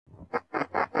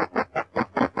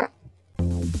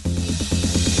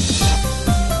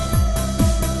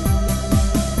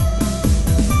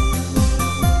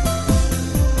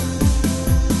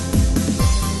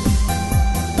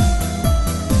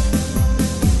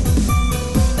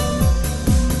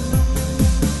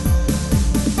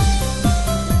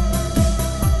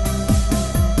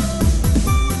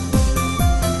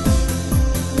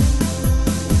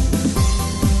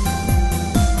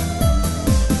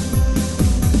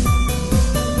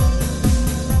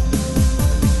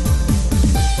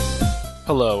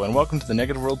Hello, and welcome to the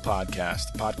Negative World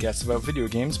Podcast, a podcast about video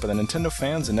games by the Nintendo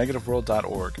fans at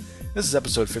NegativeWorld.org. This is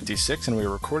episode 56, and we are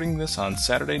recording this on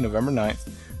Saturday, November 9th,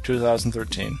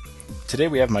 2013. Today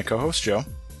we have my co-host, Joe.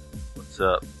 What's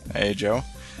up? Hey, Joe.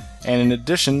 And in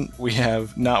addition, we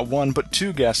have not one, but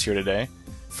two guests here today.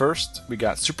 First, we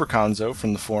got Super Conzo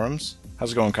from the forums.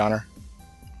 How's it going, Connor?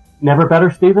 Never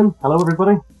better, Stephen. Hello,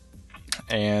 everybody.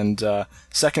 And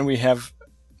second, we have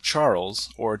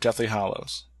Charles, or Deathly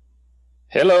Hollows.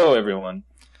 Hello, everyone.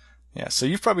 Yeah, so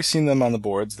you've probably seen them on the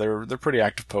boards. They're pretty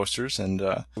active posters, and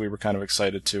we were kind of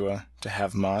excited to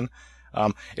have them on.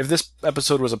 If this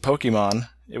episode was a Pokemon,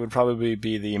 it would probably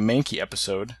be the Mankey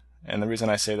episode. And the reason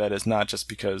I say that is not just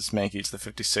because Mankey's the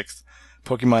 56th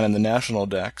Pokemon in the National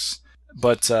Dex,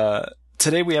 but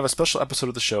today we have a special episode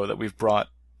of the show that we've brought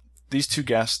these two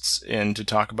guests in to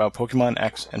talk about Pokemon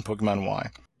X and Pokemon Y.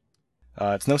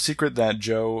 It's no secret that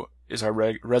Joe is our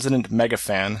resident Mega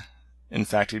fan. In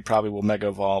fact, he probably will Mega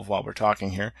Evolve while we're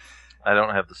talking here. I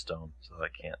don't have the stone, so I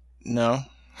can't. No?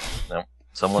 No.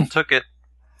 Someone took it.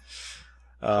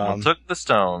 Someone took the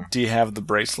stone. Do you have the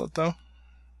bracelet, though?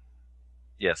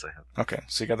 Yes, I have. Okay,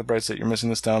 so you got the bracelet, you're missing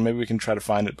the stone. Maybe we can try to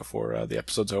find it before the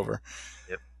episode's over.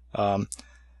 Yep.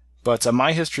 But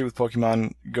my history with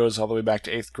Pokemon goes all the way back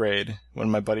to 8th grade, when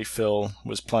my buddy Phil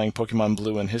was playing Pokemon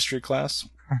Blue in history class.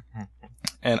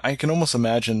 And I can almost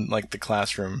imagine, like, the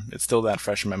classroom. It's still that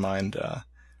fresh in my mind,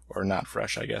 or not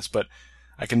fresh, I guess. But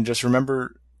I can just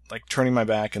remember, like, turning my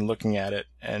back and looking at it,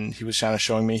 and he was kind of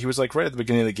showing me. He was, like, right at the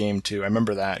beginning of the game, too. I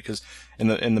remember that, because in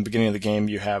the beginning of the game,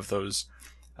 you have those...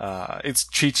 it's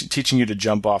teaching you to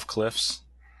jump off cliffs,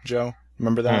 Joe.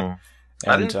 Remember that?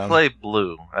 I didn't play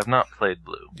Blue. I've not played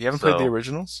Blue. You haven't played the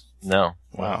originals? No.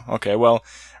 Wow. Okay. Well,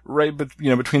 right, but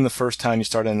between the first town you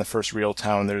start in the first real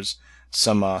town, there's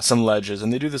some ledges,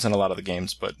 and they do this in a lot of the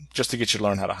games, but just to get you to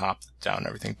learn how to hop down and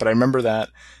everything. But I remember that.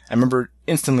 I remember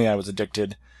instantly I was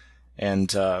addicted,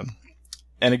 and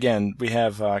again we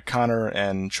have Connor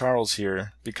and Charles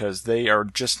here because they are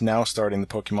just now starting the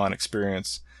Pokemon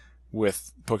experience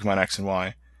with Pokemon X and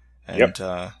Y, and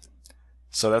Yep.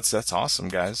 So that's awesome,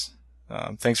 guys.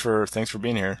 Thanks for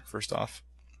being here. First off,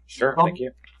 Sure, thank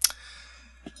you.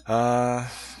 I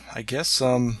guess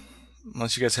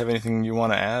unless you guys have anything you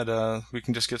want to add, we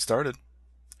can just get started.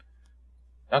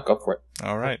 I'll go for it.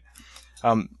 All right,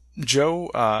 Joe.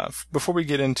 Before we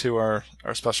get into our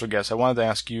special guest, I wanted to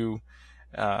ask you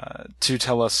to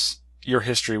tell us your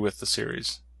history with the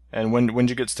series and when did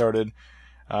you get started.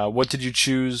 What did you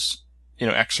choose?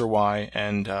 X or Y,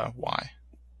 and why?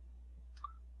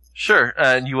 Sure.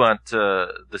 And you want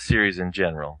the series in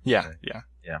general? Yeah, right?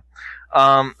 yeah.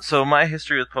 So my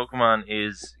history with Pokemon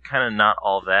is kind of not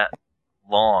all that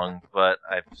long, but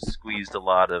I've squeezed a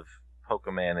lot of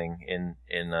Pokemoning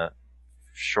in a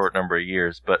short number of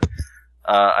years. But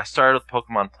I started with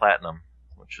Pokemon Platinum,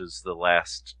 which was the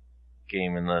last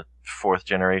game in the 4th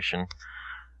generation.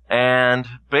 And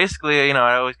basically,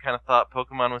 I always kind of thought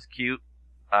Pokemon was cute.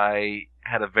 I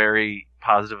had a very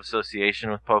positive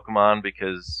association with Pokemon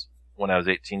because when I was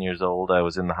 18 years old, I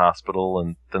was in the hospital,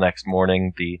 and the next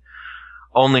morning, the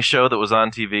only show that was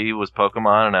on TV was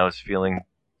Pokemon, and I was feeling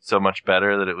so much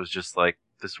better that it was just like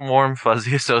this warm,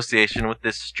 fuzzy association with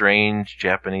this strange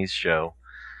Japanese show.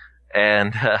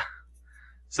 And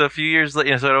so a few years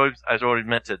later, so I was already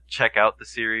meant to check out the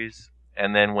series,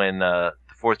 and then when the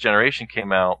 4th generation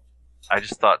came out, I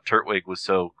just thought Turtwig was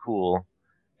so cool,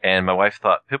 and my wife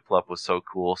thought Piplup was so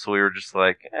cool, so we were just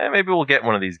like, maybe we'll get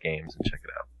one of these games and check it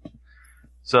out.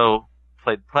 So,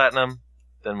 played Platinum,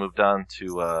 then moved on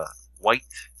to White,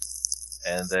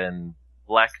 and then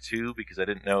Black 2, because I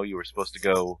didn't know you were supposed to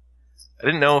go... I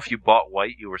didn't know if you bought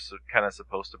White, you were kind of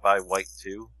supposed to buy White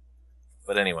 2.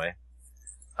 But anyway.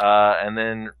 And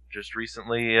then, just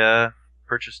recently,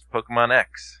 purchased Pokemon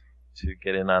X to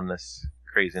get in on this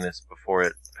craziness before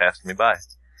it passed me by.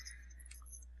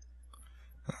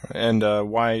 And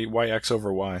why X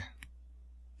over Y?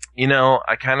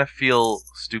 I kind of feel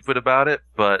stupid about it,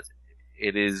 but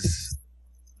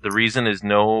the reason is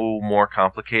no more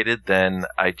complicated than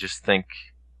I just think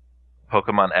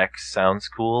Pokemon X sounds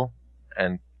cool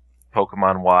and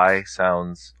Pokemon Y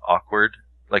sounds awkward.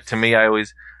 Like, to me, I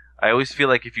always feel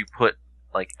like if you put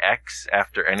like X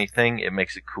after anything, it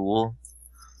makes it cool.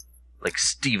 Like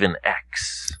Steven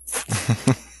X.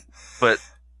 but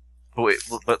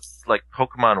like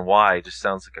Pokemon Y just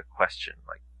sounds like a question.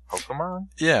 Like, Pokemon?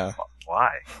 Yeah.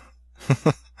 Why?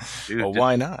 Dude, well,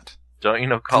 why not? Don't you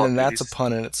know Call of And Duty? that's a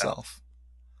pun in itself.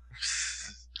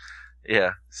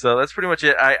 Yeah, so that's pretty much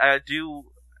it. I do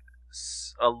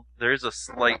there is a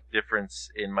slight difference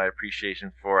in my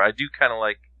appreciation for. I do kind of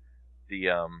like the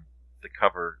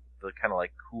cover the kind of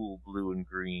like cool blue and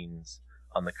greens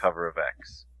on the cover of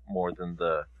X more than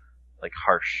the like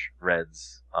harsh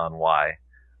reds on Y.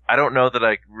 I don't know that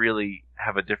I really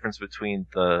have a difference between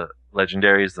the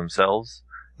legendaries themselves,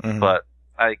 but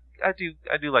I do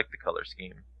like the color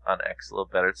scheme on X a little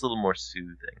better. It's a little more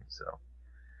soothing. So,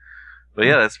 but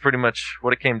yeah, that's pretty much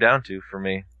what it came down to for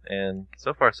me, and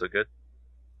so far so good.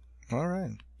 All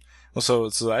right. Well,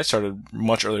 so I started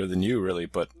much earlier than you, really,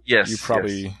 but yes, you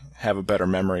probably have a better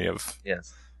memory of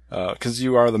yes, because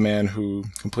you are the man who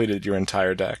completed your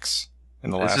entire decks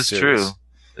in the last series. This is true.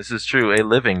 This is true. A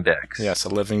living dex. Yes, a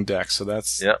living dex. So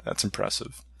that's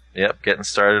impressive. Yep, getting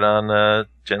started on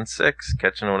Gen 6,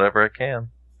 catching whatever I can.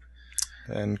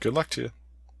 And good luck to you.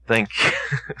 Thank you.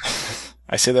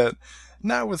 I say that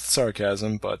not with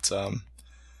sarcasm, but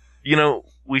you know,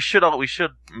 we should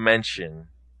mention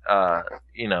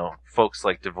folks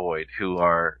like Devoid who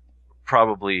are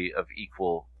probably of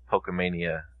equal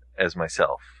Pokemania as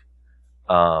myself.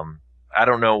 I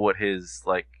don't know what his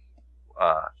I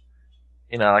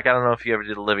don't know if he ever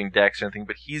did a living dex or anything,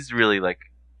 but he's really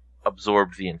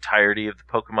absorbed the entirety of the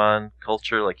Pokemon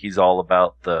culture. Like, he's all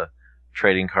about the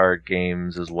trading card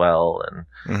games as well, and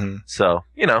so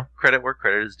credit where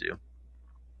credit is due.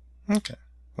 Okay,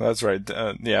 well, that's right.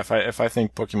 If I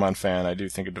think Pokemon fan, I do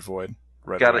think of Devoid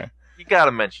right away. You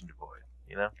gotta mention Devoid,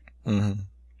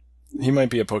 He might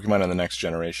be a Pokemon in the next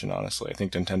generation. Honestly, I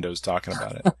think Nintendo's talking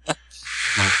about it.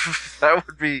 That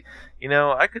would be,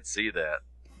 I could see that.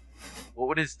 What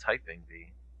would his typing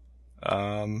be?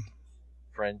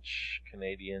 French,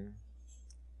 Canadian,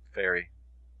 fairy.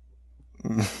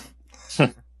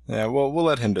 Yeah, well, we'll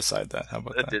let him decide that. How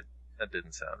about that? That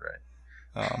didn't sound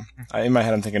right. In my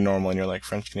head, I'm thinking normal, and you're like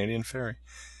French, Canadian, fairy.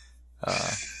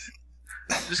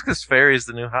 Just because fairy is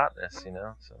the new hotness,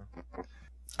 So.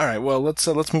 All right, well,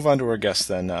 let's move on to our guest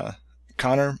then.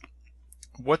 Connor,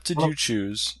 what did you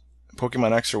choose?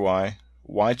 Pokemon X or Y?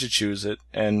 Why'd you choose it?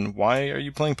 And why are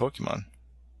you playing Pokemon?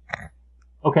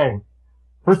 Okay.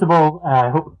 First of all, I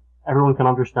hope everyone can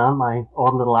understand my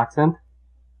odd little accent.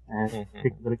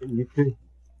 Take a bit of getting used to.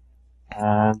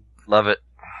 Love it.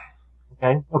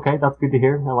 Okay, that's good to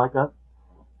hear. I like that.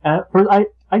 First,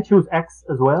 I chose X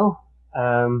as well.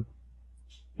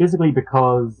 Basically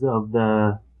because of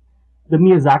the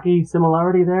Miyazaki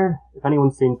similarity there. If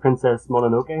anyone's seen Princess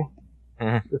Mononoke,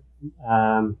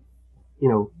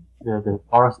 the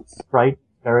forest sprite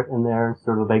spirit in there,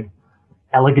 sort of a big,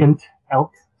 elegant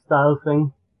elk style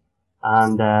thing.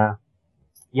 And,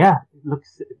 it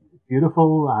looks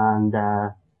beautiful, and,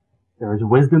 there's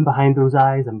wisdom behind those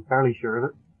eyes, I'm fairly sure of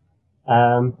it.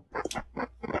 I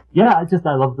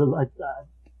love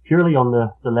purely on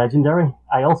the legendary.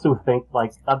 I also think,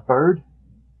 that bird,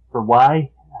 for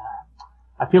Y,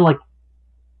 I feel like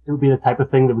it would be the type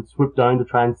of thing that would swoop down to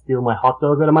try and steal my hot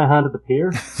dog out of my hand at the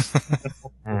pier.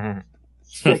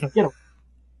 So,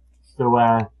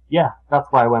 that's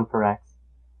why I went for X.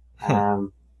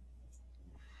 And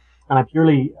I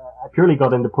purely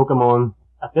got into Pokemon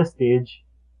at this stage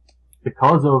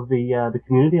because of the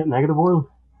community at Negative World.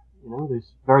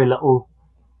 There's very little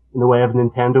in the way of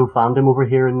Nintendo fandom over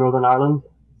here in Northern Ireland.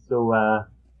 So, I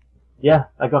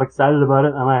got excited about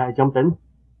it and I jumped in.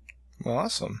 Well,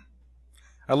 awesome.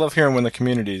 I love hearing when the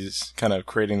community is kind of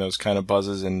creating those kind of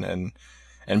buzzes and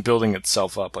building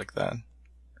itself up like that.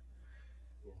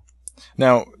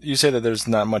 Now, you say that there's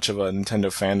not much of a Nintendo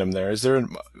fandom there. Is there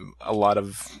a lot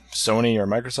of Sony or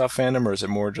Microsoft fandom, or is it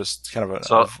more just kind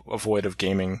of a void of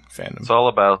gaming fandom? It's all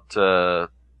about FIFA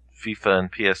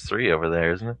and PS3 over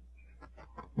there, isn't it?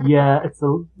 Yeah, it's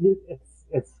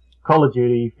Call of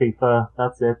Duty, FIFA,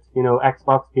 that's it.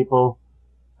 Xbox people,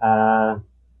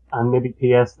 and maybe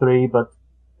PS3, but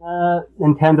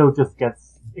Nintendo just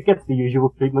gets the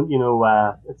usual treatment,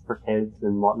 it's for kids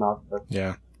and whatnot, but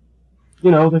yeah.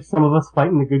 There's some of us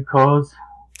fighting the good cause.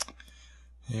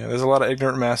 Yeah, there's a lot of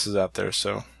ignorant masses out there,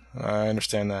 so I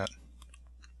understand that.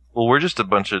 Well, we're just a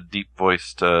bunch of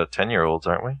deep-voiced 10-year-olds,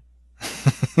 aren't we?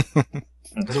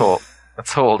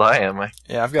 That's how old I am.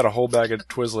 Yeah, I've got a whole bag of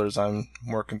Twizzlers I'm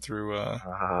working through.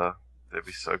 That'd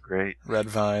be so great. Red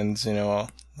Vines, I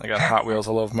got Hot Wheels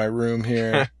all over my room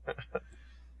here.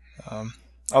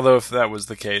 Although if that was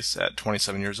the case at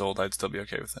 27 years old, I'd still be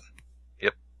okay with it.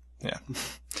 Yep. Yeah.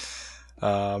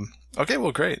 Okay,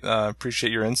 well, great.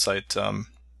 Appreciate your insight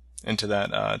into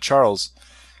that. Charles,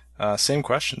 same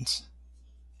questions.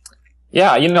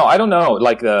 Yeah, I don't know,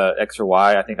 the X or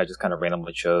Y. I think I just kind of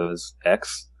randomly chose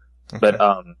X. Okay.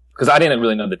 But, because I didn't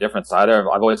really know the difference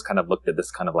either. I've always kind of looked at this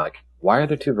kind of why are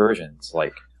there two versions?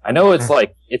 I know it's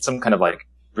it's some kind of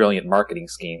brilliant marketing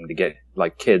scheme to get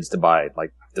kids to buy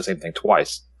the same thing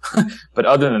twice. But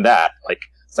other than that,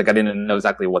 it's like I didn't know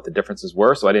exactly what the differences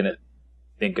were, so I didn't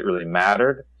think it really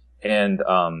mattered. And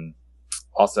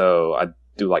also, I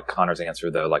do like Connor's answer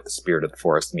though, like the Spirit of the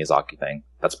Forest Miyazaki thing.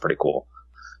 That's pretty cool.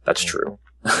 That's true.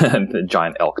 The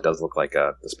giant elk does look like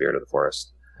the Spirit of the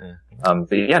Forest.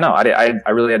 But yeah, no, I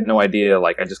really had no idea.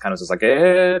 Like, I just kind of was just like,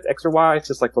 it's X or Y. It's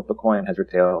just like flip a coin, heads or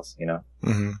tails, you know?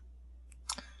 Mm-hmm.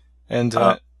 And,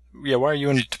 yeah, why are you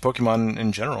into Pokemon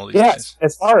in general these days?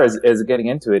 As far as getting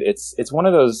into it, it's one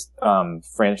of those,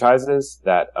 franchises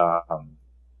that,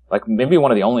 like maybe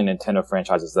one of the only Nintendo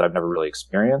franchises that I've never really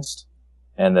experienced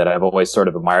and that I've always sort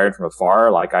of admired from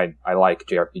afar. Like, I like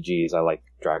JRPGs, I like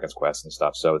Dragon's Quest and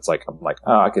stuff. So it's like, I'm like,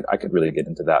 oh, I could really get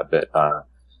into that bit.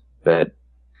 But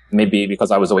maybe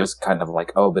because I was always kind of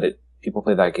like, oh, but people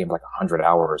play that game like 100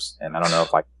 hours, and I don't know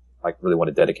if I like really want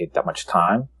to dedicate that much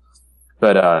time.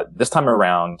 But this time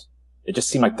around, it just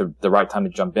seemed like the right time to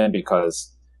jump in,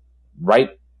 because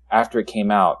right after it came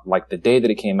out, like the day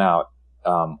that it came out,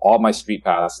 all my street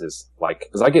passes, like,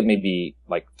 because I get maybe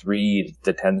like 3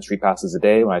 to 10 street passes a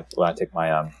day when I take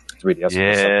my 3DS.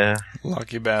 Yeah,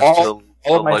 lucky bastard.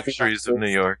 All the luxuries of New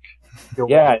York.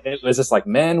 Yeah, it was just like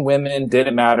men, women,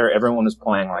 didn't matter. Everyone was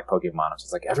playing like Pokemon. It was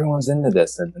just like everyone's into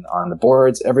this, and on the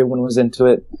boards, everyone was into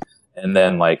it. And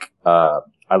then like I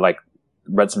like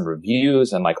read some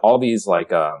reviews and like all these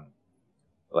like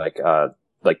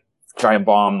Giant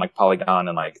Bomb, like Polygon,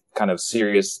 and like kind of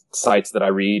serious sites that I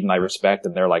read and I respect,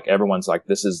 and they're like, everyone's like,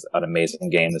 this is an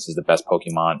amazing game. This is the best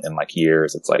Pokemon in like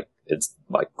years. It's like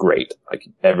great. Like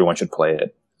everyone should play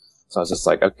it. So I was just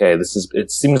like, okay,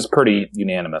 it seems pretty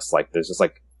unanimous. Like there's just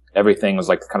like everything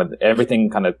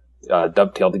kind of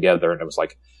dovetailed together, and it was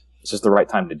like, it's just the right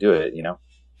time to do it, you know?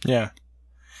 Yeah.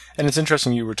 And it's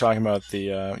interesting you were talking about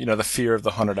the, the fear of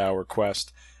the 100-hour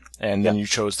quest, and then you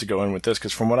chose to go in with this,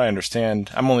 because from what I understand,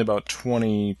 I'm only about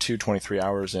 22, 23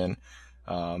 hours in,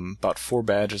 about 4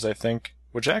 badges, I think,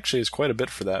 which actually is quite a bit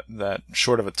for that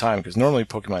short of a time, because normally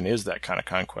Pokemon is that kind of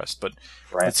conquest, but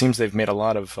it seems they've made a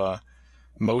lot of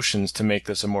motions to make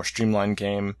this a more streamlined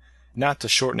game, not to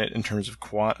shorten it in terms of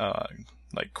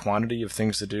quantity of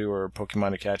things to do or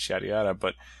Pokemon to catch, yada yada,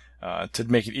 but to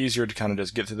make it easier to kind of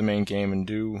just get through the main game and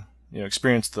do,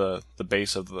 experience the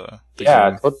base of the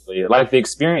game. Totally. Like the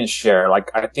experience share,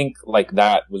 like I think like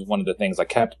that was one of the things I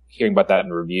kept hearing about that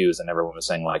in reviews, and everyone was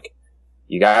saying like,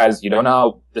 you guys, you don't know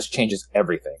how this changes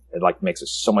everything. It like makes it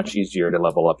so much easier to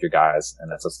level up your guys,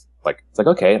 and it's just like, it's like,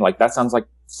 okay, like that sounds like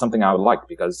something I would like,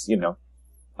 because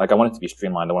like I want it to be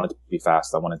streamlined, I want it to be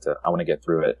fast, I want to get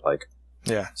through it, like,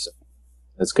 yeah, so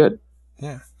it's good.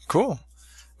 Yeah, cool.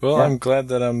 Well, yeah. I'm glad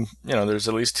that there's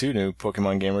at least 2 new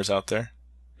Pokemon gamers out there.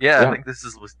 Yeah, I think this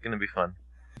is going to be fun.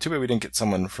 Too bad we didn't get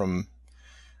someone from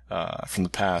the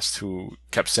past who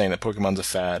kept saying that Pokemon's a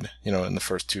fad, in the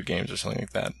first 2 games or something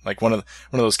like that. Like one of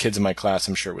those kids in my class,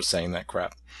 I'm sure, was saying that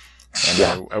crap.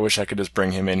 And I wish I could just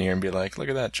bring him in here and be like, look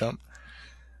at that chump.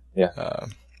 Yeah.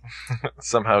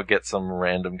 Somehow get some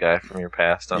random guy from your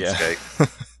past on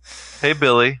Skype. Hey,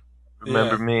 Billy.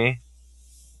 Remember me?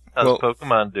 How's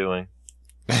Pokemon doing?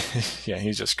 Yeah,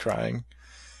 he's just crying.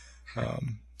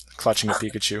 Clutching a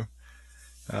Pikachu.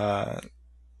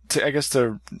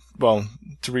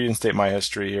 To reinstate my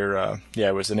history here,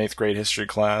 it was an 8th grade history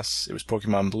class. It was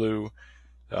Pokemon Blue.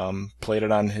 Played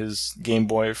it on his Game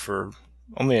Boy for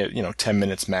only 10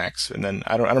 minutes max, and then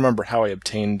I don't remember how I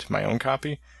obtained my own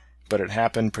copy, but it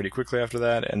happened pretty quickly after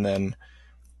that, and then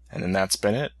that's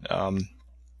been it.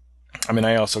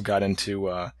 I also got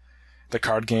into the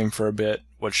card game for a bit,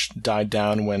 which died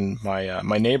down when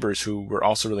my neighbors, who were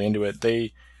also really into it,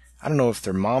 I don't know if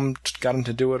their mom got them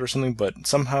to do it or something, but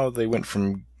somehow they went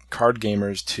from card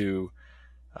gamers to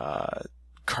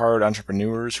card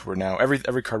entrepreneurs who were now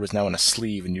every card was now in a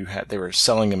sleeve, and they were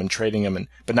selling them and trading them,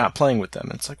 but not playing with them.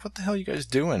 And it's like, what the hell are you guys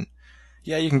doing?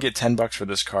 Yeah, you can get $10 for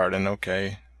this card, and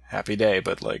okay, happy day.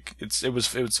 But like, it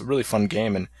was a really fun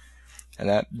game, and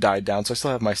that died down. So I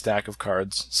still have my stack of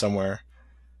cards somewhere.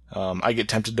 I get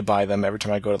tempted to buy them every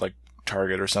time I go to like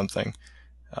Target or something.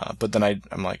 But then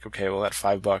I'm like, okay, well, that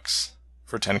 $5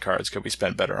 for 10 cards could be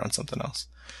spent better on something else.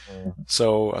 Mm.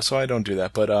 So I don't do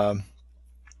that. But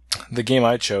the game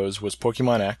I chose was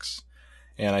Pokemon X,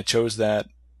 and I chose that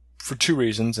for 2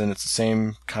 reasons, and it's the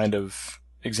same kind of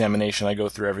examination I go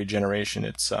through every generation.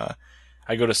 It's I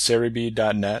go to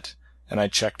Cerebi.net, and I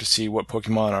check to see what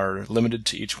Pokemon are limited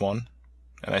to each one,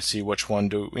 and I see which one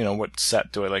what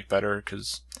set do I like better,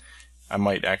 because I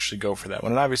might actually go for that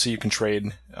one. And obviously you can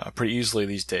trade pretty easily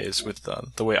these days with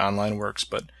the way online works,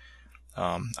 but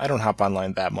I don't hop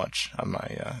online that much on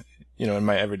my in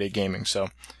my everyday gaming. So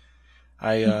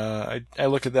I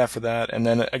look at that for that, and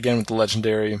then again with the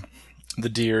legendary, the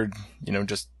Deer,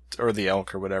 just or the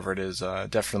elk or whatever it is,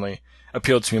 definitely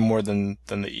appealed to me more than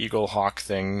the eagle hawk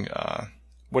thing,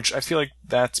 which I feel like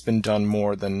that's been done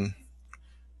more than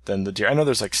the deer. I know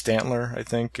there's like Stantler, I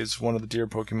think, is one of the deer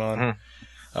Pokemon.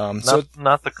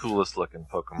 Not the coolest looking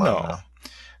Pokemon. No. No.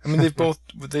 I mean,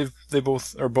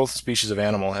 both species of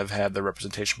animal have had their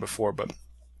representation before, but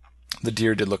the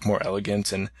deer did look more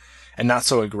elegant and not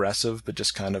so aggressive, but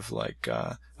just kind of like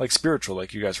spiritual,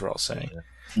 like you guys were all saying.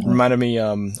 Yeah. Reminded me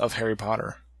of Harry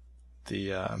Potter.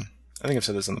 I think I've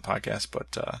said this on the podcast,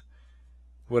 but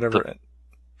whatever.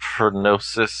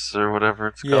 Pernosis or whatever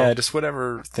it's called. Yeah, just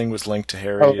whatever thing was linked to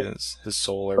Harry, his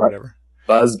soul or whatever.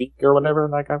 Buzzbeak or whatever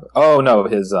that guy. Oh no,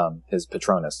 his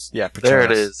Patronus. Yeah, Patronus. There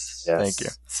it is. Yes. Thank you.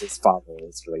 His father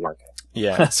is really okay.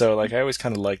 Yeah, so like I always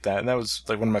kind of liked that, and that was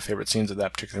like one of my favorite scenes of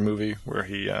that particular movie, where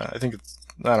he, I don't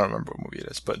remember what movie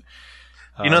it is, but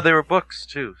they were books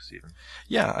too, Stephen.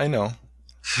 Yeah, I know.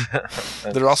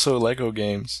 They're also Lego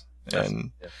games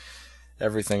and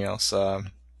everything else.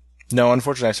 No,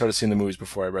 unfortunately, I started seeing the movies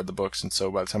before I read the books, and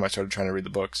so by the time I started trying to read the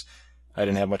books, I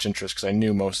didn't have much interest because I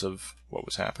knew most of what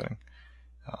was happening.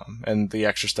 And the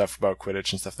extra stuff about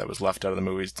Quidditch and stuff that was left out of the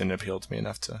movies didn't appeal to me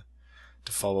enough to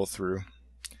follow through.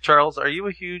 Charles, are you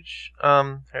a huge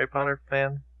Harry Potter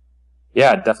fan?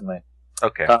 Yeah, definitely.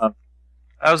 Okay.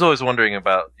 I was always wondering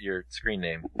about your screen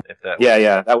name, if that.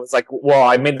 Yeah. That was like, well,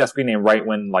 I made that screen name right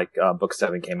when like Book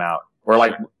 7 came out, or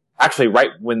like actually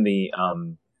right when the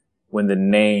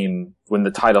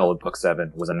title of Book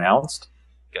 7 was announced.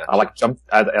 Gotcha. I like jumped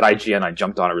at IGN. I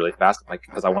jumped on it really fast, like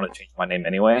because I want to change my name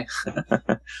anyway.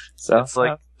 So it's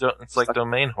like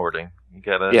domain hoarding. You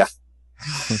gotta. Yeah.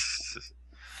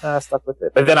 Stuck with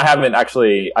it, but then I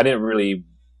didn't really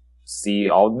see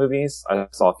all the movies. I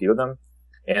saw a few of them,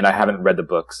 and I haven't read the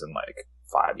books in like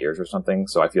 5 years or something.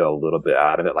 So I feel a little bit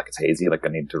out of it, like it's hazy, like I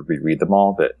need to reread them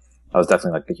all. But I was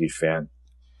definitely like a huge fan.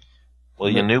 Well,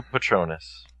 you knew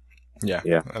Patronus. Yeah,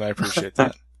 and I appreciate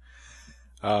that.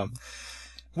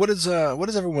 What has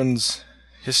everyone's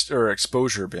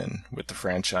exposure been with the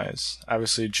franchise?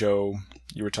 Obviously, Joe,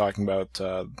 you were talking about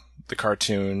the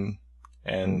cartoon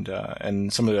and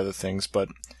some of the other things, but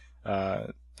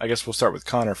I guess we'll start with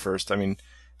Connor first. I mean,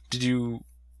 you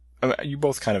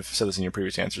both kind of said this in your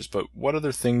previous answers, but what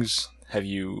other things have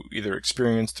you either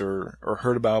experienced or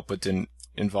heard about but didn't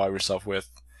involve yourself with?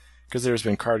 Because there's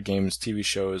been card games, TV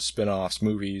shows, spin-offs,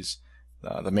 movies,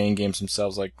 the main games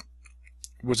themselves. Like,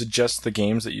 was it just the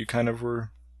games that you kind of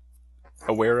were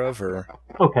aware of, or?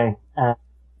 Okay.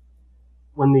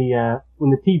 When the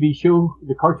TV show,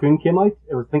 the cartoon came out,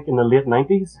 it was in the late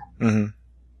 90s. Mm-hmm. Would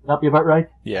that be about right?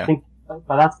 Yeah. I think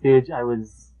by that stage I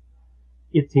was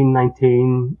 18,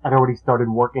 19. I'd already started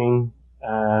working,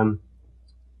 and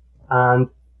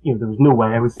there was no way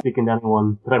I was speaking to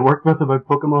anyone that I worked with about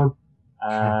Pokemon.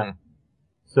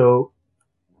 So,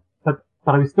 but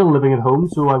I was still living at home,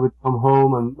 so I would come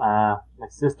home and my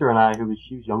sister and I,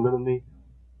 she was younger than me,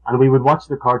 and we would watch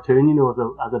the cartoon,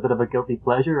 as a bit of a guilty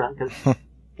pleasure, because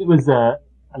it was, I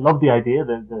loved the idea,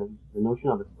 the notion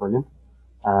of it's brilliant.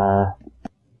 And,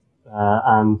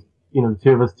 the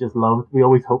two of us just loved, we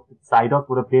always hoped that Psyduck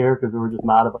would appear, because we were just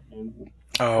mad about him.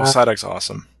 Oh, Psyduck's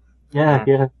awesome. Yeah.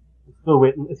 I'm still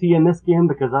waiting. Is he in this game?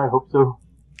 Because I hope so.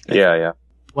 Yeah.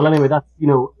 Well, anyway, that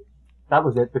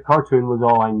was it. The cartoon was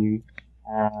all I knew.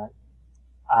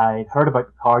 I'd heard about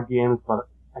the card games, but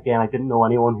again, I didn't know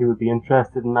anyone who would be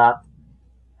interested in that.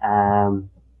 And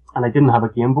I didn't have a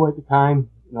Game Boy at the time.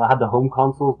 I had the home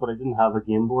consoles, but I didn't have a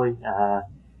Game Boy.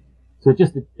 So it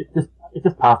just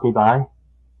passed me by.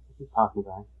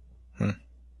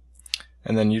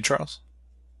 And then you, Charles?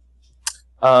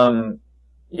 Yeah,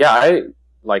 I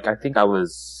think I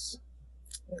was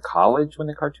in college when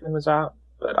the cartoon was out,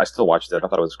 but I still watched it. I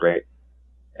thought it was great.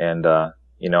 And,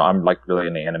 I'm like really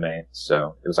into anime,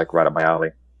 so it was like right up my alley.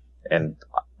 And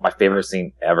my favorite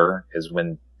scene ever is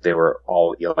when they were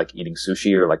all like eating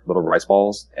sushi or like little rice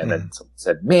balls, and then someone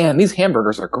said, "Man, these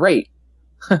hamburgers are great."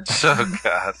 Oh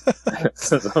God.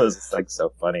 So it was just, like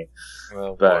so funny.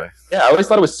 Oh, but boy. yeah, I always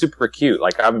thought it was super cute.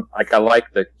 Like I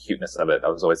like the cuteness of it. I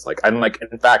was always like,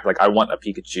 in fact, like I want a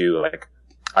Pikachu. Like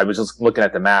I was just looking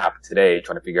at the map today,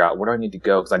 trying to figure out where do I need to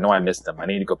go, because I know I missed him. I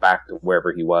need to go back to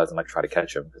wherever he was and like try to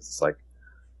catch him, because it's like,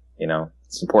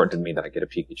 it's important to me that I get a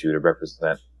Pikachu to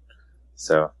represent.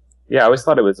 So yeah, I always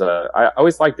thought it was I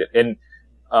always liked it. And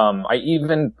I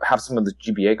even have some of the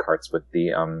GBA carts with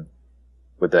the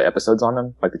episodes on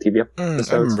them, like the TV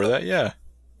episodes. I remember that, yeah.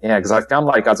 Yeah, because I found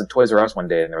I was at Toys R Us one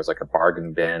day and there was like a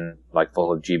bargain bin like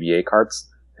full of GBA carts,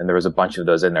 and there was a bunch of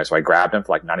those in there, so I grabbed them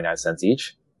for like 99 cents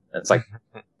each. And it's like,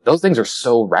 those things are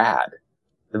so rad.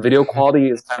 the video quality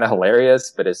is kind of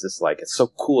hilarious, but it's just like, it's so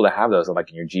cool to have those like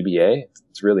in your GBA.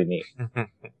 It's really neat.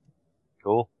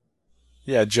 Cool.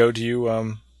 Yeah, Joe, do you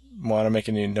want to make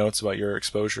any notes about your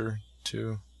exposure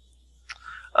to?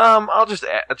 I'll just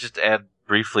add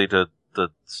briefly to the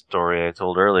story I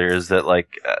told earlier, is that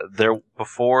like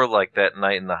before like that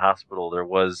night in the hospital, there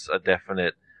was a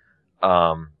definite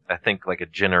I think like a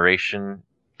generation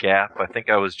gap. I think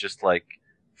I was just like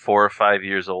 4 or 5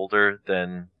 years older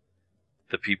than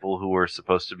the people who were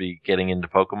supposed to be getting into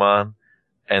Pokemon,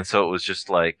 and so it was just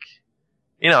like,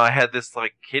 I had this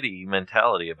like kiddie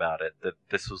mentality about it, that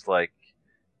this was like,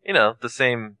 the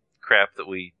same crap that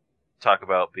we talk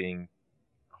about being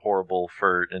horrible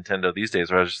for Nintendo these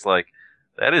days, where I was just like,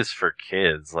 that is for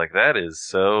kids. Like, that is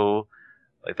so,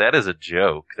 like, that is a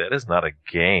joke. That is not a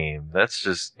game. That's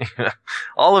just,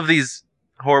 all of these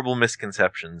horrible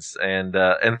misconceptions. And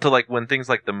to like, when things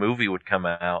like the movie would come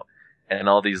out, and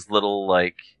all these little,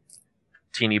 like,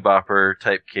 teeny bopper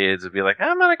type kids would be like,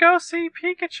 I'm gonna go see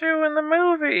Pikachu in the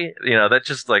movie. That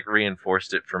just, like,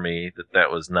 reinforced it for me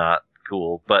that was not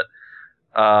cool. But,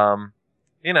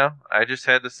 I just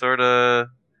had to sort of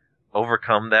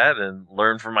overcome that and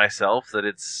learn for myself that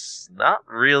it's not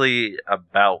really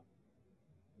about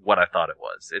what I thought it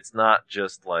was. It's not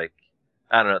just like,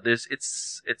 I don't know,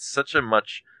 it's such a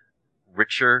much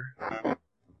richer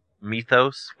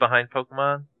mythos behind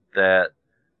Pokemon that,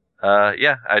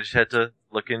 I just had to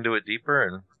look into it deeper,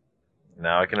 and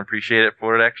now I can appreciate it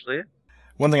for what it actually is.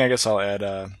 One thing I guess I'll add,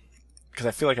 because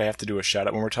I feel like I have to do a shout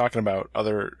out when we're talking about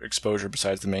other exposure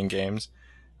besides the main games.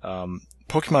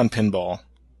 Pokemon Pinball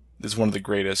is one of the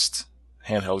greatest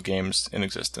handheld games in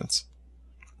existence.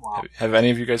 Wow. Have any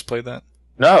of you guys played that?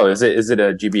 No, is it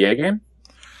a GBA game?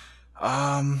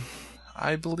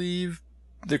 I believe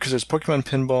because there's Pokemon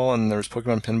Pinball and there's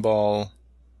Pokemon Pinball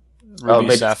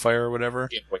Ruby Sapphire or whatever.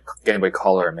 Game Boy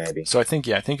Color, maybe. So I think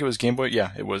it was Game Boy.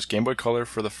 Yeah, it was Game Boy Color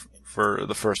for the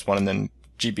first one, and then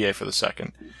GBA for the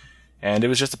second. And it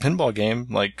was just a pinball game,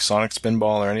 like Sonic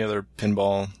Spinball or any other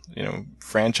pinball,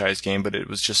 franchise game. But it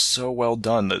was just so well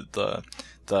done.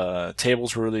 The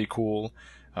tables were really cool,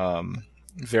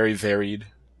 very varied.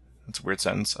 That's a weird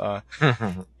sentence.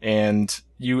 And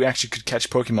you actually could catch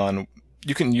Pokemon.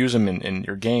 You couldn't use them in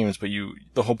your games, but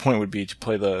the whole point would be to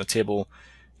play the table,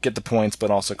 get the points, but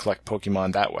also collect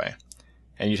Pokemon that way.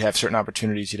 And you'd have certain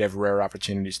opportunities, you'd have rare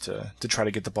opportunities to try to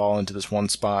get the ball into this one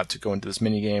spot, to go into this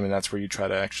mini game, and that's where you try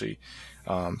to actually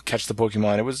catch the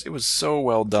Pokemon. It was so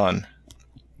well done.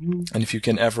 And if you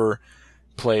can ever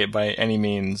play it by any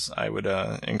means, I would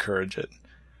encourage it.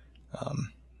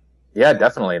 Yeah,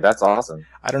 definitely. That's awesome.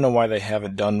 I don't know why they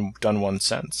haven't done one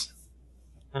since.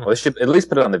 Well, they should at least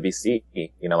put it on the VC,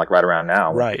 like right around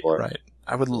now. Right.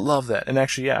 I would love that. And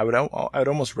actually, yeah, I would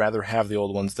almost rather have the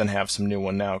old ones than have some new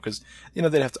one now, because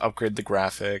they'd have to upgrade the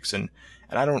graphics, and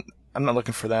I'm not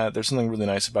looking for that. There's something really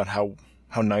nice about how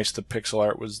nice the pixel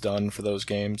art was done for those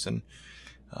games, and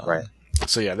right.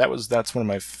 So yeah, that's one of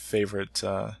my favorite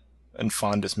and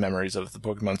fondest memories of the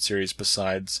Pokemon series,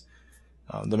 besides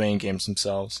the main games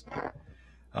themselves.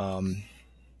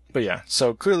 But yeah,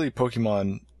 so clearly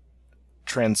Pokemon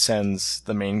transcends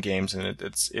the main games, and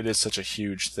it is such a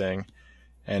huge thing.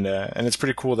 And it's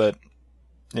pretty cool that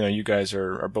you guys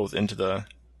are both into the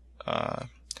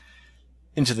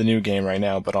new game right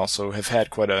now, but also have had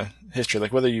quite a history.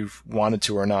 Like, whether you've wanted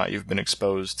to or not, you've been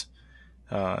exposed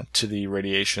to the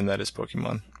radiation that is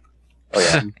Pokemon. Oh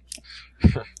yeah.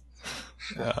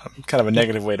 Kind of a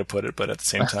negative way to put it, but at the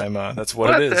same time, that's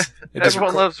what it is.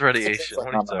 Everyone loves radiation. What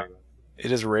are you talking about? It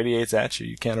just radiates at you.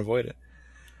 You can't avoid it.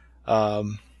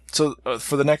 So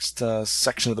for the next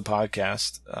section of the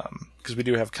podcast, because we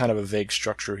do have kind of a vague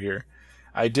structure here,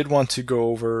 I did want to go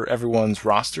over everyone's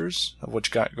rosters of what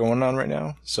you got going on right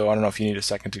now. So I don't know if you need a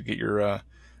second to get your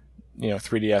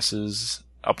 3DSs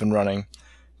up and running,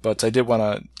 but I did want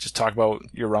to just talk about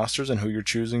your rosters and who you're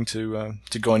choosing to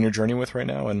go on your journey with right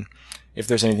now, and if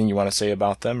there's anything you want to say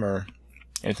about them or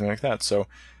anything like that. So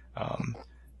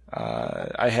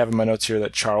I have in my notes here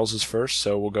that Charles is first,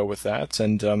 so we'll go with that.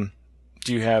 And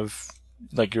do you have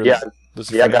like your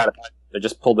I got it. I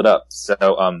just pulled it up. So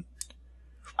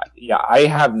I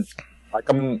haven't, like,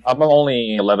 I'm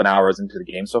only 11 hours into the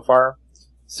game so far,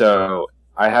 so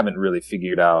I haven't really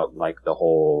figured out like the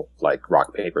whole like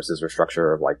rock paper scissors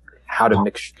structure of like how to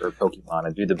mix your Pokemon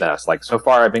and do the best. Like, so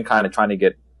far I've been kind of trying to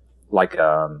get like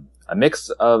a mix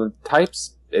of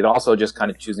types. It also just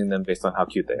kind of choosing them based on how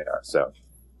cute they are. So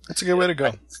that's a good way to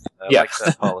go. I like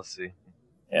that policy.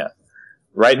 Yeah.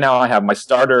 Right now I have my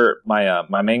starter,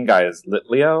 my main guy is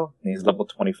Litleo, and he's level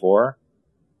 24.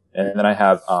 And then I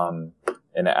have, an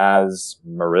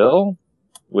Asmaril,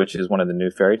 which is one of the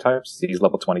new fairy types. He's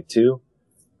level 22.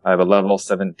 I have a level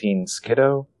 17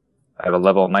 Skiddo. I have a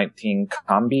level 19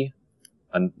 Combi,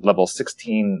 a level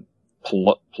 16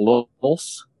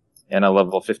 Pulse, and a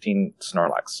level 15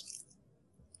 Snorlax.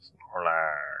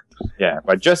 Yeah,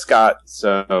 I just got,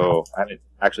 so I haven't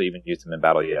actually even used him in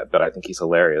battle yet, but I think he's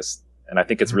hilarious. And I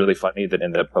think it's really funny that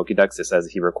in the Pokédex it says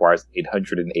he requires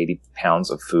 880 pounds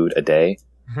of food a day.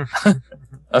 I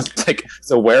was like,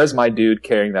 so where's my dude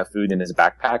carrying that food in his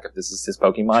backpack? If this is his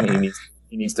Pokemon,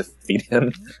 he needs to feed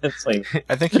him. It's like,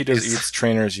 I think he just eats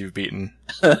trainers you've beaten.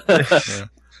 Yeah.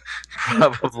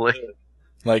 Probably.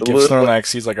 Like, if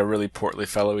Snorlax, he's like a really portly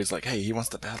fellow, he's like, hey, he wants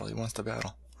to battle.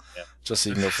 Yeah. Just so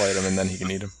you can go fight him, and then he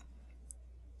can eat him.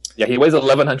 Yeah, he weighs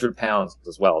 1,100 pounds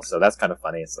as well, so that's kind of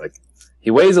funny. It's like,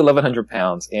 he weighs 1,100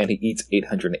 pounds, and he eats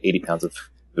 880 pounds of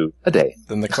food a day.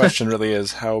 Then the question really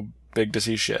is, how big does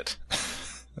he shit?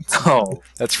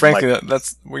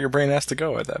 That's where your brain has to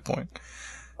go at that point.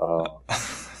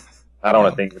 I don't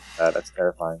want to think of that. That's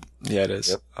terrifying. Yeah, it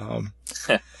is.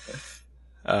 Yep.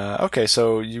 Okay,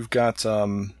 so you've got, I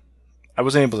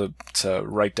wasn't able to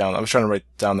write down, I was trying to write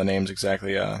down the names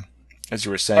exactly, as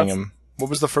you were saying them. What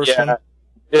was the first one?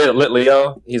 Yeah,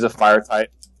 Litleo. He's a fire type.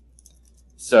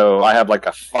 So I have like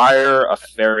a fire, a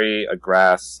fairy, a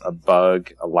grass, a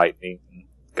bug, a lightning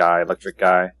guy, electric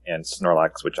guy, and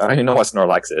Snorlax, which I don't even know what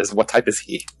Snorlax is. What type is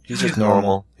he? He's just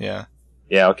normal. Yeah.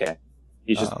 Yeah, okay.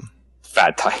 He's just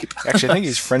fat type. Actually, I think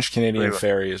he's French-Canadian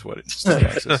fairy is what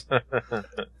Snorlax is.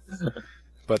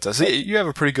 But so you have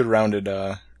a pretty good rounded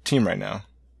team right now.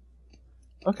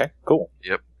 Okay, cool.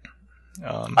 Yep.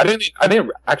 I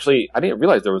didn't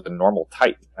realize there was a normal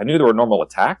type. I knew there were normal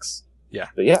attacks. Yeah.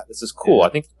 But yeah, this is cool. I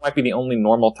think it might be the only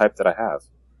normal type that I have.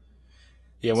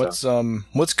 Yeah,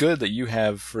 what's good that you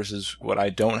have versus what I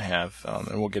don't have,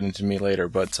 and we'll get into me later,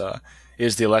 but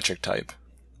is the electric type.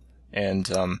 And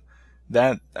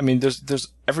there's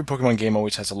every Pokemon game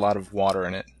always has a lot of water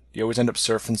in it. You always end up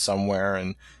surfing somewhere,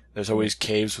 and there's always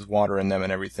caves with water in them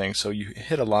and everything, so you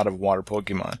hit a lot of water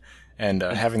Pokemon. And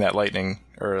having that lightning,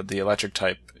 or the electric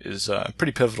type, is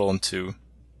pretty pivotal into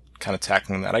kind of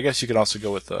tackling that. I guess you could also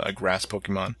go with a grass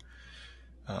Pokemon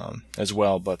as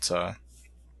well, but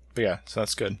yeah, so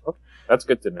that's good. That's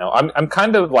good to know. I'm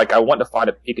kind of like, I want to find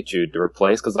a Pikachu to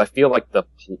replace, because I feel like the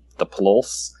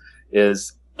Pulse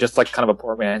is just like kind of a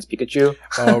poor man's Pikachu.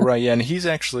 Oh, right, yeah, and he's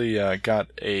actually got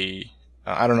I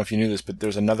don't know if you knew this, but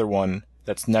there's another one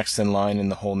that's next in line in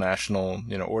the whole national,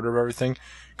 order of everything,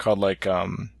 called like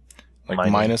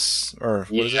Minus, or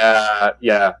what is it?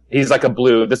 Yeah. He's like a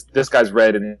blue. This guy's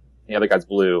red and the other guy's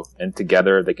blue, and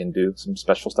together they can do some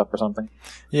special stuff or something.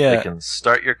 Yeah. They can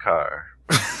start your car.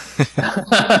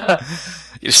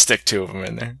 You just stick two of them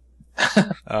in there.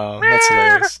 That's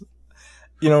hilarious.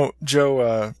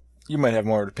 Joe, you might have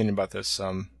more opinion about this,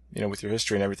 with your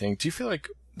history and everything. Do you feel like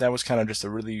that was kind of just a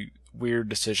really weird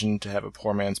decision to have a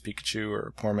poor man's Pikachu or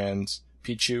a poor man's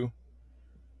Pichu?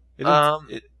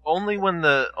 Only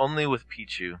with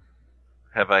Pichu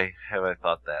have I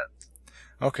thought that.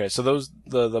 Okay, so those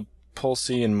the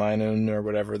Pulsey and Minun or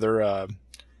whatever, they're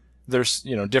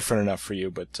different enough for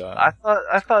you, but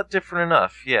I thought different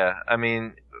enough. Yeah, I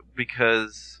mean,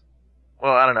 because,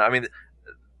 well, I don't know. I mean,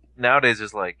 nowadays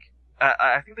there's like,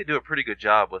 I think they do a pretty good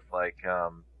job with like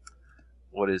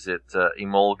what is it,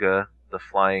 Emolga, the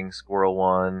flying squirrel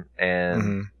one,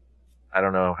 and I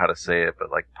don't know how to say it, but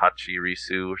like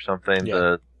Pachirisu or something,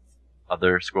 the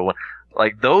other squirrel one.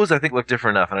 Like, those I think look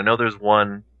different enough, and I know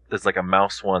there's like a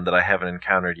mouse one that I haven't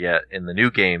encountered yet in the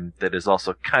new game that is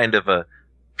also kind of a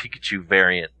Pikachu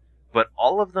variant. But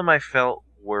all of them I felt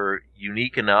were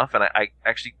unique enough, and I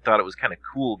actually thought it was kind of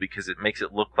cool because it makes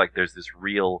it look like there's this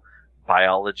real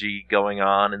biology going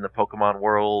on in the Pokemon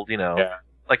world, Yeah.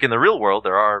 Like in the real world,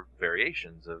 there are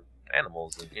variations of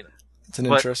animals, and It's an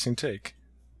interesting take.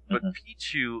 But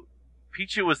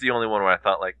Pichu was the only one where I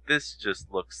thought, like, this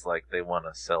just looks like they want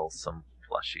to sell some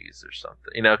plushies or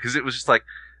something, because it was just like,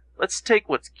 let's take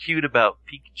what's cute about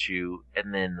Pikachu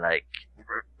and then like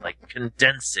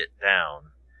condense it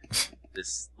down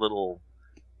this little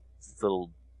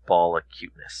ball of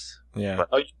cuteness. Yeah.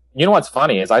 But, you know what's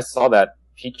funny is I saw that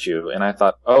Pichu and I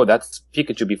thought, oh, that's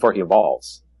Pikachu before he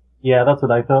evolves. Yeah, that's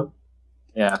what I thought.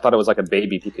 Yeah, I thought it was like a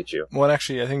baby Pikachu. Well,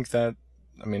 actually, I think that,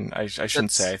 I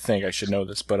shouldn't say I think, I should know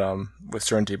this, but with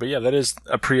certainty. But yeah, that is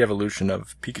a pre-evolution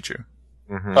of Pikachu.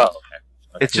 Mm-hmm. Oh, okay.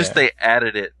 It's just they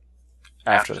added it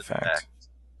after the fact.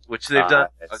 Which they've done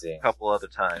a couple other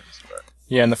times. But.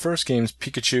 Yeah, in the first games,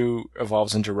 Pikachu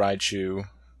evolves into Raichu.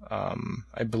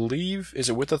 I believe, is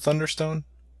it with the Thunderstone?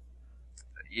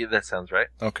 Yeah, that sounds right.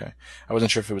 Okay. I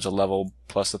wasn't sure if it was a level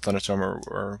plus the thunderstorm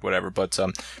or whatever, but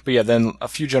yeah, then a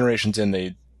few generations in,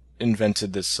 they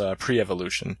invented this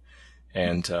pre-evolution,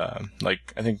 and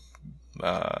like I think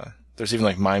there's even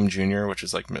like Mime Jr., which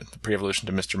is like the pre-evolution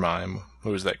to Mr. Mime,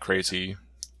 who was that crazy,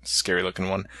 scary-looking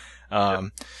one.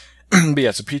 But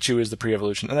yeah, so Pichu is the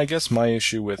pre-evolution, and I guess my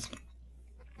issue with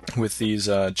these,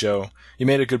 Joe, you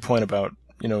made a good point about,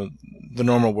 you know, the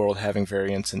normal world having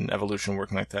variants and evolution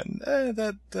working like that.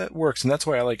 That works, and that's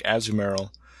why I like Azumarill,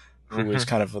 who is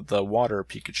kind of the water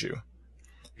Pikachu.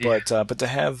 Yeah. But to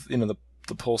have, you know,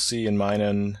 the Pulsey and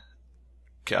Minun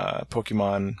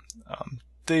Pokemon,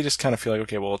 they just kind of feel like,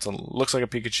 okay, well, looks like a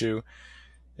Pikachu,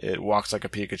 it walks like a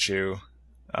Pikachu,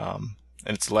 and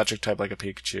it's electric type like a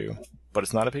Pikachu, but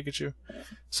it's not a Pikachu.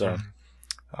 So,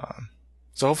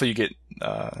 so hopefully you get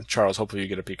Charles. Hopefully you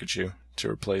get a Pikachu to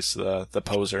replace the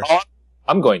poser. Oh,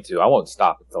 I'm going to. I won't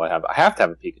stop until I have to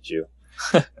have a Pikachu.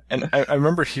 And I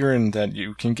remember hearing that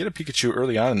you can get a Pikachu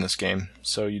early on in this game,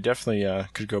 so you definitely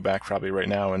could go back probably right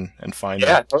now and find it.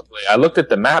 Yeah, totally. I looked at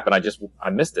the map and I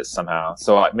missed it somehow.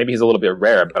 So maybe he's a little bit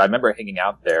rare, but I remember hanging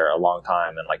out there a long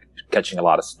time and like catching a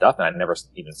lot of stuff, and I never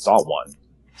even saw one.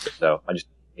 So I just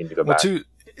need to go back. Well, too,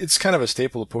 it's kind of a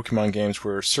staple of Pokemon games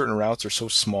where certain routes are so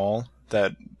small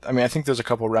that, I mean, I think there's a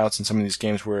couple routes in some of these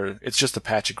games where it's just a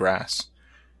patch of grass.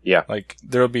 Yeah. Like,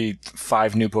 there'll be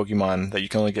 5 new Pokemon that you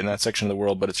can only get in that section of the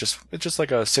world, but it's just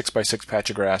like a 6x6 patch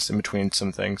of grass in between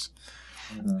some things.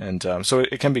 Mm-hmm. And so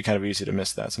it can be kind of easy to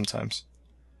miss that sometimes.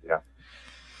 Yeah.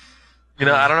 You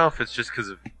know, I don't know if it's just because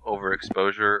of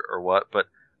overexposure or what, but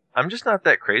I'm just not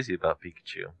that crazy about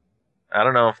Pikachu. I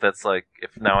don't know if that's like,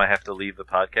 if now I have to leave the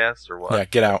podcast or what. Yeah,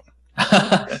 get out.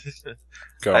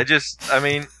 Go. I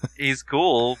mean, he's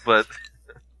cool, but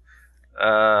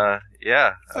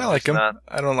yeah. I like him.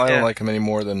 I don't like him any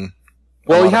more than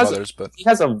he has others, but he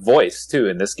has a voice too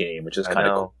in this game, which is kind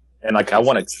of cool. And like, I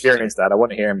want to experience that. I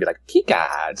want to hear him be like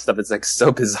Pika and stuff. It's like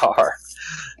so bizarre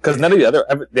because none of the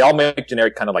other, they all make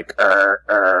generic kind of like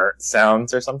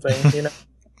sounds or something, you know.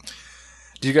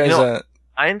 Do you guys?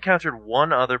 I encountered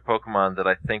one other Pokemon that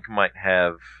I think might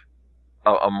have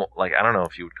like, I don't know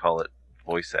if you would call it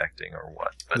voice acting or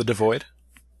what. But the Devoid?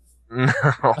 No.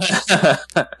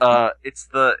 It's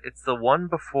the one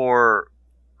before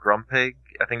Grumpig.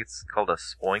 I think it's called a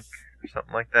Spoink or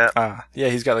something like that. Ah, yeah,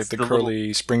 he's got like the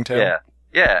curly springtail. Yeah.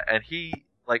 Yeah, and he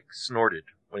like snorted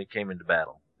when he came into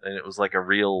battle. And it was like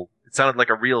it sounded like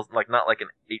a real, like not like an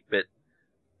 8-bit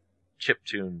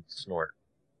chiptune snort.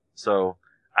 So,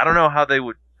 I don't know how they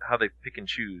pick and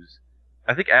choose.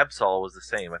 I think Absol was the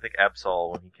same. I think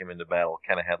Absol, when he came into battle,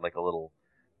 kind of had like a little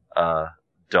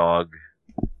dog,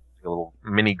 like a little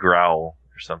mini growl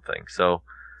or something. So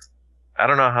I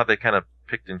don't know how they kind of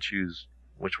picked and choose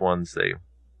which ones they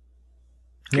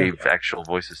gave actual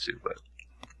voices to, but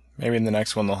maybe in the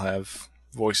next one they'll have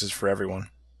voices for everyone.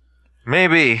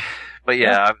 Maybe, but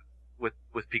yeah, with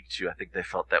Pikachu, I think they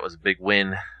felt that was a big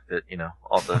win. That, you know,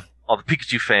 all the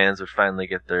Pikachu fans would finally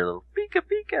get their little Pika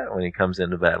Pika when he comes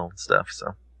into battle and stuff.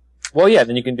 So, well, yeah,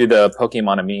 then you can do the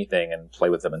Pokemon-Ami thing and play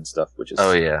with them and stuff, which is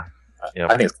I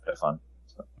think it's kind of fun.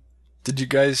 So. Did you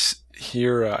guys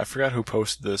hear? I forgot who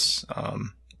posted this.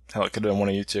 Hell, it could have been one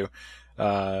of you two.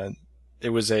 It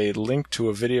was a link to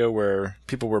a video where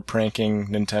people were pranking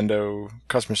Nintendo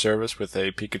customer service with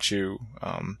a Pikachu,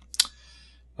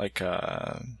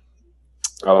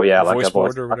 voice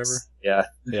board or whatever. Yeah.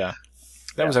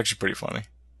 That was actually pretty funny.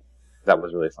 That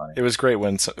was really funny. It was great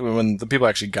when the people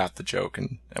actually got the joke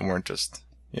and weren't just,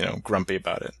 you know, grumpy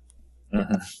about it.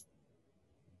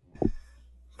 Mm-hmm.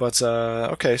 But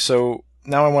okay, so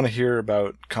now I want to hear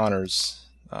about Connor's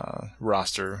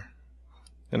roster.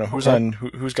 You know,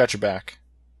 who's got your back?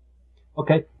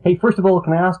 Okay. Hey, first of all,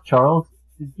 can I ask Charles,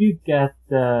 did you get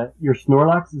your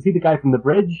Snorlax? Is he the guy from the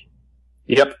bridge?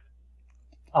 Yep.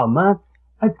 Oh man,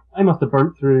 I must have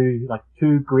burnt through like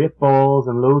 2 Great Balls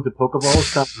and loads of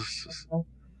Pokeballs.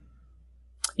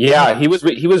 Yeah, he was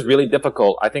really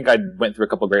difficult. I think I went through a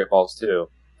couple of Great Balls too.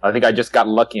 I think I just got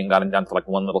lucky and got him down to like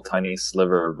one little tiny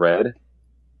sliver of red.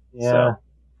 Yeah. So.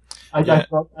 I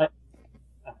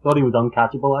thought he was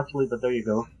uncatchable actually, but there you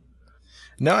go.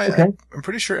 No, I'm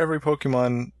pretty sure every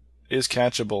Pokemon is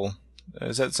catchable.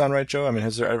 Does that sound right, Joe? I mean,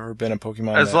 has there ever been a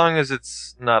Pokemon as long as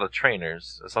it's not a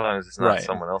trainer's, as long as it's not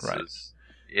someone else's. Right.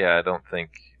 Yeah, I don't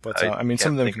think. But I mean,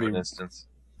 some of them can be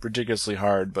ridiculously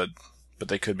hard, but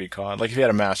they could be caught. Like if you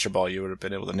had a Master Ball, you would have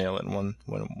been able to nail it in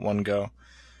one go.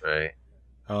 Right.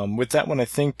 With that one, I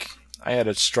think I had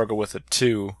a struggle with it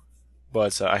too,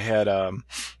 but I had a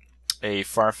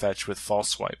Farfetch with False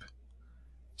Swipe.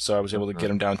 So I was able to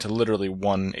get him down to literally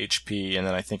 1 HP, and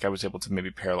then I think I was able to maybe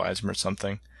paralyze him or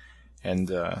something, and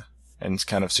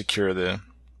kind of secure the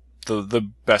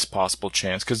best possible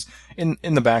chance. Because in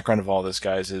the background of all this,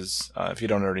 guys, is if you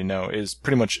don't already know, is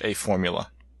pretty much a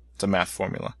formula. It's a math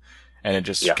formula, and it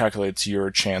just calculates your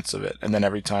chance of it, and then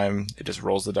every time it just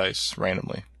rolls the dice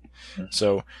randomly.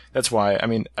 So that's why, I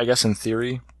mean, I guess in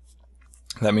theory,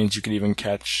 that means you could even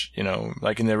catch, you know,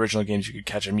 like in the original games, you could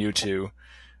catch a Mewtwo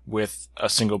with a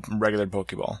single regular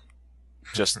Pokeball.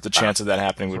 Just the chance of that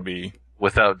happening would be...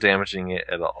 Without damaging it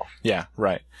at all. Yeah,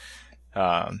 right.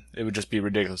 It would just be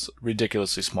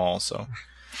ridiculously small, so...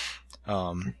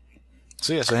 So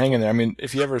hang in there. I mean,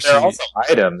 if you ever see... There are also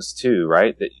items, too,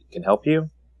 right, that can help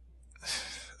you?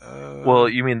 Well,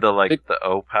 you mean the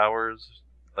O powers?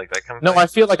 Like that kind of thing? No, I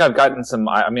feel like I've gotten some...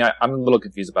 I'm a little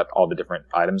confused about all the different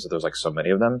items, there's like so many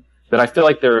of them. But I feel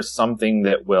like there is something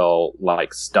that will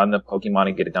like stun the Pokemon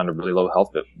and get it down to really low health,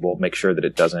 but will make sure that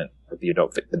it doesn't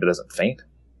faint.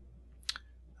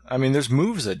 I mean, there's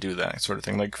moves that do that sort of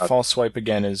thing. Like False Swipe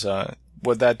again is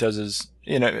what that does is,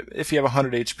 you know, if you have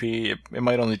 100 HP, it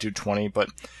might only do 20, but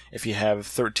if you have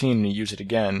 13 and you use it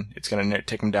again, it's going to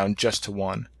take them down just to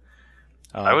 1.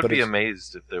 I would be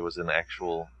amazed if there was an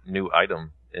actual new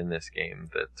item in this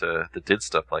game that did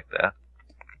stuff like that.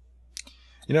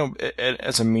 You know,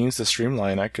 as a means to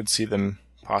streamline, I could see them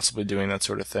possibly doing that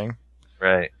sort of thing.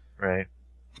 Right.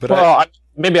 But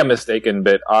maybe I'm mistaken,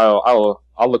 but I'll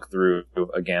look through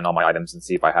again all my items and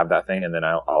see if I have that thing, and then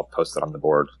I'll post it on the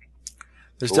board.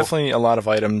 There's definitely a lot of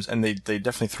items, and they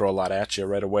definitely throw a lot at you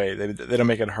right away. They don't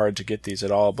make it hard to get these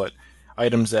at all, but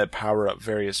items that power up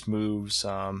various moves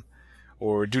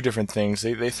or do different things,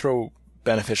 they throw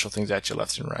beneficial things at you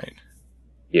left and right.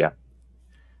 Yeah.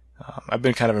 I've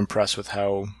been kind of impressed with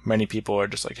how many people are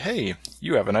just like, hey,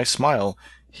 you have a nice smile.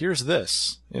 Here's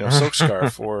this, you know, Silk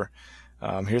Scarf, or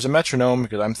here's a metronome,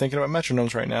 because I'm thinking about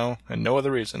metronomes right now, and no other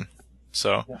reason.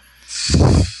 So,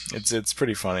 it's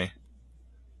pretty funny.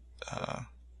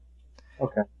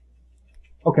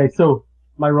 Okay, so,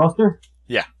 my roster?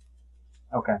 Yeah.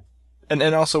 Okay. And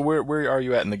also, where are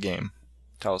you at in the game?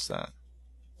 Tell us that.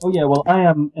 Oh yeah, well, I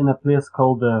am in a place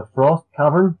called the Frost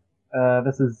Cavern.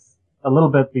 This is a little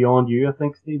bit beyond you, I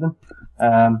think, Stephen.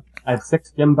 I have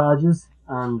 6 gym badges,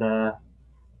 and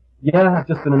I've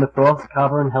just been in the Frost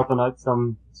Cavern helping out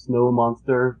some snow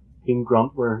monster. Team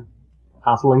Grunt were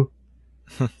hassling.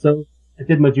 So I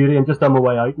did my duty. I'm just on my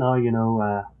way out now, you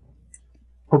know,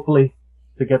 hopefully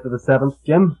to get to the 7th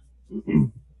gym.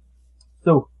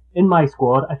 So in my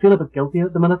squad, I feel a bit guilty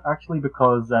at the minute, actually,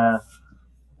 because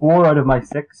 4 out of my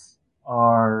 6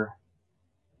 are...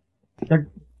 They're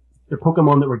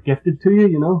Pokemon that were gifted to you,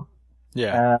 you know?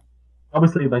 Yeah.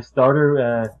 Obviously, my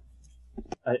starter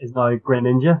is now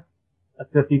Greninja at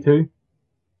 52.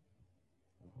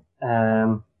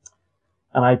 And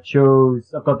I've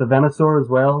got the Venusaur as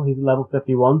well. He's level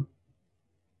 51.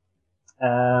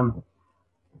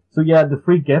 So yeah, the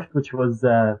free gift, which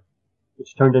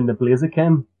turned into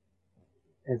Blaziken,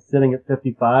 is sitting at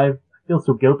 55. I feel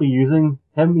so guilty using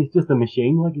him. He's just a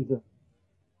machine. Like, he's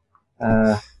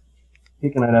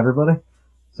taking out everybody.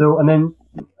 So, and then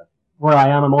where I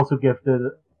am, I'm also gifted.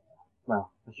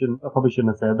 Well, I probably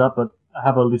shouldn't have said that, but I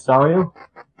have a Lucario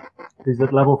who's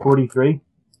at level 43.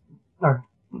 So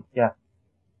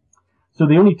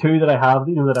the only 2 that I have,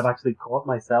 you know, that I've actually caught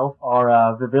myself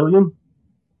are Vivillon,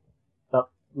 that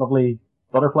lovely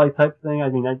butterfly type thing. I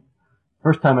mean,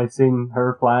 first time I've seen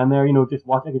her flying there, you know, I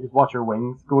could just watch her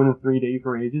wings going in 3D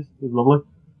for ages. It was lovely.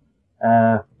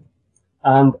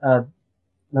 And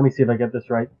let me see if I get this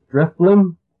right.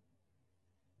 Drifloon,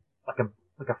 like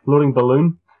a floating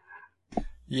balloon.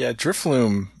 Yeah,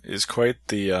 Drifloon is quite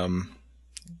the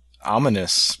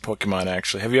ominous Pokemon.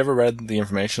 Actually, have you ever read the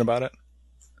information about it?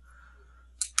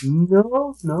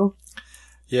 No.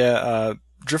 Yeah,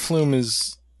 Drifloon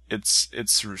it's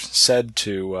said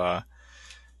to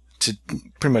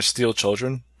pretty much steal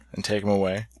children and take them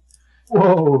away.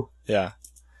 Whoa. Yeah.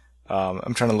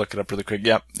 I'm trying to look it up really quick.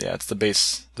 Yep, yeah, it's the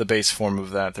base form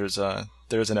of that. There's an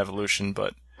evolution,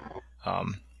 but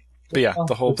yeah,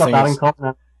 the whole thing is,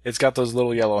 it's got those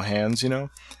little yellow hands, you know,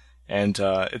 and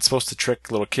it's supposed to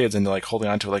trick little kids into like holding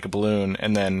onto it like a balloon,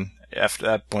 and then after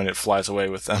that point, it flies away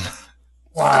with them.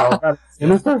 Wow, that's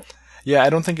sinister. Yeah, I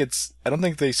don't think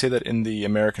they say that in the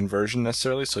American version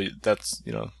necessarily. So that's,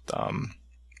 you know,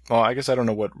 well, I guess I don't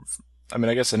know what. I mean,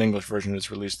 I guess an English version is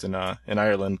released in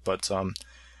Ireland, but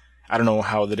I don't know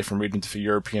how the different regions of the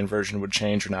European version would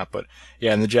change or not, but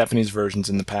yeah, in the Japanese versions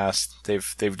in the past,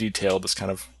 they've detailed this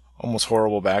kind of almost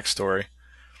horrible backstory.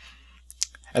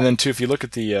 And then too, if you look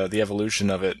at the evolution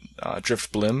of it,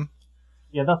 Drifblim,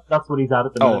 Yeah, that's what he's at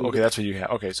the Oh, minute. okay, that's what you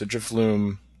have. Okay, so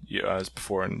Drifloon is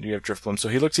before, and you have Drifloon. So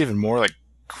he looks even more like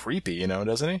creepy,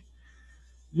 doesn't he?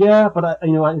 Yeah, but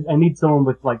I need someone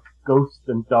with like ghost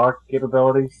and dark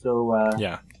capabilities, so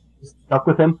Yeah. stuck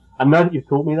with him. And now that you've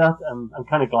told me that, I'm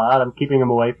kind of glad. I'm keeping him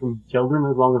away from children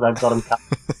as long as I've got him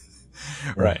captured.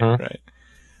 Right, right.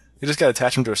 You just got to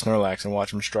attach him to a Snorlax and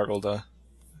watch him struggle to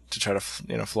try to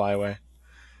fly away.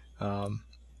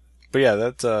 But yeah,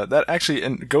 that actually,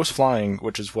 and Ghost Flying,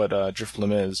 which is what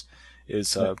Drifloon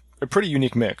is a pretty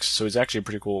unique mix. So he's actually a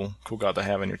pretty cool god to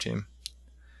have on your team,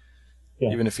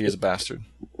 even if he is a bastard.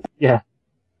 Yeah.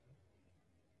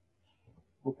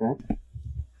 Okay.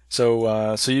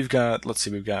 So you've got, let's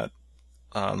see, we've got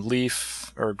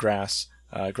Leaf or Grass,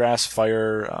 Grass,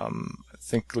 Fire. I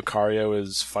think Lucario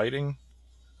is fighting.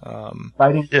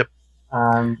 Fighting. Yep.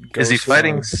 Is he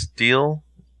fighting Steel?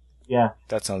 Yeah.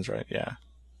 That sounds right. Yeah.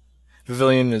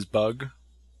 Pavilion is Bug.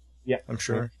 Yeah. I'm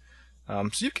sure. So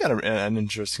you've got an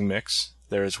interesting mix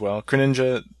there as well.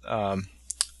 Greninja,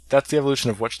 that's the evolution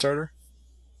of which starter?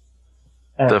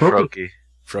 The Froakie.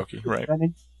 Froakie, right.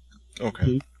 Okay.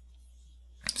 Mm-hmm.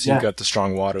 So you've got the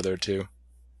strong water there too.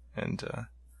 And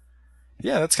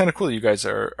yeah, that's kind of cool. You guys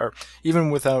are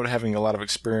even without having a lot of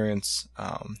experience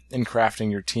in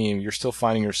crafting your team, you're still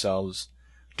finding yourselves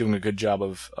doing a good job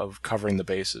of covering the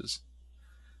bases.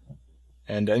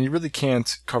 And you really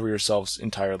can't cover yourselves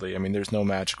entirely. I mean, there's no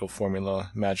magical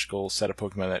formula, magical set of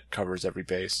Pokemon that covers every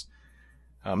base.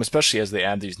 Especially as they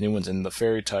add these new ones in. The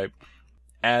Fairy type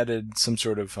added some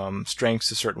sort of strengths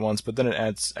to certain ones, but then it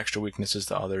adds extra weaknesses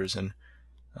to others, and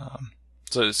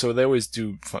so they always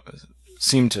do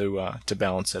seem to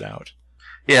balance it out.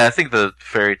 Yeah, I think the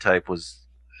Fairy type was,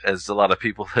 as a lot of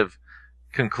people have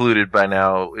concluded by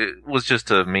now, it was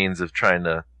just a means of trying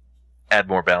to add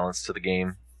more balance to the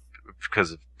game,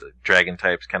 because of the Dragon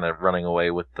types kind of running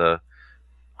away with the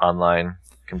online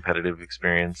competitive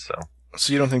experience.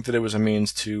 So you don't think that it was a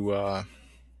means to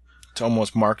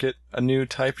almost market a new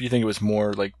type? You think it was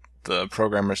more like the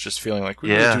programmers just feeling like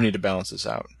we really do need to balance this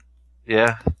out?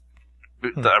 Yeah.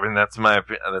 I mean, that's my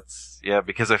opinion.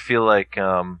 Because I feel like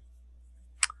I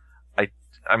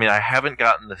haven't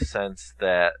gotten the sense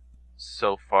that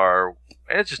so far,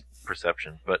 and it's just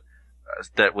perception, but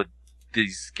that with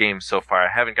these games so far, I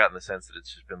haven't gotten the sense that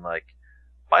it's just been like,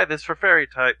 buy this for Fairy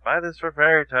type, buy this for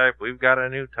Fairy type, we've got a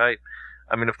new type.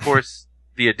 I mean, of course,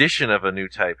 the addition of a new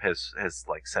type has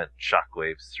like sent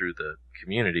shockwaves through the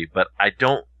community, but I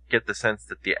don't get the sense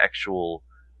that the actual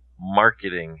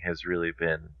marketing has really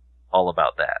been all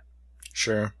about that.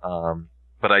 Sure.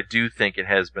 But I do think it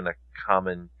has been a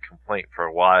common complaint for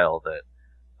a while that,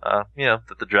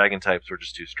 that the Dragon types were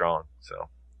just too strong. So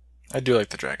I do like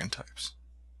the Dragon types.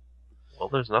 Well,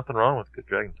 there's nothing wrong with good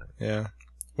Dragon type. Yeah.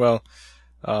 Well,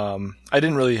 I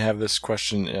didn't really have this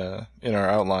question in our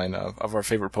outline of our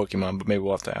favorite Pokemon, but maybe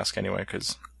we'll have to ask anyway,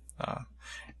 because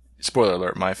spoiler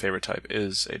alert, my favorite type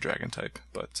is a Dragon type.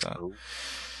 But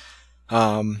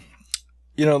let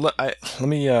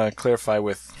me clarify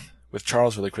with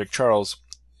Charles really quick. Charles,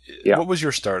 what was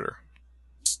your starter?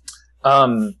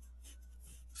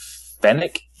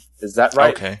 Fennec, is that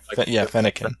right? Okay,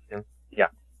 Fennekin. Yeah.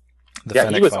 The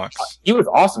Fennec Fox. He was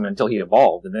awesome until he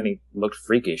evolved, and then he looked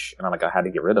freakish, and I had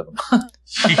to get rid of him.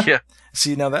 Yeah.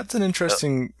 See, now that's an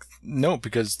interesting note,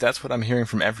 because that's what I'm hearing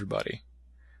from everybody.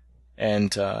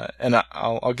 And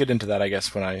I'll get into that, I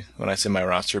guess, when I say my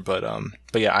roster. But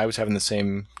yeah, I was having the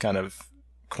same kind of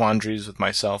quandaries with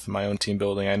myself and my own team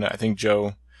building. I think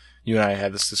Joe, you and I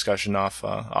had this discussion off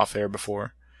air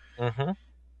before. Mm-hmm.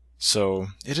 So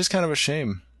it is kind of a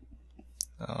shame.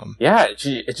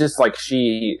 It's just like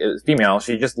she is female.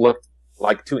 She just looked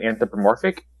like too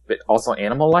anthropomorphic, but also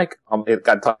animal-like. It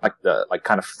got like the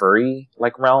kind of furry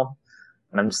realm,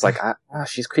 and I'm just like,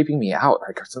 she's creeping me out.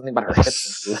 Like something about her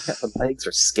hips and her legs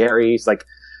are scary. It's like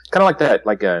kind of like that,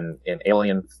 like in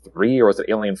Alien 3 or was it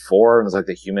Alien 4? And it was like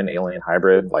the human-alien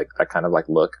hybrid, like that kind of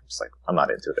look. I'm just like, I'm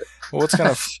not into it. Well,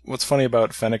 what's funny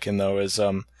about Fennekin though is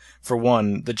for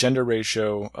one, the gender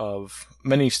ratio of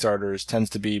many starters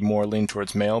tends to be more lean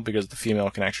towards male because the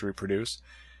female can actually reproduce.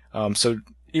 So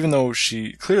even though it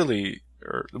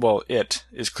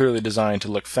is clearly designed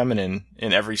to look feminine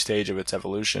in every stage of its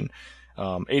evolution,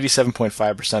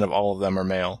 87.5% of all of them are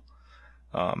male,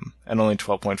 and only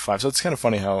 12.5%. So it's kind of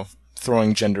funny how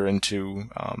throwing gender into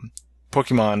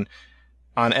Pokemon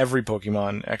on every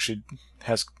Pokemon actually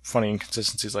has funny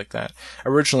inconsistencies like that.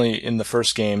 Originally, in the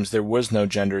first games, there was no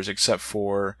genders except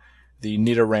for the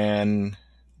Nidoran,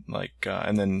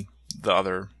 and then the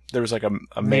other. There was like a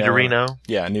male. Nidorino?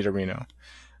 Yeah, Nidorino.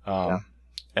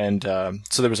 And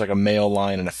so there was like a male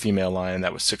line and a female line, and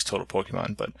that was 6 total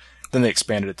Pokemon. But then they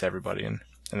expanded it to everybody, and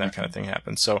that kind of thing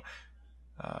happened. So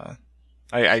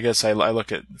I guess I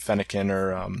look at Fennekin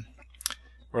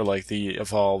or like the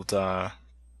evolved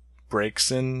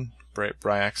Braixen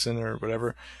or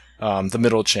whatever, the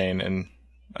middle chain, and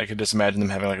I could just imagine them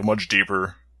having like a much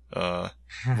deeper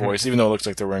voice, even though it looks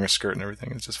like they're wearing a skirt and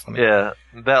everything. It's just funny. Yeah,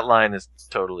 that line is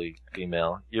totally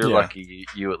female. You're lucky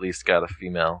you at least got a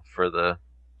female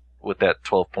with that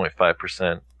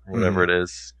 12.5%, whatever it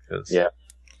is. Yeah.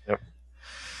 Yep.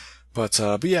 But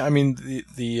yeah, I mean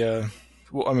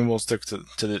we'll stick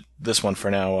to this one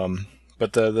for now.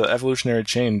 But the evolutionary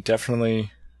chain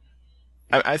definitely.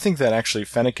 I think that actually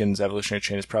Fennekin's evolutionary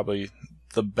chain is probably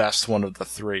the best one of the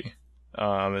 3,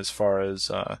 as far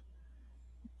as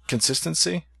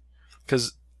consistency,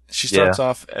 because she starts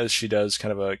off as she does,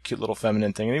 kind of a cute little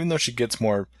feminine thing, and even though she gets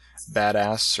more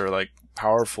badass or like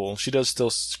powerful, she does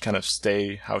still kind of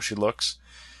stay how she looks,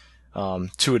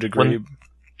 to a degree.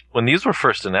 When these were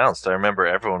first announced, I remember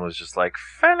everyone was just like,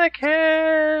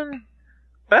 Fennekin,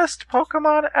 best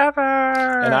Pokemon ever,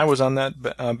 and I was on that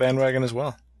bandwagon as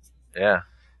well. Yeah.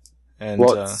 And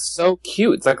it's so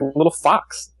cute. It's like a little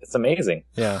fox. It's amazing.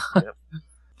 Yeah. Yep.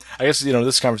 I guess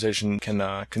this conversation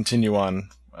can continue on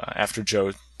after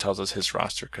Joe tells us his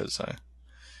roster, because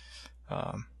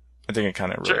I think it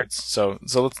kind of relates. Sure.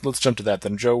 So let's jump to that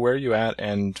then. Joe, where are you at,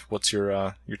 and what's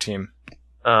your team?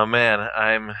 Oh man,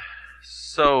 I'm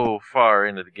so far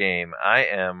into the game. I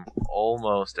am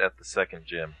almost at the second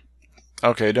gym.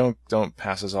 Okay, don't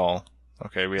pass us all.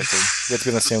 Okay, we have to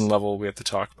be on the same level. We have to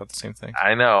talk about the same thing.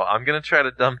 I know. I'm gonna try to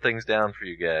dumb things down for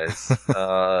you guys.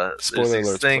 Spoiler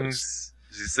alerts, please.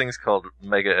 These things called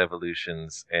Mega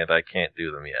Evolutions, and I can't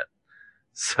do them yet.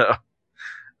 So,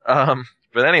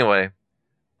 but anyway,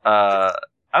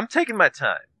 I'm taking my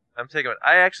time.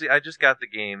 I just got the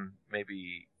game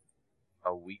maybe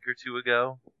a week or 2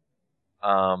 ago.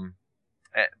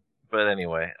 But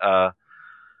anyway,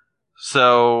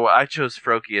 so I chose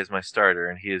Froakie as my starter,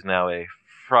 and he is now a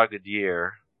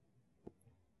Frogadier.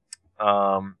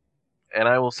 And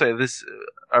I will say this: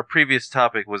 our previous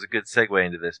topic was a good segue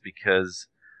into this, because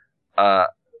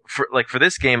for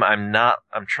this game,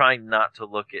 I'm trying not to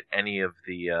look at any of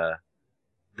the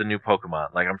new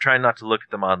Pokemon. Like, I'm trying not to look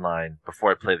at them online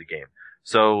before I play the game.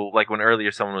 So, like, when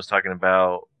earlier someone was talking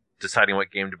about deciding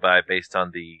what game to buy based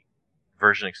on the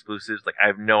version exclusives, like, I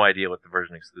have no idea what the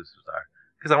version exclusives are,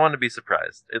 because I want to be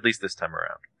surprised, at least this time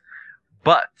around.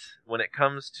 But when it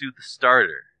comes to the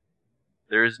starter,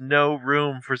 there is no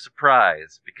room for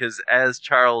surprise, because as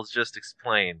Charles just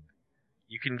explained,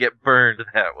 you can get burned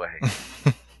that way.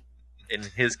 In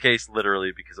his case,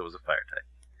 literally, because it was a fire type.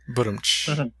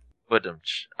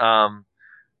 Badumch.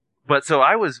 But so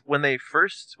I was, when they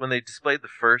displayed the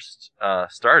first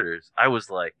starters, I was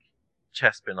like,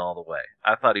 Chespin all the way.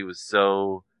 I thought he was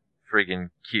so friggin'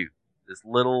 cute. This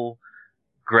little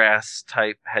grass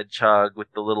type hedgehog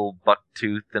with the little buck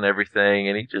tooth and everything,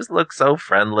 and he just looked so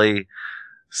friendly.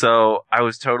 So I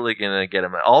was totally gonna get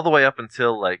him all the way up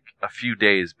until like a few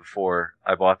days before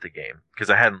I bought the game, because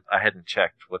I hadn't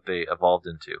checked what they evolved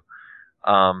into.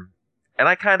 And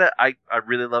I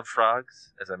really love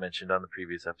frogs, as I mentioned on the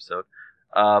previous episode.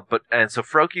 And so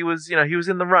Froakie was, he was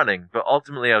in the running, but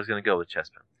ultimately I was gonna go with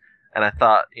Chespin. And I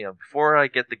thought, before I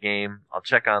get the game, I'll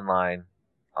check online.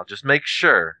 I'll just make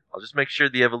sure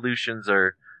the evolutions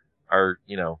are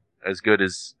as good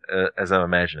as I'm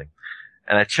imagining.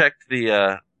 And I checked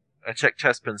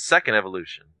Chespin's second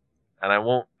evolution, and I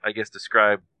won't, I guess,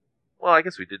 describe. Well, I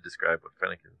guess we did describe what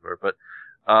Fennekins were, but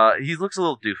he looks a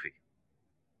little doofy.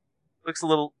 Looks a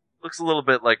little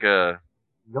bit like a.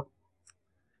 Yep.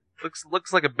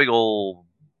 Looks like a big old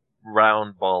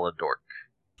round ball of dork.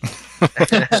 Is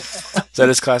that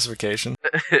his classification?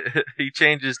 He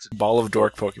changes to ball of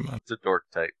dork Pokemon. It's a dork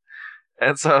type.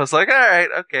 And so I was like, all right,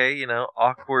 okay,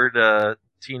 awkward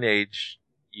teenage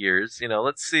years.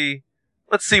 Let's see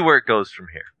where it goes from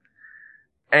here.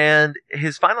 And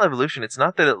his final evolution, it's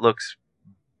not that it looks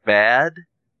bad,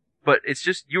 but it's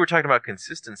just, you were talking about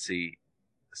consistency,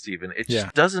 Steven. It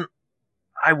just doesn't,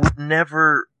 I would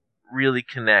never really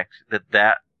connect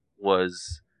that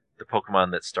was the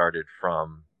Pokemon that started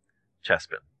from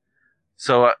Chespin.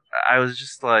 So I was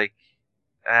just like,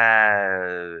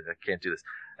 I can't do this.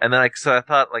 And then I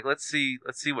thought, like, let's see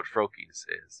what Froakie's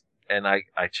is. And I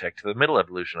checked the middle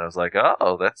evolution. I was like,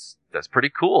 oh, that's pretty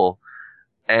cool.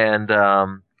 And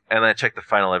then I checked the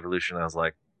final evolution. I was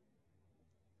like,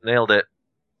 nailed it.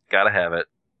 Gotta have it.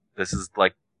 This is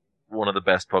like one of the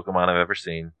best Pokemon I've ever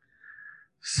seen.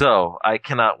 So I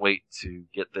cannot wait to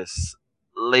get this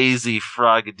lazy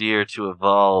Frogadier to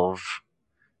evolve.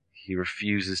 He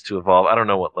refuses to evolve. I don't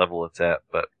know what level it's at,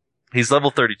 but he's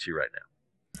level 32 right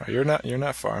now. Oh, you're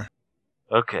not far.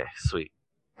 Okay, sweet.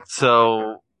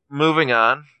 So, moving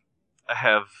on, I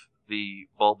have the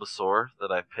Bulbasaur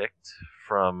that I picked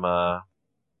from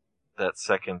that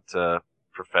second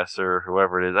professor,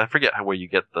 whoever it is. I forget where you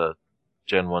get the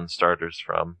Gen 1 starters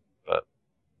from, but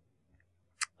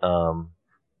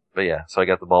yeah, so I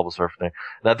got the Bulbasaur from there.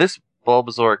 Now, this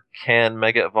Bulbasaur can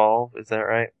Mega Evolve, is that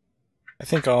right? I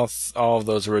think all of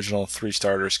those original 3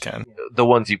 starters can. The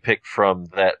ones you picked from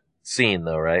that scene,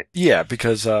 though, right? Yeah,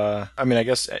 because, I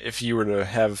guess if you were to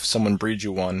have someone breed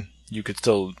you one, you could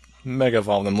still Mega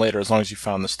Evolve them later as long as you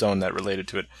found the stone that related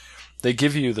to it. They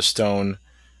give you the stone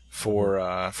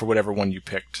for whatever one you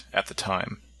picked at the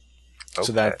time. Okay.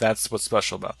 So that's what's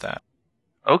special about that.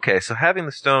 Okay, so having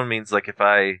the stone means, like, if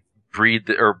I breed,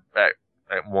 or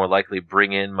more likely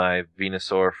bring in my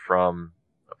Venusaur from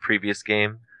a previous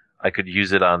game, I could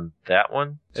use it on that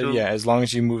one? Yeah, as long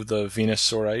as you move the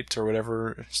Venusaurite, or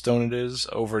whatever stone it is,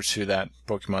 over to that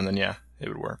Pokemon, then yeah, it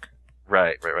would work.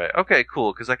 Right. Okay,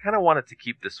 cool, because I kind of wanted to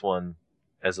keep this one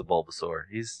as a Bulbasaur.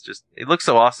 It looks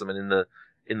so awesome, and in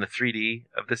the 3D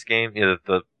of this game,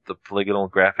 the polygonal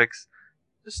graphics,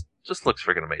 just looks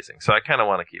freaking amazing. So I kind of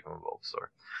want to keep him a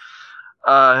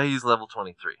Bulbasaur. He's level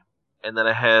 23. And then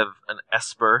I have an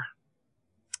Esper,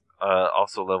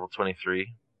 also level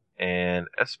 23. And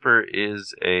Esper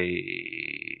is a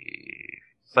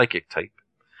psychic type.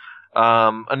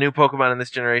 A new Pokemon in this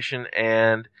generation,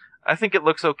 and I think it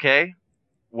looks okay.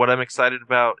 What I'm excited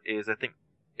about is I think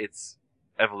its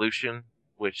evolution,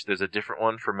 which there's a different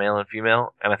one for male and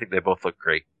female, and I think they both look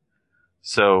great.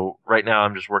 So right now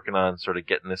I'm just working on sort of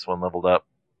getting this one leveled up.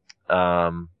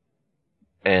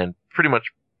 And pretty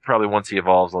much probably once he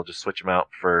evolves, I'll just switch him out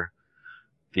for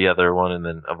the other one and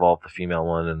then evolve the female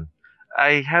one. And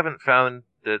I haven't found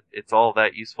that it's all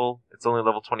that useful. It's only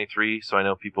level 23, so I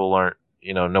know people aren't,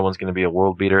 no one's going to be a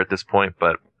world beater at this point,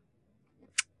 but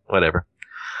whatever.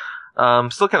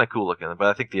 Still kind of cool looking, but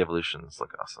I think the evolutions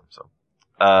look awesome. So,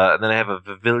 and then I have a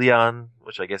Vivillon,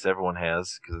 which I guess everyone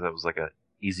has, because that was like a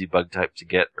easy bug type to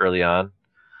get early on.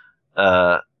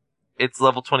 It's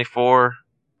level 24.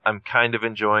 I'm kind of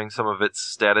enjoying some of its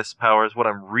status powers. What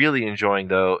I'm really enjoying,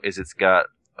 though, is it's got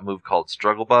a move called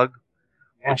Struggle Bug,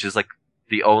 which is like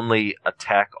the only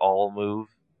attack all move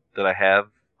that I have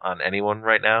on anyone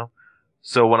right now.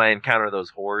 So when I encounter those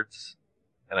hordes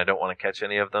and I don't want to catch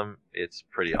any of them, it's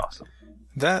pretty awesome.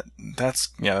 That's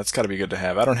got to be good to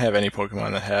have. I don't have any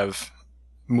Pokemon that have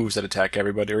moves that attack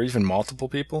everybody or even multiple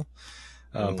people.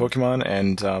 Pokemon,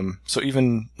 and so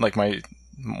even like one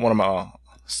of my,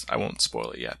 I won't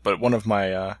spoil it yet, but one of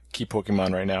my key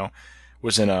Pokemon right now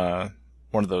was in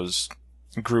one of those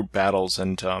group battles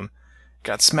and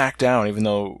got smacked down, even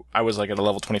though I was like at a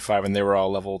level 25 and they were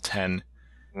all level 10.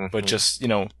 Mm-hmm. But just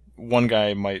one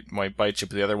guy might bite you,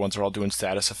 but the other ones are all doing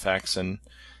status effects and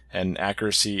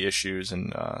accuracy issues,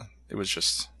 and it was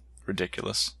just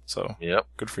ridiculous. So yep.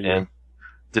 Good for you. And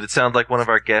did it sound like one of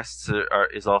our guests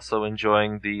is also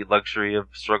enjoying the luxury of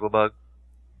Struggle Bug?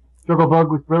 Struggle Bug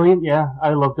was brilliant, yeah. I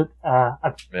loved it. I've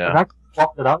actually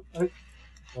swapped it out, but it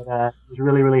was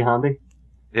really, really handy.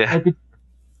 Yeah. Did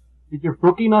your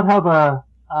Brookie not have a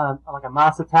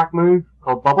mass attack move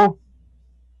called Bubble?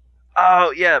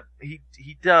 Oh, yeah, he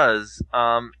does.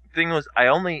 Thing was, I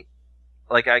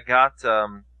got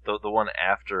the one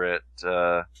after it,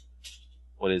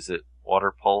 what is it?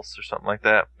 Water Pulse or something like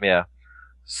that? Yeah.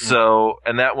 So,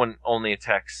 and that one only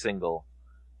attacks single.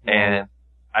 And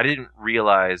I didn't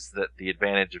realize that the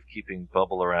advantage of keeping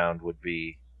Bubble around would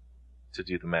be to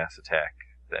do the mass attack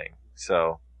thing.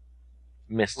 So,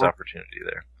 missed opportunity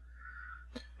there.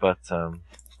 But,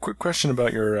 quick question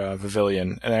about your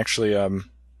Vivillon, and actually,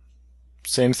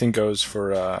 same thing goes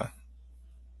for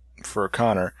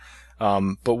Connor.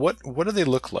 But what do they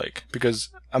look like? Because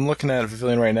I'm looking at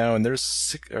Vivillon right now, and there's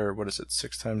 6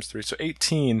 times 3, so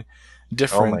 18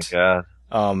 different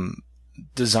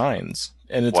designs,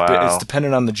 and it's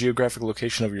dependent on the geographic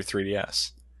location of your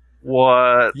 3DS.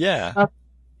 What? Yeah.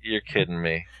 You're kidding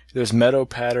me. There's meadow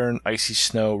pattern, icy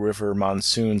snow, river,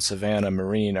 monsoon, savanna,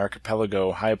 marine,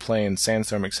 archipelago, high plain,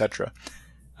 sandstorm, etc.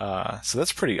 So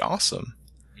that's pretty awesome.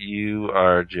 You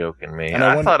are joking me. And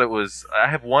I thought it was... I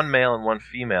have one male and one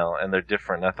female, and they're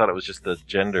different. I thought it was just the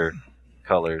gender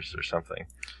colors or something.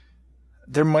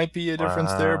 There might be a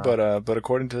difference there, but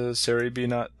according to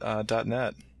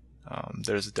Cerebi.net,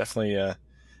 there's definitely a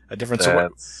difference.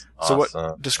 That's so what?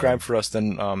 Awesome. Describe for us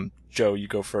then, Joe. You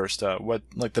go first. What,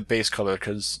 like the base color?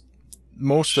 Because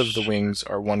most of the wings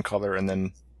are one color, and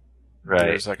then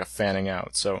there's like a fanning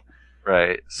out. So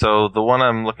right. So the one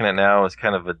I'm looking at now is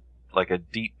kind of like a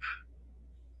deep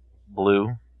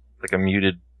blue, like a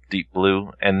muted deep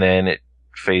blue, and then it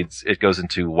fades. It goes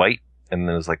into white, and then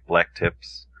there's like black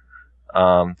tips.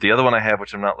 The other one I have,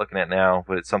 which I'm not looking at now,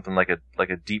 but it's something like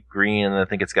a deep green, and I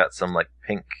think it's got some like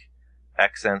pink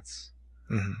accents.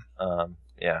 Mm-hmm.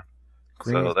 Yeah.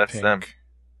 Green so with that's pink. them.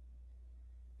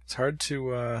 It's hard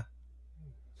to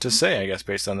say, I guess,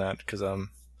 based on that, because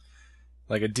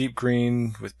like a deep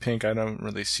green with pink, I don't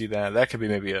really see that. That could be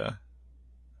maybe a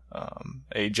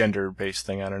gender-based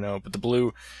thing, I don't know. But the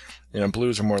blue,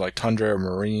 blues are more like tundra or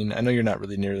marine. I know you're not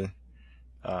really near,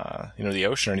 the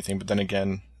ocean or anything, but then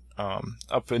again,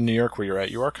 up in New York where you're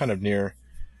at, you are kind of near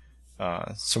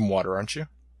some water, aren't you?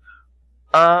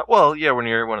 Well, yeah, we're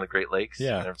near one of the Great Lakes.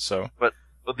 Yeah, so. But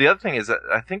the other thing is that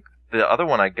I think the other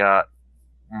one I got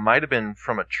might have been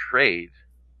from a trade,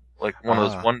 like one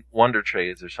of those wonder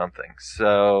trades or something.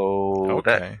 So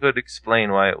that could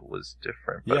explain why it was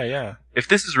different. But yeah. If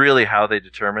this is really how they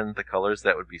determine the colors,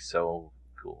 that would be so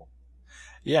cool.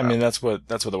 Yeah, I mean that's what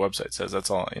the website says.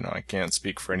 That's all. I can't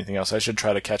speak for anything else. I should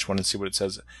try to catch one and see what it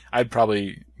says. I'd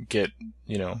probably get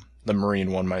the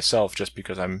marine one myself, just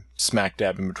because I'm smack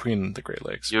dab in between the Great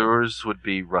Lakes. Yours would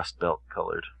be Rust Belt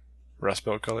colored. Rust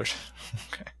Belt colors.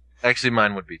 Okay. Actually,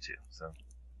 mine would be too. So.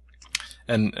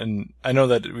 And I know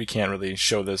that we can't really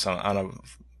show this on a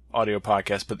audio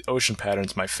podcast, but the ocean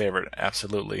pattern's my favorite.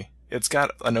 Absolutely, it's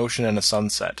got an ocean and a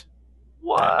sunset.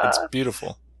 What? It's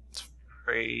beautiful. It's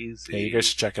crazy. Yeah, you guys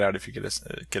should check it out if you get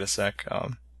a sec.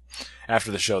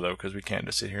 After the show though, because we can't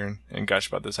just sit here and gush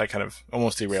about this. I kind of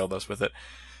almost derailed us with it.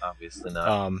 Obviously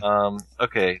not.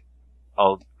 Okay.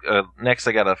 Next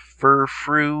I got a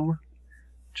Furfrou,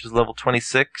 which is level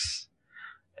 26.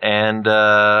 And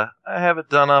I have it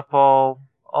done up all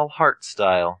heart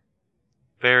style.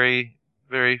 Very,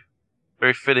 very,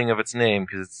 very fitting of its name,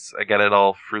 because I got it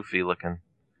all froofy looking.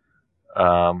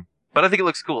 But I think it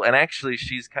looks cool. And actually,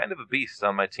 she's kind of a beast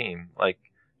on my team. Like,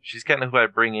 she's kind of who I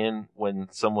bring in when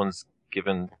someone's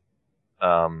given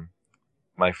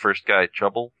my first guy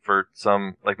trouble for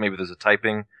some, like maybe there's a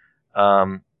typing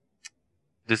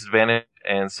disadvantage,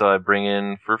 and so I bring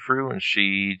in Furfrou, and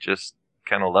she just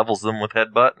kind of levels them with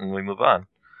headbutt, and we move on.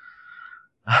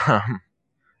 And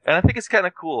I think it's kind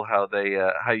of cool how they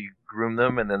how you groom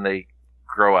them, and then they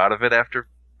grow out of it after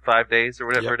 5 days or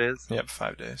whatever it is. Yep,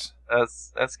 5 days.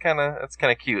 That's kind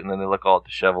of cute, and then they look all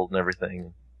disheveled and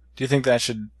everything. Do you think that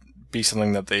should be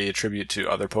something that they attribute to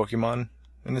other Pokemon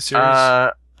in the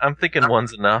series? I'm thinking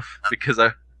one's enough, because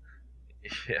I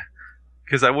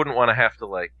wouldn't want to have to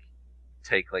like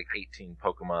take like 18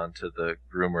 Pokemon to the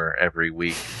groomer every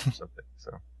week or something.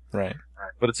 So right,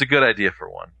 but it's a good idea for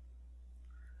one.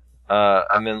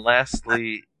 And then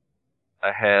lastly,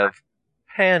 I have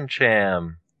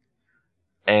Pancham,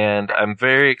 and I'm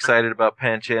very excited about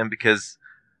Pancham because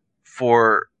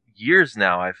for years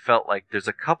now I've felt like there's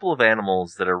a couple of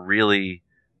animals that are really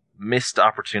missed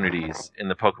opportunities in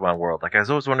the Pokemon world. Like, I was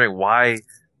always wondering why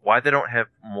they don't have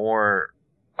more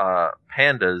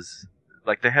pandas.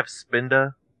 Like, they have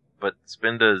Spinda, but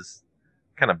Spinda's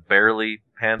kind of barely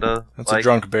panda. That's a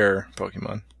drunk bear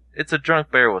Pokemon. It's a drunk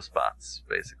bear with spots,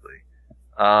 basically.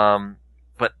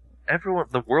 But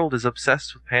the world is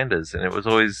obsessed with pandas, and it was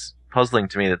always puzzling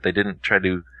to me that they didn't try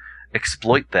to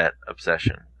exploit that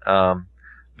obsession.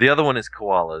 The other one is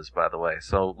koalas, by the way.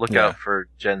 So look out for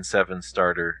Gen 7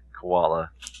 starter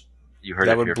koala. You heard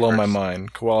that it would here blow first. my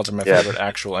mind. Koalas are my favorite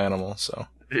actual animal. So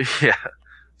yeah.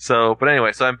 So, but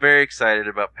anyway, so I'm very excited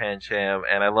about Pancham,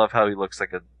 and I love how he looks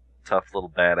like a tough little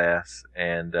badass.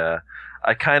 And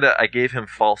I gave him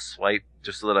false swipe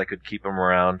just so that I could keep him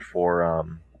around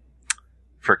for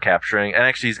capturing. And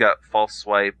actually, he's got false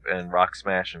swipe and rock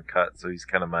smash and cut, so he's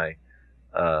kind of my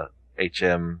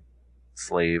HM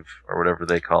slave or whatever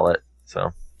they call it.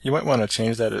 So you might want to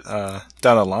change that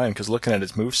down the line, because looking at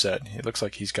his moveset, it looks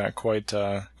like he's got quite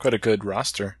a good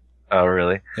roster. Oh,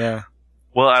 really? Yeah.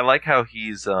 Well, I like how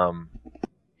he's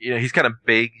he's kind of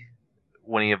big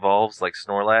when he evolves, like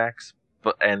Snorlax,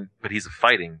 but he's a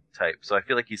fighting type, so I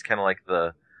feel like he's kind of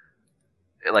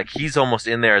like he's almost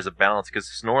in there as a balance, because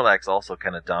Snorlax also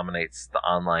kind of dominates the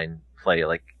online play.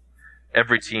 Like,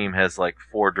 every team has like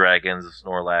 4 dragons of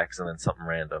Snorlax and then something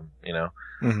random,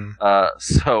 Mm-hmm.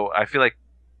 So I feel like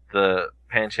the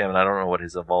Pancham, and I don't know what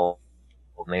his evolved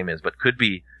name is, but could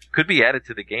be added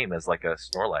to the game as like a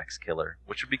Snorlax killer,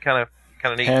 which would be kind of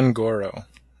neat. Pangoro.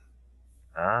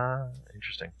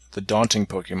 Interesting. The daunting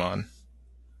Pokemon.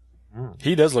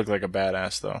 He does look like a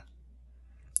badass, though.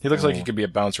 He looks like he could be a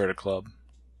bouncer at a club.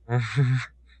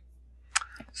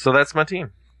 So that's my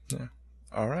team. Yeah.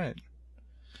 All right.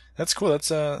 That's cool.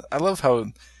 That's I love how.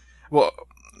 Well,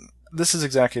 this is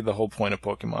exactly the whole point of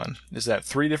Pokemon, is that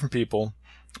 3 different people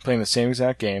playing the same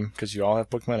exact game, because you all have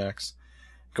Pokemon X,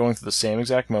 going through the same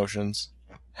exact motions,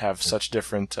 have such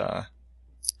different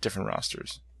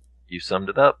rosters. You summed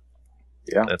it up.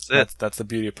 Yeah. That's it. That's the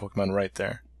beauty of Pokemon right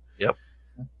there. Yep.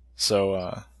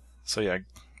 So yeah,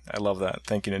 I love that.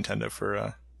 Thank you, Nintendo,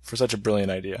 for such a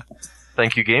brilliant idea.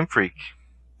 Thank you, Game Freak.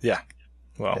 Yeah.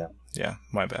 Well, yeah,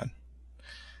 my bad.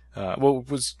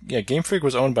 Game Freak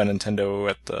was owned by Nintendo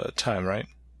at the time, right?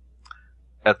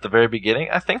 At the very beginning,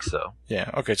 I think so. Yeah.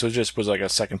 Okay, so it just was like a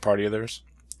second party of theirs.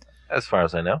 As far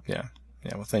as I know. Yeah.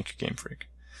 Yeah. Well, thank you, Game Freak.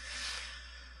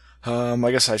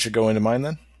 I guess I should go into mine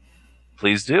then.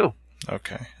 Please do.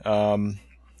 Okay. I'm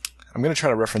going to try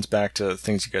to reference back to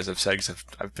things you guys have said, because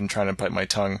I've been trying to bite my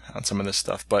tongue on some of this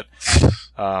stuff. But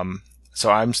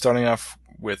so I'm starting off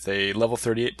with a level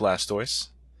 38 Blastoise,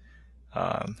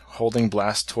 holding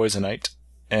Blastoisanite,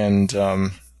 and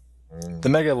the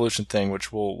Mega Evolution thing,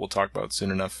 which we'll talk about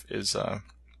soon enough, is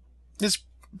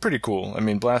pretty cool. I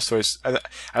mean, Blastoise,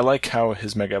 I like how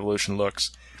his Mega Evolution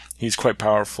looks. He's quite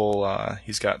powerful.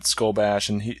 He's got Skull Bash,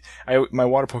 and my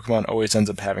water Pokemon always ends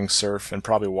up having Surf and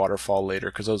probably Waterfall later,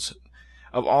 because those,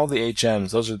 of all the HMs,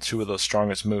 those are 2 of the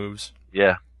strongest moves.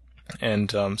 Yeah.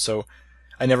 And so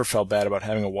I never felt bad about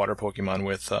having a water Pokemon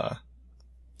with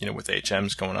with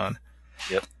HMs going on.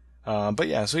 Yep. But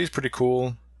yeah, so he's pretty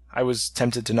cool. I was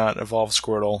tempted to not evolve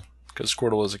Squirtle, because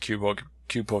Squirtle is a cube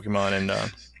Pokemon, and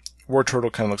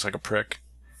Wartortle kind of looks like a prick.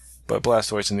 But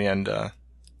Blastoise in the end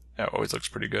always looks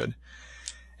pretty good.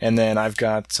 And then I've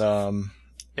got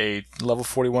a level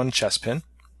 41 Chespin.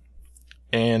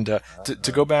 And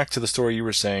to go back to the story you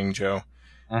were saying, Joe,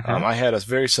 I had a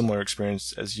very similar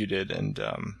experience as you did, and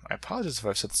I apologize if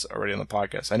I've said this already on the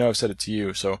podcast. I know I've said it to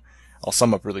you, so I'll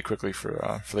sum up really quickly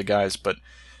for the guys. But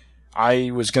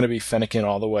I was going to be Fennekin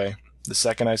all the way. The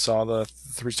second I saw the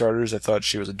 3 starters, I thought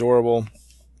she was adorable.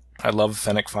 I love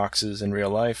Fennec Foxes in real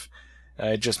life.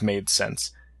 It just made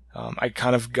sense. I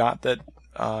kind of got that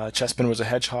Chespin was a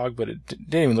hedgehog, but it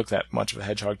didn't even look that much of a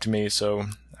hedgehog to me, so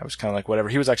I was kind of like, whatever.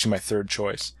 He was actually my 3rd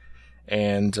choice.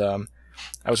 And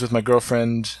I was with my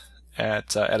girlfriend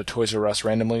at a Toys R Us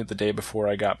randomly the day before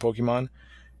I got Pokemon,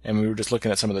 and we were just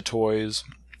looking at some of the toys,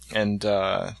 and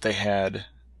they had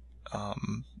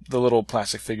the little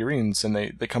plastic figurines, and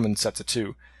they come in sets of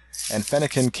 2. And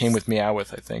Fennekin came with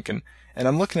Meowth, I think, and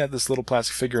I'm looking at this little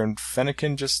plastic figure, and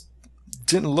Fennekin just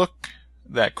didn't look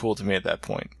that cool to me at that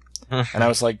point. And I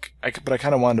was like, but I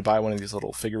kind of wanted to buy one of these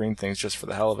little figurine things just for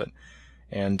the hell of it.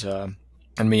 And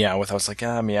Meowth, I was like,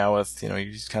 Meowth,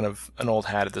 he's kind of an old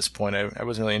hat at this point. I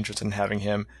wasn't really interested in having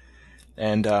him.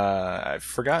 And I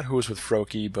forgot who was with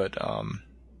Froakie, but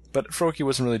Froakie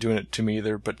wasn't really doing it to me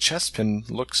either. But Chespin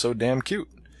looked so damn cute.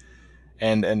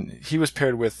 And he was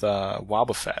paired with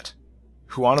Wobbuffet,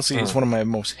 who honestly is one of my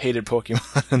most hated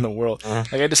Pokemon in the world.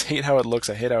 Like, I just hate how it looks.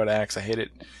 I hate how it acts. I hate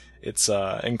its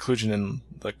inclusion in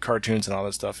the cartoons and all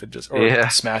that stuff.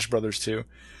 Smash Brothers too.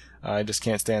 I just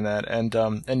can't stand that.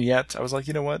 And yet I was like,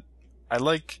 you know what? I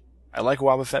like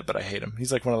Wobbuffet, but I hate him.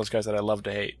 He's like one of those guys that I love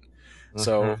to hate.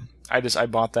 So I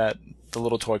bought the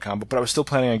little toy combo, but I was still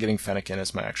planning on getting Fennekin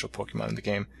as my actual Pokemon in the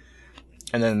game.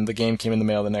 And then the game came in the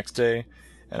mail the next day,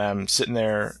 and I'm sitting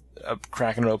there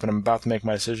cracking it open. I'm about to make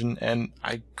my decision, and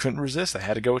I couldn't resist. I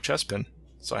had to go with Chespin.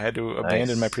 So I had to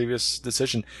abandon my previous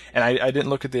decision. And I didn't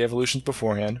look at the evolutions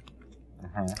beforehand.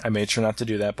 I made sure not to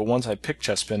do that. But once I picked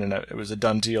Chespin and it was a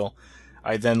done deal,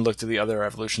 I then looked at the other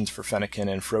evolutions for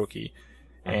Fennekin and Froakie.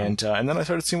 And then I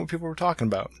started seeing what people were talking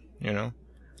about,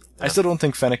 I still don't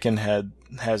think Fennekin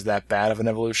has that bad of an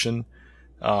evolution.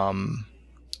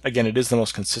 Again, it is the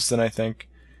most consistent, I think.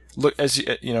 Look, as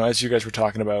you guys were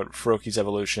talking about Froakie's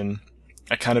evolution,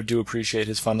 I kind of do appreciate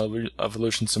his fun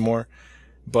evolution some more.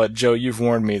 But Joe, you've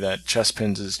warned me that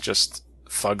Chespin's is just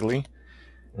fugly.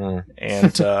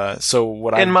 And so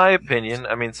what in my opinion,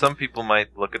 I mean, some people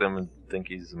might look at him and think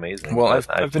he's amazing. Well,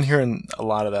 I've been hearing a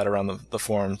lot of that around the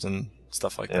forums and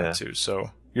stuff like that too.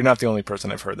 So you're not the only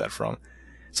person I've heard that from.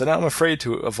 So now I'm afraid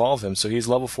to evolve him. So he's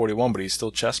level 41, but he's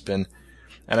still Chespin,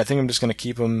 and I think I'm just going to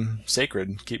keep him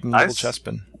sacred, keep him level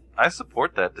Chespin. I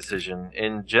support that decision.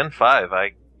 In Gen 5,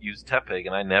 I used Tepig,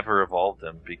 and I never evolved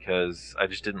him because I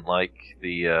just didn't like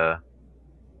the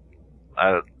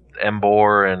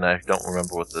Embor, and I don't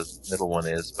remember what the middle one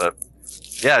is, but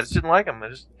yeah, I just didn't like him. I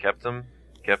just kept him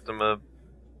a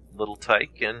little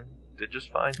tyke, and did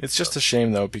just fine. It's just a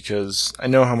shame though, because I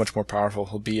know how much more powerful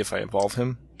he'll be if I evolve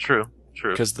him. True.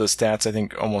 Because the stats, I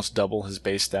think, almost double his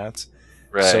base stats.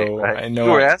 Right. So right. I know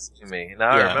you were asking me.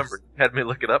 Now I remember. You had me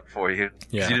look it up for you.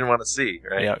 Yeah. You didn't want to see,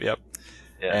 right? Yep.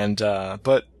 Yeah. And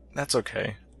but that's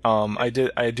okay. I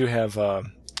do have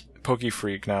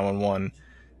Pokefreak 911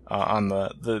 on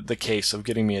the case of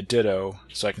getting me a Ditto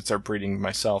so I can start breeding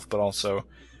myself, but also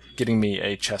getting me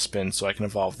a Chespin so I can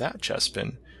evolve that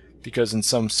Chespin. Because in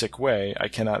some sick way, I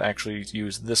cannot actually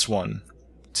use this one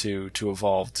to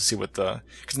evolve to see what the...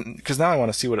 Because now I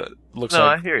want to see what it looks like. No,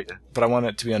 I hear you. But I want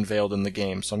it to be unveiled in the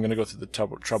game, so I'm going to go through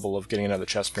the trouble of getting another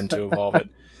Chespin to evolve it.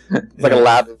 It's like a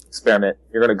lab experiment.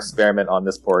 You're going to experiment on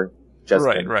this poor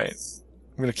Chespin. Right.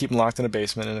 I'm going to keep him locked in a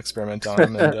basement and experiment on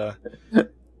him and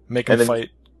make him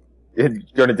fight. You're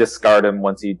going to discard him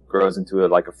once he grows into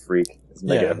a freak.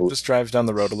 Yeah, just drives down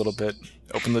the road a little bit,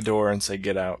 open the door, and say,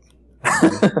 "Get out."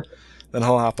 Then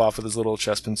he'll hop off with his little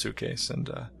Chespin suitcase and...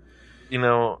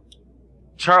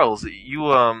 Charles,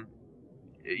 you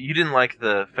didn't like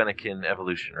the Fennekin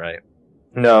evolution, right?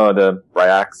 No, the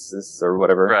Bryaxis or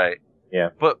whatever. Right. Yeah.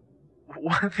 But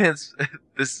one thing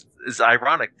this is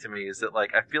ironic to me is that,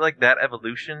 I feel like that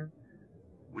evolution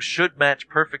should match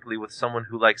perfectly with someone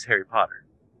who likes Harry Potter.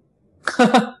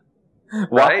 Why?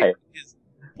 Right?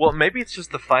 Well, maybe it's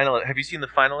just the final... Have you seen the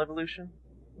final evolution?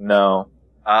 No.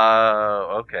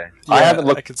 Okay. Yeah, I haven't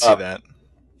looked. I could see that.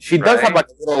 She does have a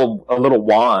little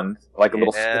wand, a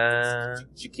little Yeah. stick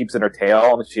she keeps in her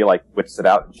tail, and she whips it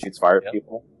out and shoots fire at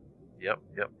people. Yep.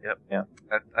 Yeah.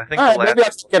 I think All right, maybe I'll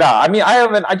check it out. I mean,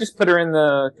 I just put her in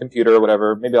the computer or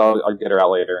whatever. Maybe I'll get her out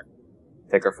later.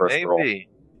 Take her first roll.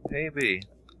 Maybe.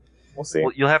 We'll see.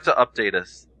 Well, you'll have to update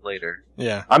us later.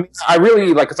 Yeah. I mean, I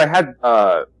really because I had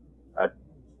a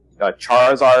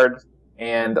Charizard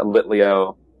and a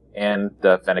Litleo and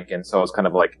the Fennekin, so I was kind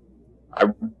of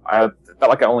I felt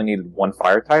like I only needed one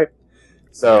fire type.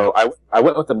 So I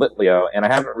went with the Litleo, and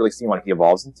I haven't really seen what he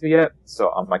evolves into yet, so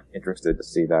I'm interested to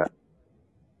see that.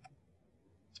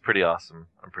 It's pretty awesome,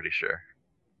 I'm pretty sure.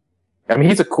 I mean,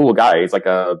 he's a cool guy. He's like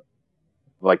a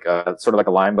sort of like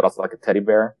a lion, but also like a teddy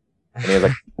bear. And he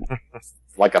has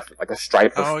like a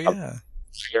stripe of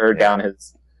hair down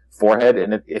his forehead.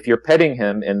 And if you're petting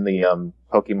him in the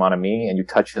Pokemon-Amie and you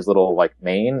touch his little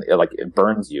mane, it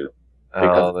burns you.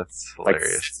 Oh, that's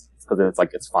hilarious. Because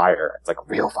it's fire. It's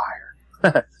real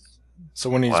fire. So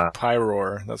when he's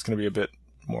Pyroar, that's going to be a bit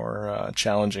more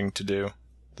challenging to do,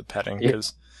 the petting,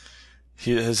 because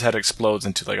his head explodes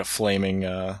into a flaming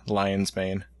lion's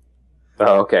mane.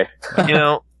 Oh, okay.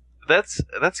 That's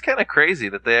kind of crazy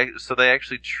that they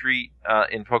actually treat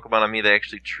in Pokemon-Amie they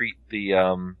actually treat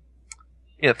the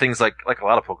things like a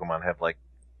lot of Pokemon have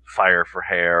fire for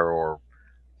hair or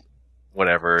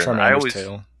whatever. And I always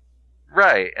tail.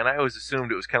 Right, and I always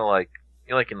assumed it was kind of like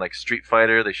in Street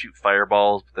Fighter they shoot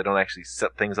fireballs but they don't actually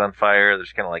set things on fire.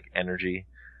 There's kind of energy.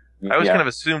 I always kind of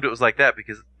assumed it was like that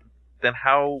because then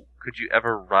how could you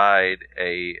ever ride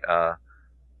a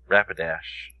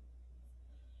Rapidash?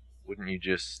 Wouldn't you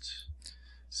just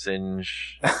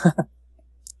singe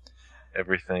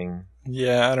everything?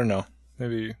 Yeah, I don't know.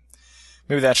 Maybe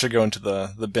that should go into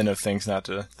the bin of things not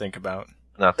to think about.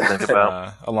 Not to think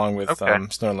about. Along with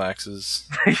Snorlax's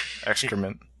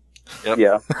excrement. Yep.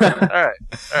 Yeah. All right.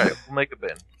 We'll make a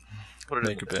bin. Put it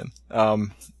make a bin.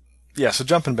 So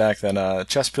jumping back then,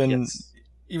 Chespin,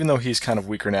 even though he's kind of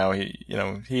weaker now, he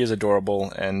is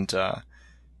adorable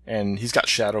and he's got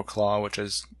Shadow Claw, which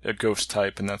is a ghost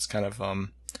type, and that's kind of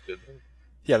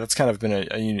that's kind of been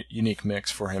a unique mix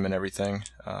for him and everything.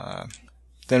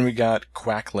 Then we got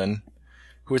Quacklin,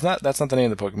 who is not. That's not the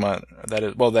name of the Pokemon.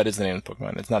 That is the name of the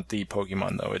Pokemon. It's not the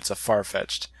Pokemon though. It's a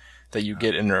Farfetch'd that you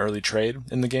get in an early trade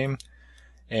in the game,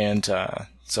 and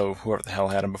so whoever the hell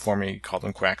had him before me called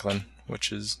him Quacklin,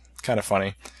 which is kind of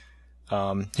funny.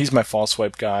 He's my Fall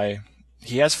Swipe guy.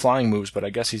 He has flying moves, but I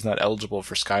guess he's not eligible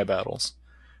for Sky Battles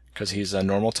because he's a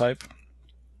normal type.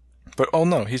 But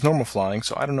he's normal flying,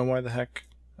 so I don't know why the heck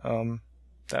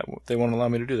that they won't allow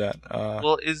me to do that.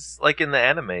 Well, is in the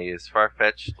anime, is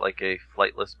Farfetch'd a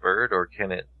flightless bird, or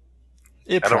can it?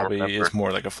 It probably is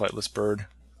more like a flightless bird.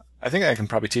 I think I can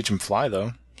probably teach him fly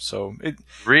though. So it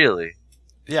really.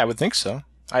 Yeah, I would think so.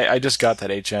 I just got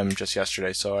that HM just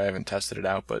yesterday, so I haven't tested it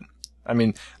out. But I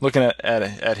mean, looking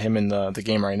at him in the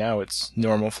game right now, it's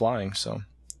normal flying, so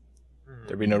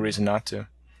there'd be no reason not to.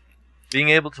 Being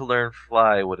able to learn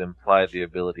fly would imply the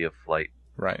ability of flight.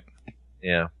 Right.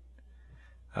 Yeah.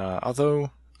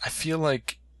 Although I feel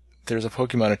like there's a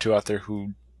Pokemon or two out there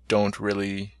who don't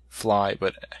really fly,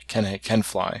 but can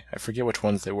fly. I forget which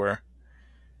ones they were.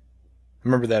 I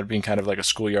remember that being kind of like a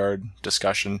schoolyard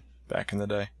discussion back in the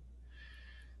day.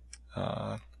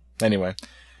 Anyway,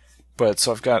 but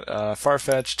so I've got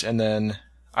Farfetch'd, and then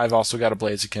I've also got a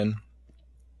Blaziken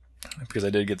because I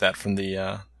did get that from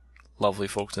the lovely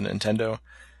folks at Nintendo,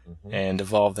 and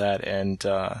evolve that, and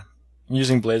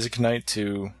using Blazikenite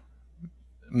to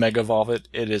Mega Evolve it,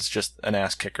 it is just an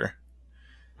ass kicker.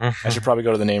 I should probably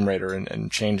go to the name rater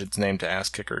and change its name to ass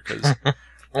kicker, because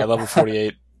at level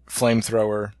 48,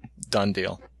 flamethrower, done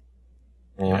deal.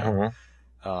 You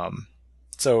know?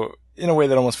 So in a way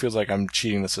that almost feels like I'm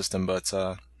cheating the system, but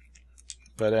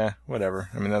whatever.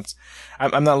 I mean,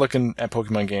 I'm not looking at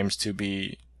Pokemon games to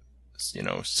be,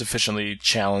 sufficiently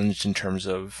challenged in terms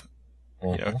of,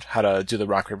 how to do the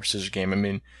rock, paper, scissors game. I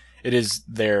mean, it is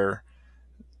there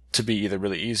to be either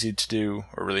really easy to do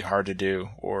or really hard to do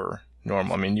or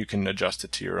normal. I mean, you can adjust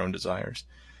it to your own desires.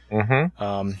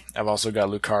 I've also got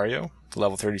Lucario,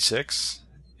 level 36,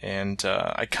 and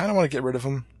I kind of want to get rid of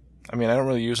him. I mean, I don't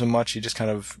really use him much. He just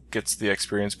kind of gets the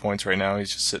experience points right now.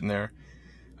 He's just sitting there.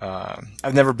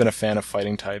 I've never been a fan of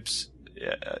fighting types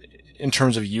in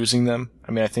terms of using them.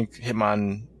 I mean, I think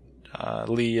Hitmon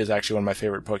Lee is actually one of my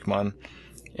favorite Pokemon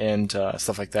and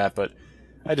stuff like that, but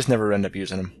I just never end up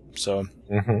using him. So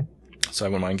I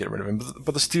wouldn't mind getting rid of him.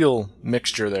 But the Steel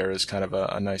mixture there is kind of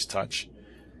a nice touch,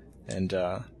 and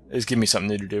is giving me something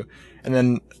new to do. And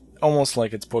then, almost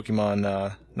like it's Pokemon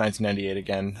 1998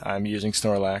 again, I'm using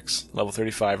Snorlax, level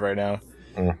 35 right now,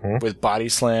 with Body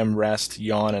Slam, Rest,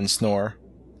 Yawn, and Snore.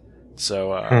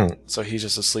 So so he's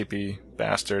just a sleepy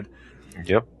bastard.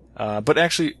 Yep. But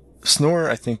actually, Snore,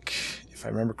 I think, if I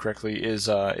remember correctly, is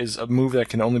a move that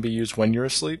can only be used when you're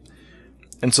asleep.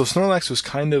 And so Snorlax was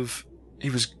he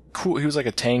was cool. He was like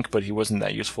a tank, but he wasn't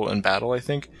that useful in battle, I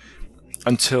think,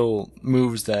 until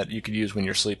moves that you could use when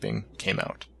you're sleeping came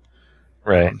out.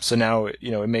 Right. So now,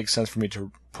 it makes sense for me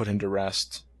to put him to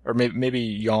rest, or maybe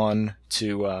Yawn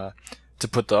to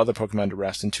put the other Pokemon to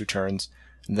rest in 2 turns.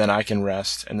 And then I can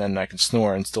rest, and then I can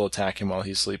Snore and still attack him while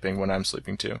he's sleeping when I'm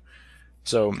sleeping too.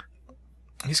 So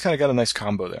he's kind of got a nice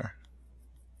combo there.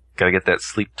 Gotta get that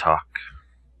sleep talk.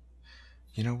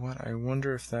 You know what? I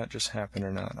wonder if that just happened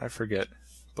or not. I forget.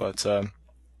 But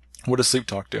what does sleep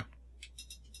talk do?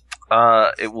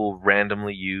 It will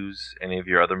randomly use any of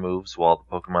your other moves while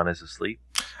the Pokemon is asleep.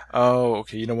 Oh,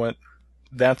 okay. You know what?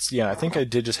 I think I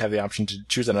did just have the option to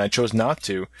choose that, and I chose not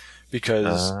to,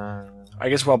 because I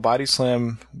guess while Body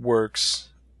Slam works,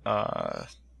 I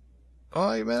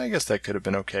guess that could have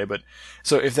been okay, but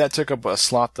so if that took up a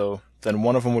slot though, then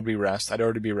one of them would be Rest. I'd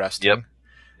already be resting.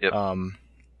 Yep.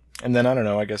 And then I don't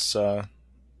know, I guess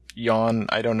Yawn,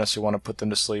 I don't necessarily want to put them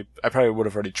to sleep. I probably would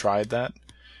have already tried that.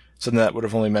 So then that would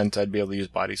have only meant I'd be able to use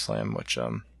Body Slam, which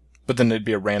but then it'd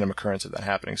be a random occurrence of that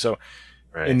happening. So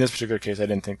right. In this particular case, I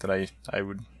didn't think that I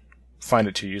would find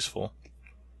it too useful.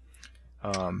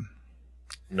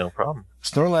 No problem.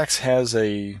 Snorlax has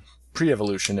a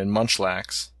pre-evolution in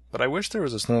Munchlax, but I wish there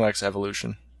was a Snorlax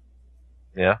evolution.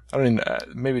 Yeah? I don't even,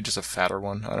 maybe just a fatter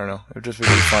one. I don't know. It would just be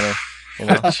really funny.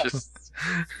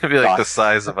 It'd be like the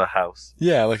size of a house.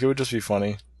 Yeah, like it would just be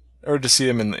funny. Or to see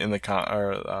him in the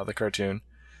cartoon.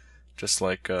 Just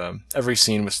like every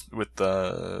scene with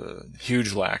the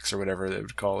huge lax or whatever they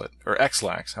would call it. Or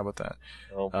X-Lax, how about that?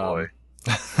 Oh boy.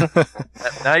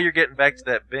 Now you're getting back to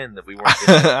that bin that we weren't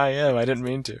getting at. I am. I didn't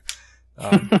mean to.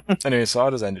 Anyway, so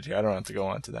I'll just end it here. I don't have to go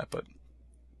on to that, but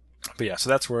yeah. So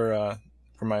that's where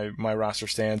my roster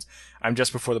stands. I'm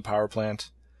just before the power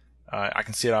plant. I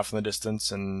can see it off in the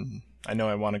distance, and I know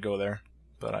I want to go there,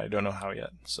 but I don't know how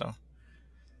yet. So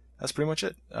that's pretty much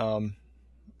it.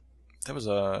 That was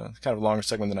a kind of longer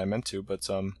segment than I meant to, but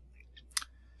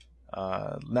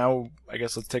now I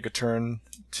guess let's take a turn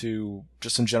to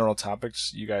just some general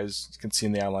topics. You guys can see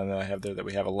in the outline that I have there that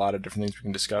we have a lot of different things we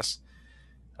can discuss.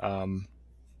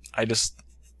 I just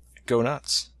go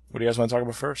nuts. What do you guys want to talk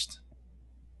about first?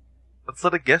 Let's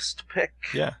let a guest pick.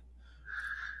 Yeah.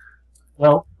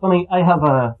 Well, funny, I have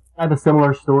a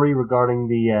similar story regarding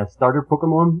the starter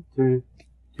Pokemon to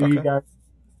Okay. you guys.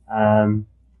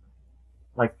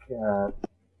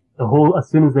 As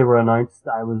soon as they were announced,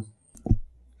 I was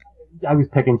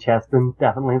picking Chespin.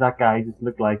 Definitely, that guy just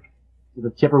looked like the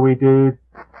chipper wee dude,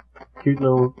 cute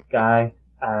little guy.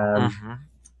 I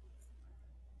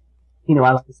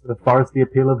like the sort of foresty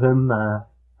appeal of him.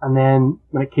 And then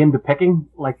when it came to picking,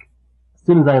 like as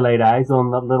soon as I laid eyes on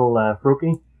that little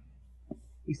Froakie,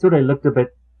 he sort of looked a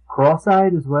bit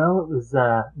cross-eyed as well. It was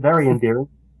very endearing,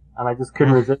 and I just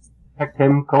couldn't resist. Picked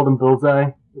him, called him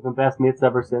Bullseye. We've been best mates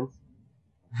ever since.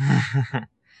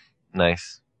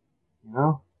 Nice.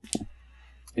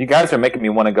 You guys are making me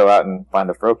want to go out and find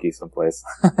a Froakie someplace.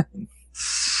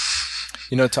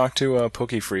 Talk to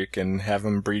Pokefreak and have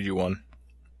him breed you one.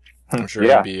 I'm sure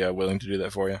Yeah. he'd be willing to do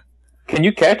that for you. Can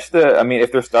you catch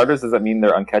if they're starters, does that mean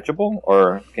they're uncatchable?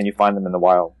 Or can you find them in the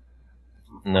wild?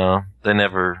 No, they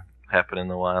never happen in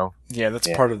the wild. Yeah, that's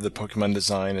part of the Pokemon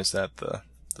design, is that the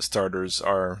starters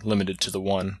are limited to the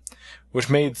one. which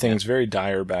made things very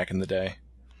dire back in the day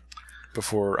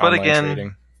before But online again,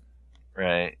 trading.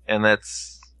 Right, and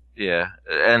that's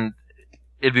and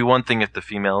it'd be one thing if the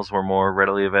females were more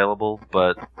readily available,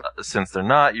 but since they're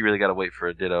not, you really got to wait for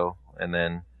a ditto,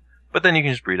 but then you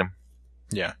can just breed them.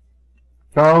 Yeah.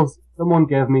 Charles, someone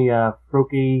gave me a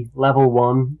Froakie level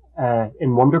 1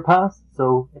 in Wonder Pass,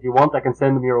 so if you want, I can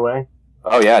send them your way.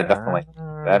 Oh yeah, definitely.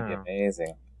 That'd be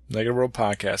amazing. Negative World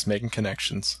Podcast, making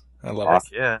connections. I love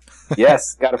Awesome. Yeah.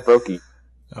 Yes, got a Froakie.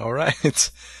 it. All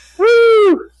right.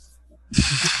 Woo!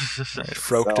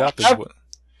 Froked So, up is what.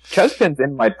 Chespin's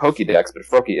in my Pokédex, but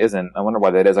Froakie isn't. I wonder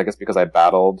why that is. I guess because I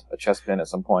battled a Chespin at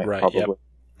some point, Right, probably.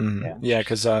 yep. Yeah. Yeah,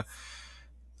 because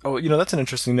that's an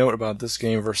interesting note about this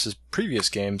game versus previous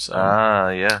games.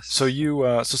 Yes. So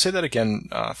so say that again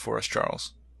for us,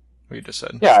 Charles. What you just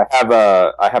said. Yeah,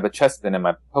 I have a Chespin in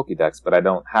my Pokédex, but I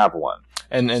don't have one.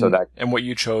 And So and what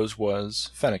you chose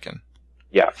was Fennekin.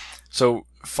 Yeah. So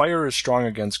fire is strong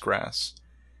against grass,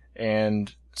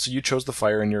 and so you chose the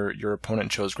fire, and your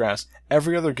opponent chose grass.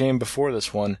 Every other game before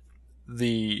this one,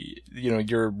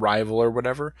 your rival or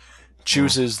whatever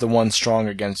chooses the one strong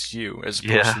against you as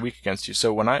opposed to weak against you.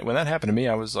 So when that happened to me,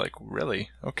 I was like, really?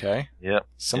 Okay. Yep.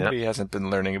 Somebody hasn't been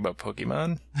learning about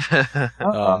Pokemon.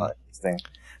 Interesting.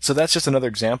 So that's just another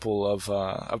example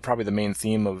of probably the main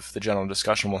theme of the general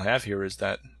discussion we'll have here is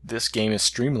that this game is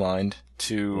streamlined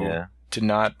to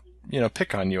not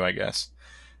pick on you, I guess.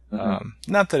 Mm-hmm.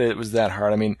 Not that it was that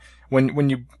hard. I mean, when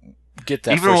you get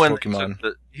that even first when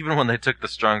Pokemon, even when they took the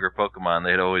stronger Pokemon,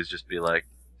 they'd always just be like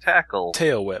tackle,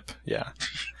 Tail Whip, yeah,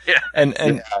 Yeah. and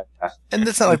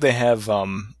it's not like they have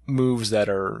moves that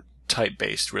are type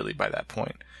based really by that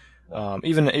point.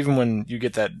 Even when you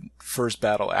get that first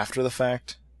battle after the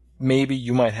fact, maybe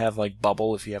you might have like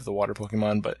Bubble if you have the water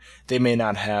Pokemon, but they may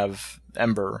not have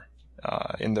Ember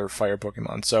in their fire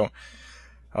Pokemon. So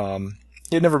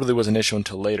it never really was an issue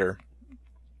until later.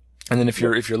 And then if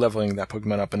you're leveling that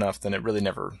Pokemon up enough, then it really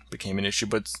never became an issue.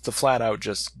 But to flat out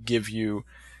just give you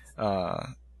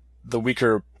the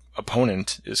weaker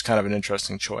opponent is kind of an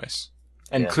interesting choice,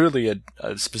 and clearly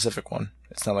a specific one.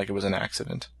 It's not like it was an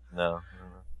accident. No.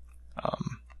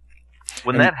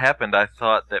 When that happened, I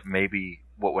thought that maybe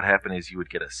what would happen is you would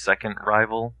get a second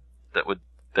rival that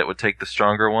would take the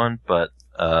stronger one. But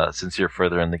since you're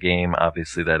further in the game,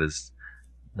 obviously that is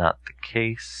not the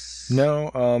case.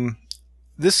 No.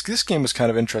 This game was kind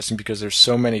of interesting because there's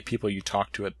so many people you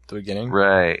talk to at the beginning.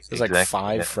 Right. There's like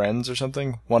 5 friends or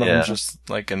something. One of them's just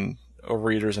like an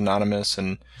Overeaters Anonymous,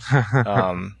 and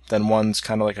then one's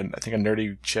kind of like I think a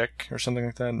nerdy chick or something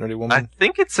like that, nerdy woman. I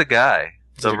think it's a guy.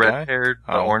 Is The it a guy? red-haired,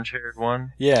 the orange-haired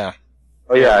one. Yeah.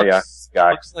 Oh yeah.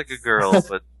 Guy. Looks like a girl,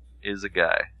 but is a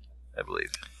guy, I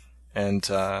believe. And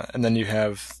then you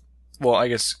have,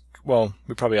 we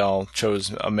probably all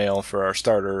chose a male for our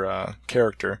starter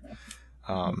character.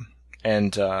 So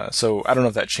I don't know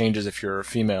if that changes if you're a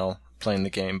female playing the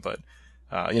game, but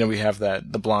we have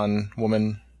the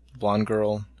blonde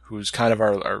girl, who's kind of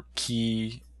our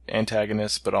key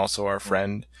antagonist, but also our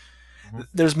friend. Mm-hmm.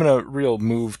 There's been a real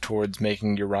move towards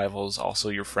making your rivals also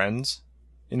your friends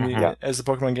as the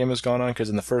Pokemon game has gone on, because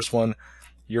in the first one,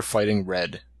 you're fighting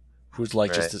Red, who's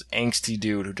like just this angsty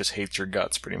dude who just hates your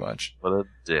guts, pretty much. What a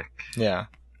dick. Yeah.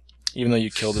 Even though you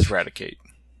killed his Raticate.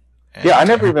 And, I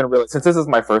never even really, since this is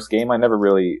my first game, I never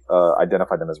really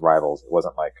identified them as rivals. It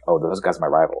wasn't like, oh, those guys are my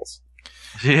rivals.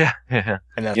 Yeah. And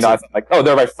that's I was like, oh,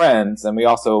 they're my friends, and we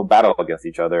also battle against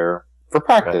each other for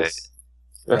practice.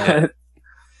 Right.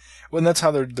 Well, and that's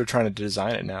how they're trying to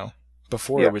design it now.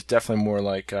 Before it was definitely more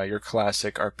like your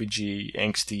classic RPG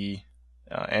angsty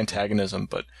antagonism,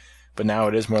 but now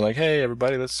it is more like, hey,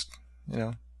 everybody, let's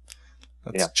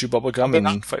chew bubble gum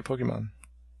and fight Pokemon.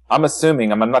 I'm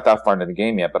assuming, I'm not that far into the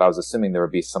game yet, but I was assuming there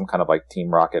would be some kind of like Team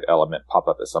Rocket element pop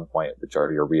up at some point, which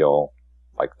are your real,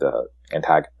 like the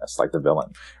antagonist, like the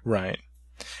villain. Right.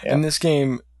 Yeah. And this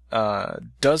game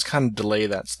does kind of delay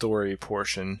that story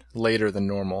portion later than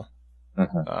normal.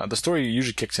 Mm-hmm. The story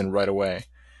usually kicks in right away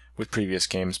with previous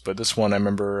games, but this one I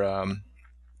remember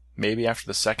maybe after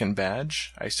the second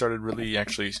badge, I started really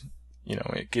actually,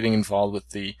 getting involved with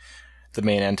the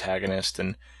main antagonist,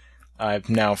 and I'm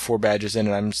now 4 badges in,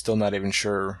 and I'm still not even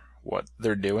sure what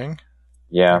they're doing.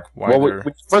 Yeah. Well, when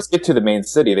you first get to the main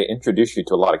city, they introduce you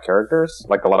to a lot of characters,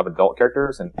 like a lot of adult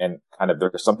characters, and kind of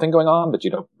there's something going on, but you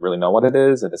don't really know what it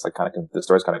is, and it's like kind of the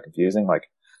story's kind of confusing. Like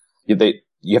you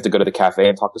have to go to the cafe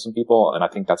and talk to some people, and I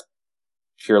think that's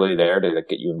purely there to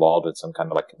get you involved in some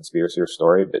kind of like conspiracy or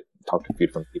story. But talk to a few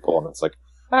different people, and it's like,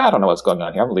 I don't know what's going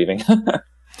on here. I'm leaving.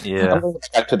 Yeah. I'm going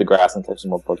back to the grass and catch some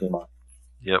more Pokemon.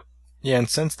 Yep. Yeah, and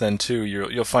since then too,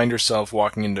 you'll find yourself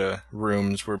walking into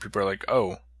rooms where people are like,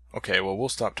 "Oh, okay, well we'll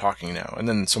stop talking now," and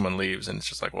then someone leaves, and it's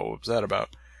just like, "Well, what was that about?"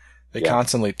 They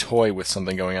constantly toy with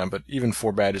something going on, but even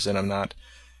 4 badges in, I'm not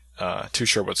too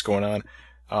sure what's going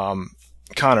on.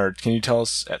 Connor, can you tell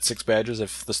us at 6 badges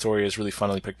if the story is really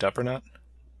finally picked up or not?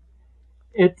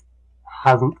 It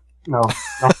hasn't. No.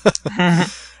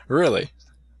 Really?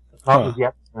 It's not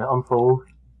yet unfold.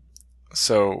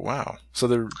 So, wow. So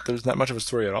there's not much of a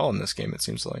story at all in this game, it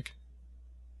seems like.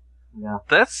 Yeah.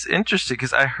 That's interesting,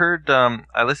 because I heard,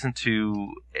 I listened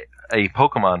to a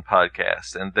Pokemon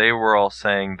podcast, and they were all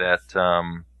saying that,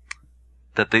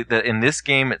 that in this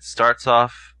game it starts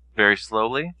off very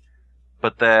slowly,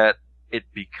 but that it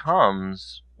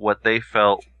becomes what they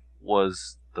felt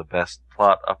was the best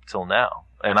plot up till now.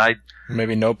 And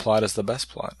maybe no plot is the best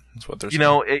plot. That's what they're saying. You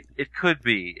know, it could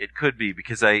be. It could be,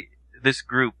 because this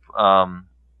group,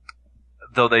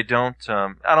 though they don't,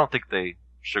 I don't think they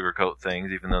sugarcoat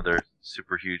things, even though they're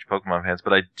super huge Pokemon fans,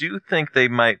 but I do think they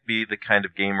might be the kind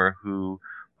of gamer who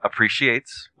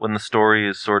appreciates when the story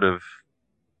is sort of,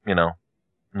 you know,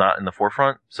 not in the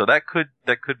forefront. So that could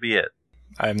be it.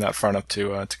 I am not far enough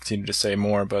to continue to say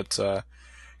more, but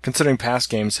considering past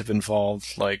games have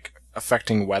involved like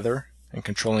affecting weather and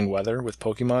controlling weather with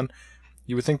Pokemon,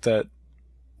 you would think that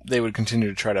they would continue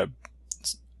to try to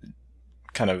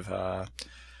kind of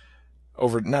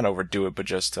not overdo it, but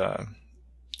just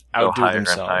outdo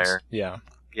themselves. And higher. Yeah,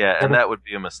 and that would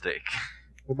be a mistake.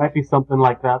 It might be something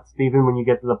like that, Stephen. When you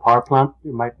get to the power plant,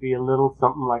 it might be a little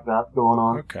something like that going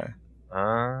on. Okay.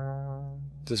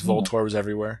 There's Voltorbs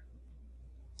everywhere.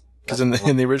 Because in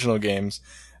the original games,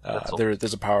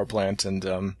 there's a power plant,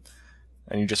 and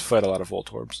you just fight a lot of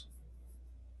Voltorbs.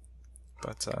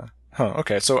 But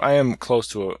okay, so I am close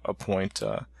to a point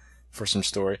for some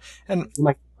story, and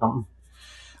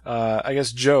I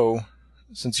guess Joe,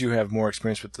 since you have more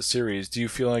experience with the series, do you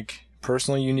feel like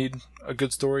personally you need a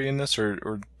good story in this,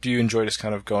 or do you enjoy just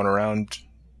kind of going around,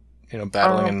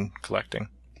 battling and collecting?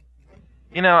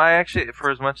 I actually, for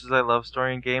as much as I love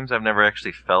story in games, I've never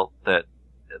actually felt that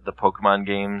the Pokemon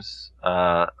games,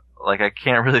 like I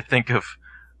can't really think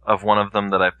of one of them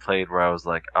that I've played where I was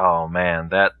like, oh man,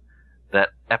 that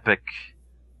epic,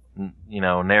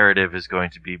 narrative is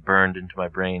going to be burned into my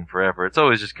brain forever. It's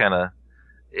always just kind of,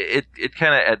 it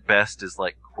kind of at best is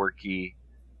like quirky,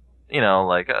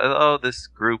 like, oh, this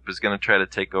group is going to try to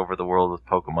take over the world with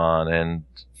Pokemon, and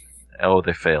oh,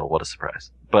 they fail. What a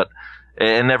surprise. But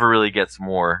it never really gets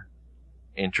more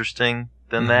interesting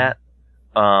than that.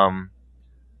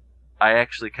 I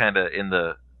actually kind of, in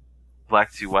the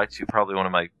Black 2 White 2, probably one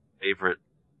of my favorite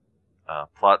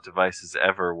plot devices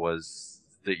ever was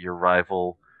that your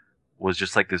rival was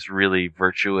just like this really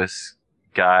virtuous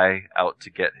guy out to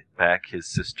get back his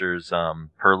sister's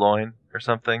purloin or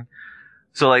something.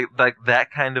 So like that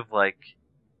kind of like,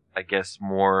 I guess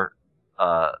more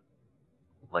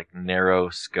like narrow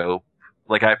scope.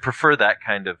 Like I prefer that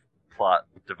kind of plot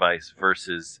device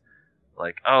versus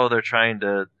like, oh, they're trying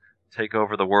to take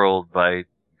over the world by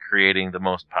creating the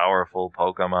most powerful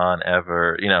Pokemon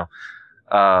ever,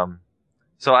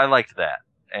 so I liked that.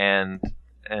 And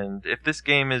if this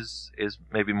game is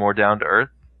maybe more down to earth,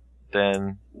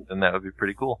 then that would be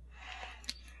pretty cool.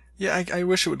 Yeah, I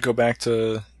wish it would go back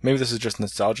to, maybe this is just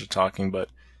nostalgia talking, but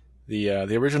the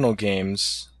original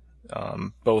games,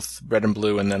 both Red and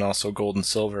Blue and then also Gold and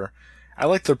Silver, I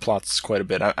like their plots quite a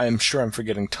bit. I'm sure I'm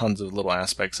forgetting tons of little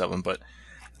aspects of them, but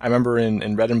I remember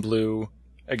in Red and Blue,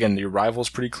 again, your rival's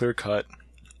pretty clear cut.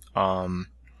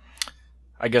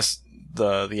 I guess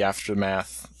the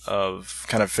aftermath of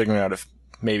kind of figuring out if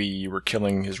maybe you were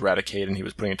killing his Raticate and he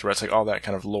was putting it to rest, like all that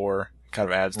kind of lore kind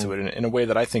of adds to it in a way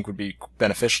that I think would be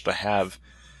beneficial to have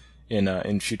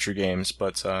in future games.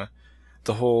 But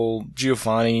the whole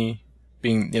Giovanni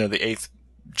being, the 8th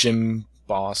gym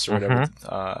boss or whatever,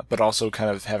 but also kind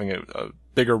of having a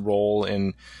bigger role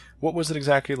in, what was it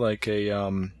exactly, like a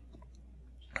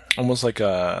almost like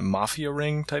a mafia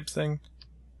ring type thing,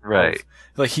 right?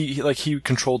 He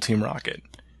controlled Team Rocket,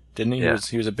 didn't he? Yeah.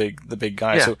 He was the big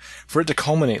guy. Yeah. So for it to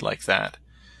culminate like that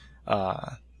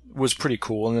was pretty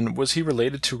cool. And then was he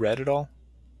related to Red at all?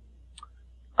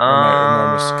 Or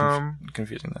am I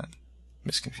confusing that?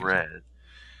 Misconfusing. Red.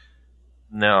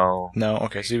 No.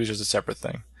 Okay, so he was just a separate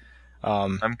thing.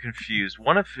 I'm confused.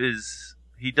 One of his,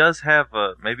 he does have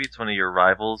maybe it's one of your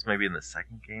rivals, maybe in the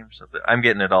second game or something. I'm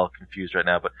getting it all confused right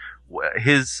now, but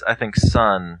his, I think,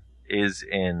 son is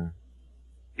in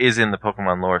the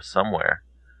Pokemon lore somewhere.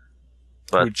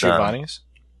 But Giovanni's?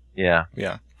 Yeah.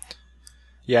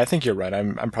 Yeah, I think you're right.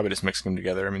 I'm probably just mixing them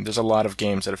together. I mean, there's a lot of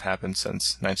games that have happened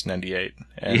since 1998,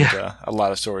 and a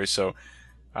lot of stories. So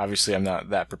obviously I'm not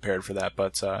that prepared for that,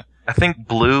 but I think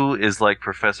Blue is like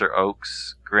Professor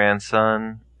Oak's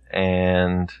grandson,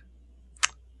 and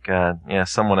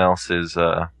someone else is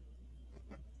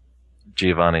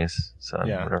Giovanni's son.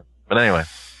 Yeah. But anyway.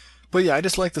 But yeah, I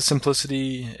just like the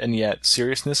simplicity and yet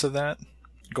seriousness of that.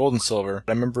 Gold and Silver.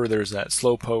 I remember there's that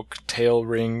Slowpoke tail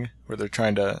ring where they're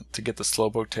trying to get the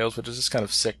Slowpoke tails, which is just kind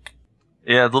of sick.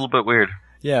 Yeah, a little bit weird.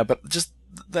 Yeah, but just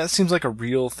that seems like a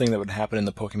real thing that would happen in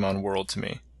the Pokemon world to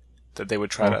me. That they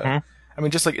would try to. I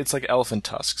mean, just like it's like elephant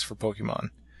tusks for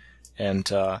Pokemon, and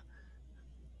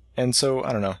so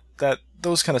I don't know that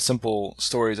those kind of simple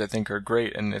stories I think are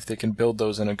great, and if they can build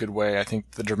those in a good way, I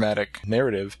think the dramatic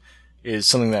narrative is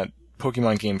something that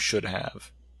Pokemon games should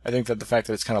have. I think that the fact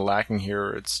that it's kind of lacking here,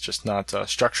 it's just not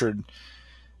structured,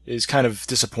 is kind of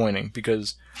disappointing,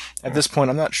 because at this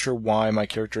point I'm not sure why my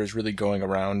character is really going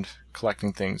around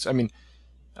collecting things. I mean,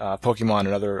 Pokemon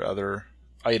and other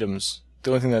items. The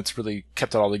only thing that's really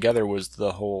kept it all together was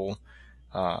the whole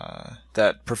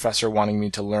that professor wanting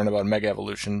me to learn about Mega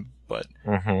Evolution. But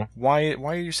why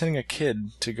are you sending a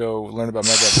kid to go learn about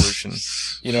Mega Evolution?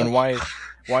 You know, and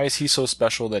why is he so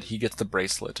special that he gets the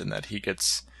bracelet and that he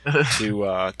gets to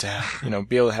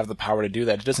be able to have the power to do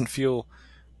that?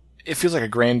 It feels like a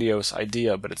grandiose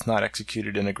idea, but it's not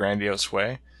executed in a grandiose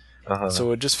way.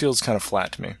 So it just feels kind of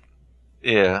flat to me.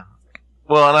 Yeah.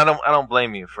 Well, and I don't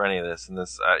blame you for any of this, and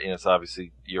this it's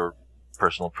obviously your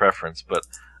personal preference, but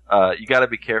you got to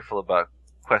be careful about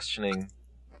questioning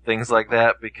things like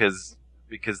that, because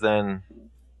then,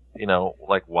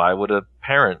 like, why would a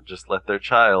parent just let their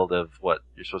child of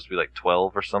you're supposed to be like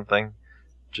 12 or something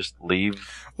just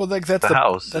leave that's the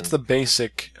house? That's the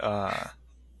basic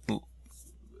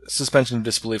suspension of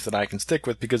disbelief that I can stick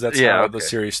with, because that's how the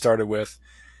series started with,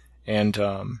 and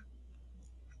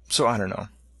so I don't know.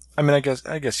 I mean, I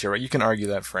guess you're right. You can argue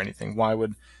that for anything. Why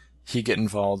would he get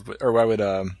involved with, or why would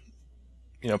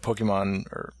Pokemon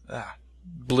or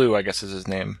Blue, I guess is his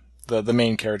name, the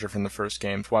main character from the first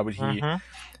games? Why would he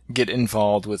get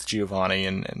involved with Giovanni,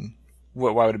 and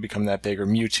why would it become that big? Or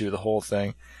Mewtwo, the whole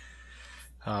thing.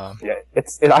 I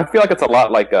feel like it's a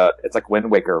lot like it's like Wind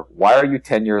Waker. Why are you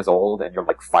 10 years old and you're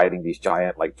like fighting these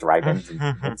giant like dragons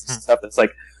and stuff? It's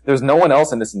like there's no one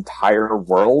else in this entire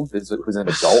world who's an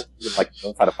adult who like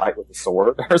knows how to fight with a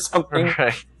sword or something.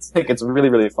 Right. It's really,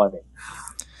 really funny.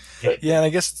 Yeah, and I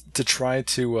guess to try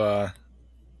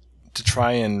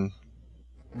and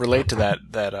relate to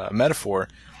that metaphor,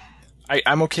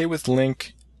 I'm okay with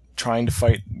Link trying to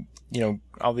fight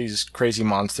all these crazy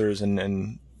monsters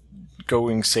and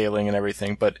going sailing and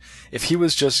everything, but if he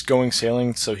was just going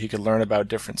sailing so he could learn about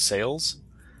different sails,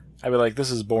 I'd be like, this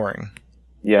is boring.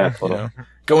 Yeah, totally.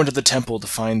 Go into the temple to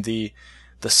find the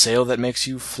sail that makes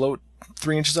you float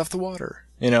 3 inches off the water.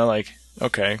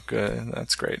 Okay, good,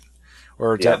 that's great.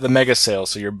 Or the mega sail,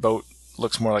 so your boat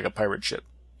looks more like a pirate ship.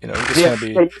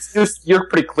 You're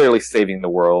pretty clearly saving the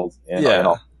world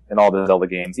in all the Zelda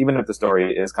games, even if the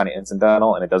story is kind of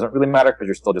incidental and it doesn't really matter because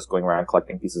you're still just going around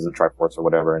collecting pieces of Triforce or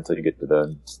whatever until you get to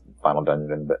the final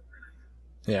dungeon. But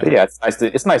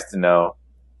it's nice to know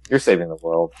you're saving the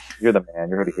world. You're the man.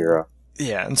 You're the hero.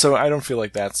 Yeah, and so I don't feel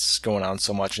like that's going on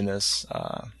so much in this.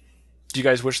 Do you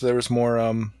guys wish there was more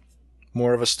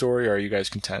of a story, or are you guys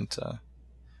content,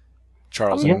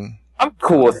 Charles? I'm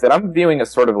cool with it. I'm viewing it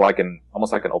sort of like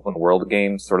almost like an open world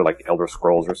game, sort of like Elder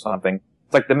Scrolls or something.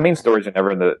 It's like the main stories are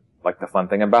never the fun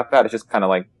thing about that. It's just kind of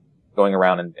like going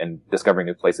around and discovering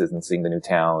new places and seeing the new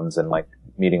towns and like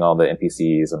meeting all the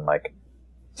NPCs and like.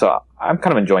 So I'm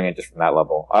kind of enjoying it just from that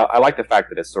level. I like the fact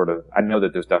that it's sort of. I know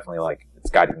that there's definitely like it's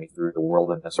guiding me through the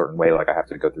world in a certain way. Like I have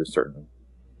to go through certain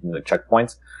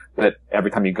checkpoints, but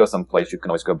every time you go someplace, you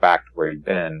can always go back to where you've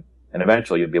been, and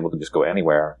eventually you'll be able to just go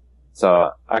anywhere.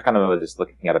 So I kind of was just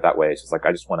looking at it that way. It's just like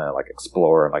I just want to like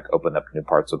explore and like open up new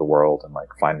parts of the world and like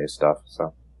find new stuff.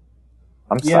 So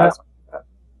I'm satisfied with that.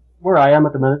 Where I am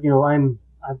at the minute, I'm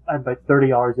about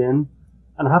 30 hours in,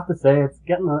 and I have to say it's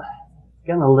getting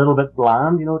a little bit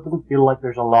bland. It doesn't feel like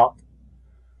there's a lot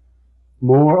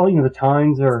more. The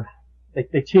towns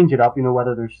they change it up.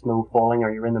 Whether there's snow falling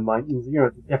or you're in the mountains.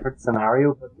 It's a different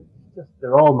scenario, but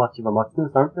they're all much of a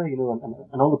muchness, aren't they?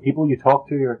 And all the people you talk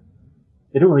to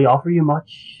they don't really offer you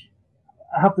much.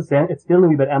 I have to say, it's feeling a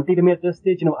wee bit empty to me at this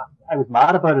stage. I was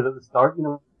mad about it at the start,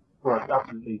 where I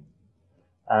absolutely,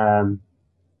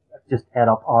 just ate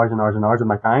up hours and hours and hours of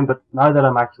my time. But now that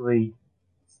I'm actually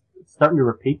it's starting to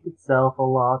repeat itself a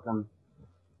lot, and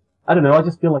I don't know, I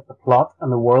just feel like the plot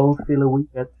and the world feel a wee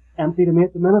bit empty to me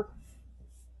at the minute.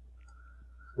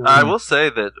 I will say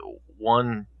that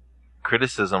one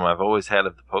criticism I've always had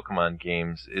of the Pokemon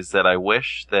games is that I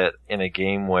wish that in a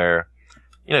game where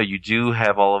you do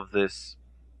have all of this,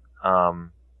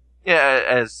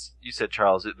 as you said,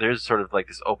 Charles, there's sort of like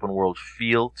this open world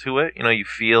feel to it. You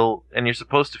feel, and you're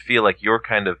supposed to feel like you're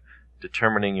kind of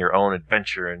determining your own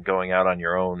adventure and going out on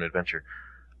your own adventure.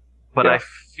 But I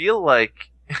feel like,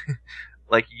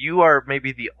 like you are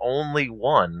maybe the only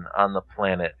one on the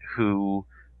planet who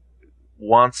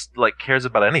cares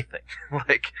about anything.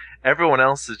 Like, everyone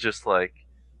else is just like,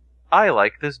 I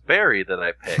like this berry that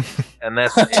I picked, and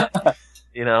that's it.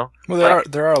 Well,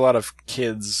 there are a lot of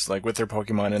kids like with their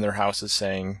Pokemon in their houses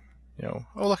saying, oh,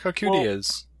 look how cute he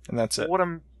is, and that's it. What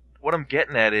I'm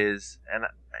getting at is, and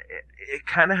it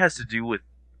kind of has to do with,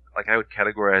 like, I would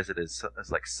categorize it as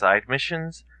like side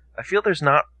missions. I feel there's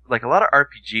not, like, a lot of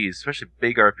RPGs, especially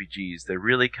big RPGs, they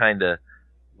really kind of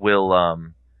will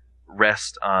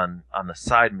rest on the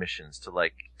side missions to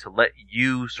let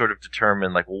you sort of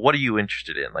determine, like, well, what are you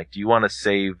interested in? Like, do you want to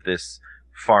save this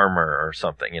farmer or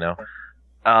something, and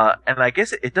I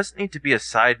guess it doesn't need to be a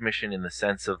side mission in the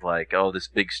sense of, like, oh, this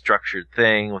big structured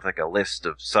thing with, like, a list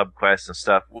of subquests and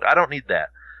stuff. I don't need that.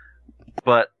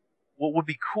 But what would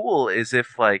be cool is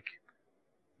if, like,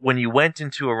 when you went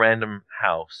into a random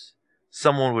house,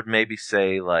 someone would maybe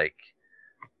say, like,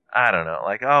 I don't know,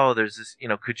 like, oh, there's this,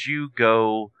 could you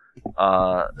go,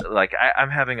 like, I'm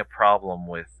having a problem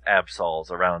with Absols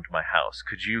around my house.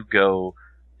 Could you go,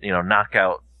 knock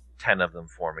out 10 of them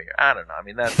for me? I don't know. I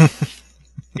mean, that's,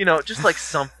 just like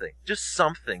something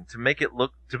to make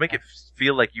it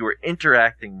feel like you were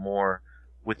interacting more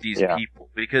with these people.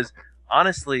 Because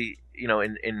honestly,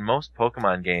 in most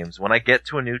Pokemon games, when I get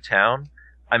to a new town,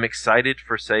 I'm excited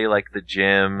for, say, like, the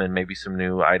gym and maybe some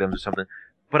new items or something,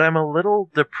 but I'm a little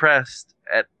depressed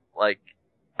at, like,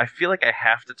 I feel like I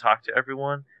have to talk to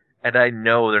everyone, and I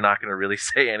know they're not going to really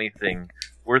say anything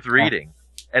worth reading.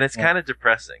 And it's kind of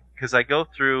depressing, because I go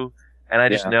through, and I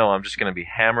just know I'm just going to be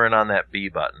hammering on that B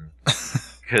button.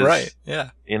 Right,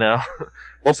 yeah.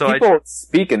 Well, so people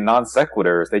speak in non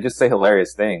sequiturs. They just say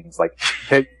hilarious things, like,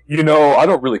 hey, I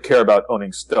don't really care about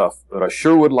owning stuff, but I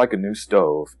sure would like a new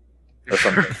stove. Or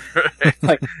something.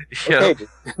 Like, okay,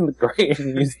 great.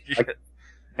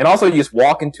 And also, you just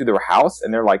walk into their house,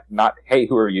 and they're like, not, hey,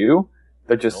 who are you?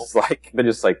 They're just like,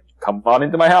 come on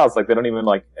into my house. Like, they don't even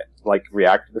like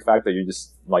react to the fact that you're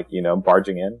just, like,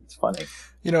 barging in. It's funny.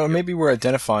 Maybe we're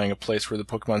identifying a place where the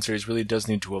Pokemon series really does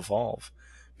need to evolve,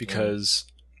 because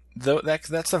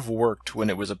that stuff worked when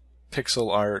it was a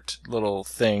pixel art little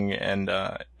thing, and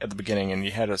at the beginning, and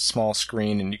you had a small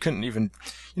screen, and you couldn't even,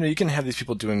 you couldn't have these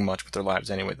people doing much with their lives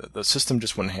anyway. The system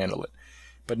just wouldn't handle it.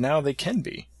 But now they can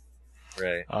be.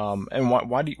 Right. And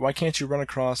why can't you run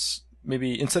across,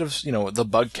 maybe instead of the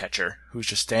bug catcher who's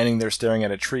just standing there staring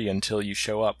at a tree until you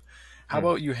show up? How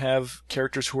about you have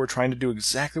characters who are trying to do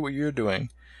exactly what you're doing,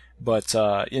 but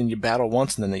you battle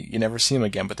once and then you never see them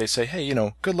again. But they say, hey,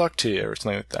 good luck to you, or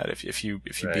something like that if you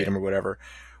beat them or whatever.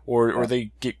 Or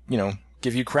they get,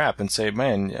 give you crap and say,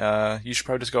 man, you should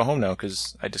probably just go home now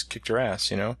because I just kicked your ass,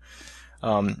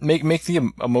 Make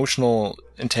the emotional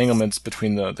entanglements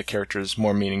between the characters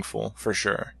more meaningful, for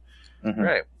sure. Mm-hmm.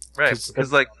 Right.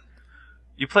 Because, like,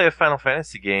 you play a Final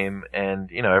Fantasy game,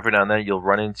 and, every now and then you'll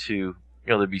run into,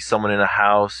 there'll be someone in a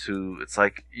house who, it's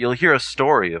like, you'll hear a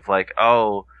story of, like,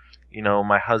 oh,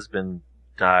 my husband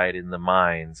died in the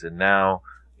mines, and now,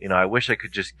 I wish I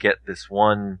could just get this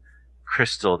one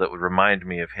crystal that would remind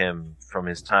me of him from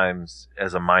his times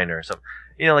as a miner or something.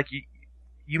 Like,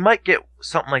 you might get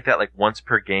something like that, like, once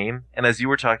per game. And as you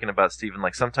were talking about, Stephen,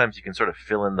 like, sometimes you can sort of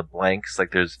fill in the blanks.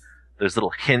 Like, there's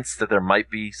little hints that there might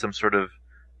be some sort of,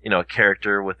 a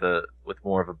character with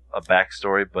more of a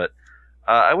backstory. But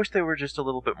I wish they were just a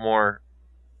little bit more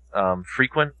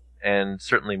frequent and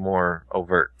certainly more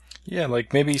overt. Yeah,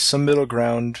 like maybe some middle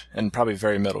ground, and probably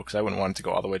very middle, because I wouldn't want it to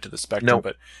go all the way to the spectrum,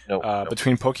 but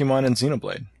between Pokemon and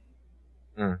Xenoblade.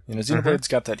 Xenoblade's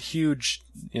got that huge,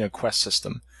 quest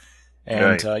system.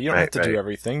 And you don't have to do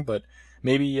everything, but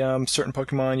maybe certain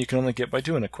Pokemon you can only get by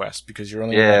doing a quest, because you're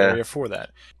only in that area for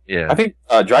that. Yeah. I think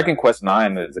Dragon Quest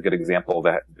IX is a good example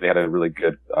that they had a really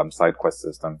good side quest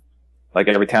system. Like,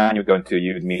 every town you go into,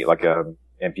 you'd meet, like,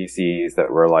 NPCs that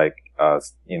were, like,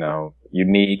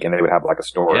 unique, and they would have, like, a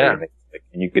story, and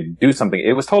you could do something.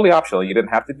 It was totally optional. You didn't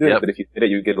have to do it, but if you did it,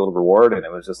 you'd get a little reward, and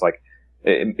it was just like,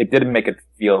 it didn't make it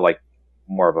feel like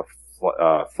more of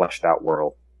a fleshed out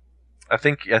world. I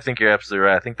think you're absolutely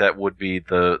right. I think that would be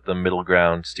the middle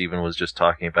ground Stephen was just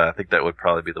talking about. I think that would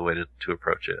probably be the way to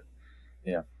approach it.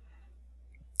 Yeah.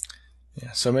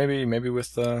 Yeah. So maybe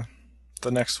with the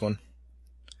next one,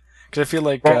 because I feel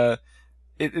like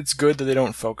it's good that they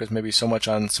don't focus maybe so much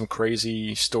on some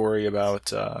crazy story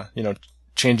about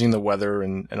changing the weather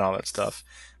and all that stuff,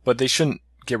 but they shouldn't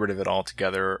get rid of it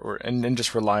altogether, and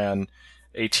just rely on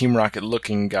a Team Rocket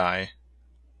looking guy,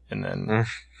 and then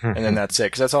that's it.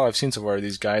 Because that's all I've seen so far.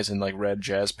 These guys in like red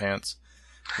jazz pants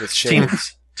with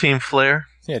shades. Team Flare.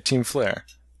 Yeah, Team Flare.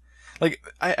 Like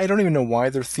I don't even know why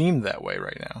they're themed that way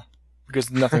right now,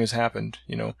 because nothing has happened.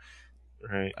 You know,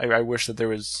 Right. I wish that there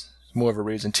was more of a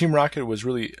reason. Team Rocket was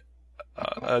really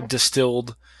a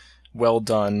distilled, well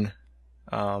done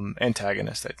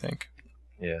antagonist, I think.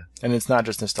 Yeah. And it's not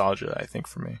just nostalgia, I think,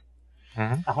 for me.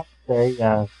 Mm-hmm. I have to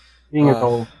say, seeing as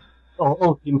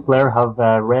all Team Flare have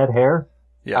red hair,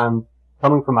 Yeah. and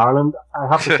coming from Ireland, I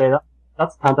have to say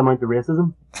that's tantamount to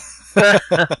racism.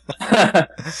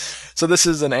 So this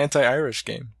is an anti-Irish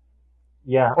game.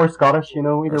 Yeah, or Scottish, either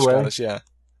Or way. Scottish, yeah.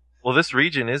 Well, this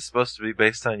region is supposed to be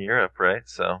based on Europe, right?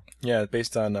 So Yeah,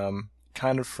 based on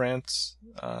kind of France,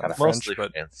 French, mostly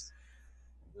but France.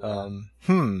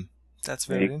 that's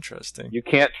very interesting. You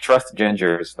can't trust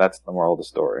gingers. That's the moral of the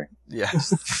story. Yeah,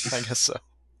 I guess so.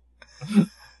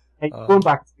 Hey, going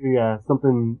back to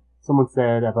something someone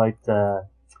said about the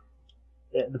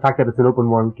fact that it's an open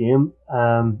world game.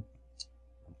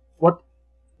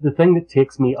 The thing that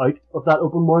takes me out of that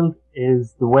open world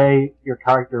is the way your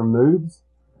character moves.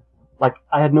 Like,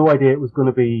 I had no idea it was going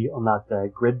to be on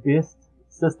that grid-based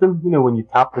system. When you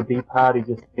tap the D-pad, he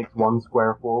just takes one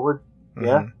square forward. Mm-hmm.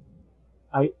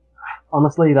 Yeah.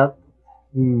 Honestly,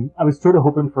 I was sort of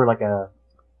hoping for like a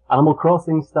Animal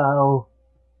Crossing style.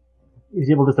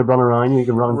 He's able just to run around. You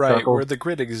can run in Right, circles. where the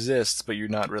grid exists, but you're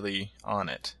not really on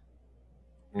it.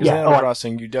 Because Yeah, in Animal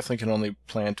Crossing, you definitely can only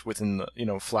plant within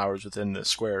the, flowers within the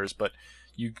squares, but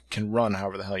you can run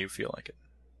however the hell you feel like it.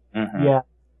 Mm-hmm. Yeah.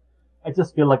 I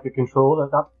just feel like the control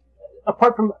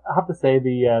apart from, I have to say,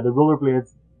 the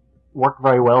rollerblades work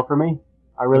very well for me.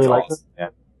 I really like it. Yeah.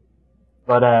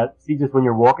 But, see, just when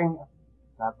you're walking,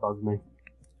 that bugs me.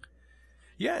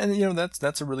 Yeah, and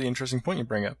that's a really interesting point you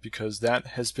bring up, because that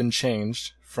has been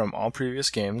changed from all previous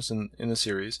games in the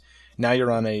series. Now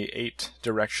you're on a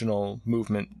 8-directional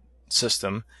movement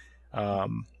system,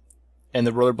 and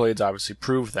the rollerblades obviously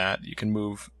prove that you can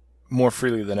move more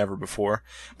freely than ever before.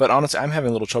 But honestly, I'm having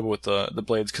a little trouble with the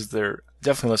blades because they're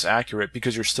definitely less accurate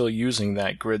because you're still using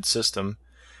that grid system.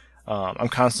 I'm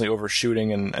constantly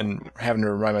overshooting and having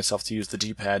to remind myself to use the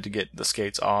D-pad to get the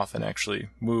skates off and actually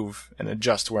move and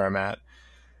adjust where I'm at.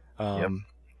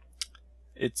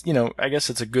 It's I guess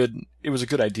it was a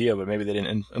good idea, but maybe they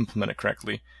didn't implement it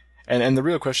correctly. And the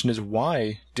real question is,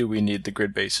 why do we need the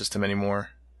grid-based system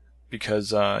anymore?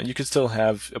 Because you could still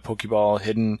have a Pokeball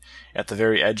hidden at the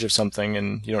very edge of something,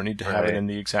 and you don't need to have it in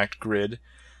the exact grid.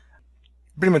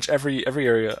 Pretty much every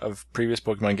area of previous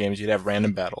Pokemon games, you'd have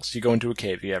random battles. You go into a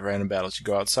cave, you have random battles. You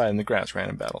go outside in the grass,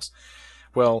 random battles.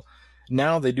 Well,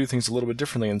 now they do things a little bit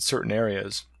differently in certain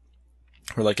areas.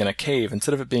 Where, like in a cave,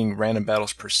 instead of it being random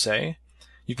battles per se,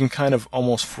 you can kind of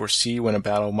almost foresee when a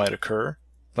battle might occur.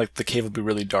 Like the cave will be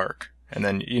really dark, and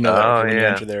then that when you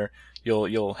enter there,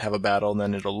 you'll have a battle, and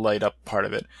then it'll light up part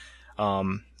of it.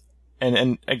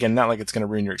 And again, not like it's going to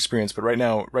ruin your experience, but right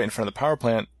now, right in front of the power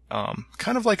plant,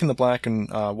 kind of like in the Black and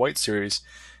White series,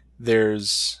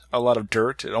 there's a lot of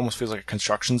dirt. It almost feels like a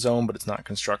construction zone, but it's not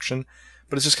construction.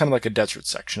 But it's just kind of like a desert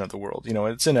section of the world.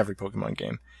 It's in every Pokemon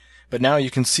game. But now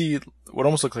you can see what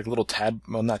almost look like little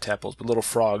not tadpoles, but little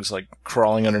frogs like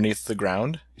crawling underneath the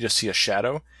ground. You just see a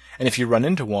shadow. And if you run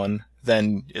into one,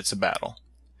 then it's a battle.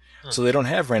 So they don't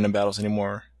have random battles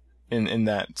anymore in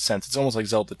that sense. It's almost like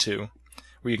Zelda 2,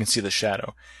 where you can see the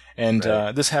shadow. And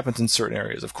this happens in certain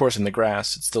areas. Of course, in the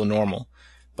grass, it's still normal.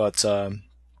 But, so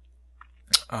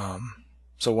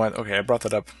why, okay, I brought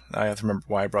that up. I have to remember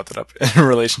why I brought that up in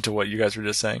relation to what you guys were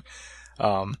just saying.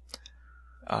 Something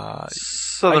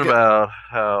about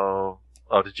how...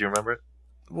 Oh, did you remember it?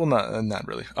 Well, not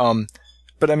really.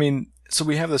 But I mean, so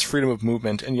we have this freedom of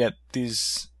movement, and yet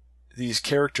these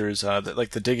characters, like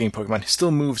the digging Pokemon, he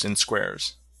still moves in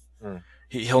squares.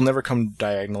 He'll never come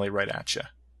diagonally right at you.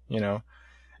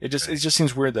 It just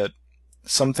seems weird that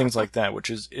some things like that, which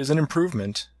is an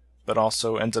improvement, but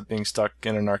also ends up being stuck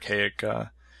in an archaic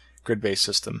grid-based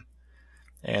system,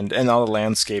 and all the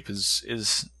landscape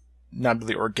is not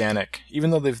really organic.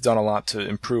 Even though they've done a lot to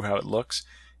improve how it looks,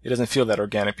 it doesn't feel that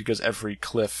organic because every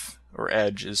cliff or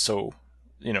edge is so,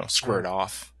 squared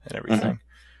off and everything.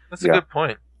 That's a good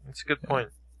point.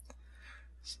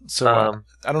 So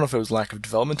I don't know if it was lack of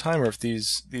development time or if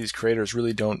these creators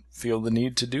really don't feel the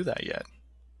need to do that yet.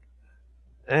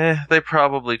 They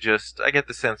probably just... I get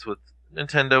the sense with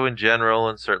Nintendo in general,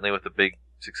 and certainly with a big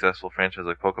successful franchise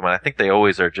like Pokemon, I think they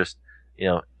always are just,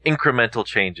 incremental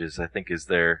changes, I think is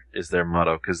their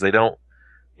motto, because they don't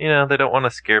want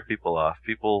to scare people off.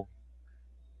 People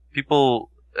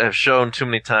have shown too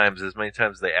many times, as many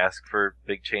times they ask for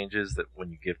big changes, that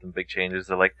when you give them big changes,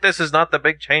 they're like, "This is not the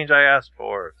big change I asked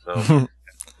for." So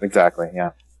Exactly.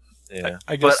 Yeah. yeah,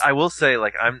 I guess. but I will say,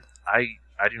 like, I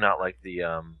do not like the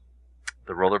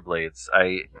rollerblades.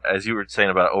 As you were saying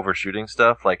about overshooting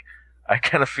stuff, like, I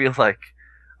kind of feel like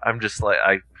I'm just like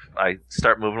I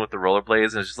start moving with the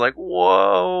rollerblades and it's just like,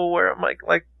 whoa, where am I?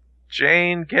 Like,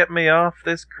 Jane, get me off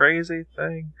this crazy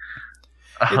thing.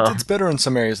 It's better in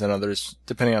some areas than others,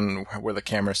 depending on where the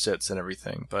camera sits and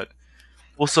everything. But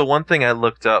Well, so one thing I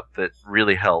looked up that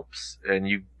really helps, and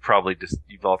you've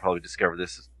all probably discovered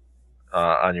this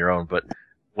on your own, but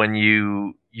when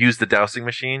you use the dowsing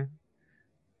machine,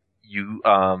 you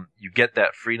get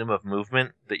that freedom of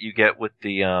movement that you get with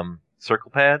the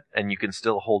circle pad, and you can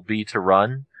still hold B to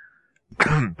run,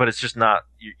 but it's just not.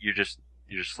 You're just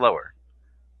slower.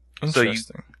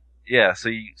 interesting.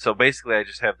 So basically, I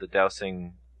just have the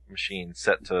dowsing machine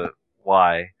set to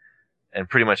Y, and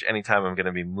pretty much any time I'm going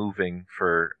to be moving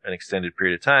for an extended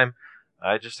period of time,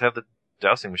 I just have the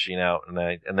dowsing machine out, and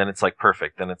then it's like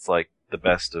perfect. Then it's like the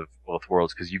best of both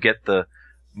worlds, because you get the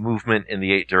movement in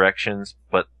the 8 directions,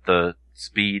 but the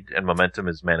speed and momentum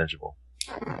is manageable.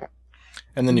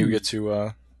 And then you get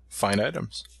to find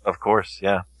items. Of course,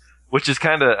 yeah. Which is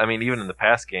kind of, I mean, even in the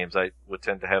past games, I would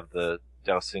tend to have the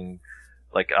dowsing,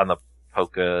 like on the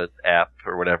Poké app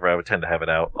or whatever, I would tend to have it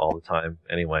out all the time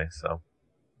anyway, so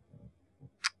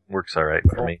works alright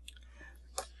for me.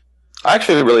 I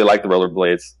actually really like the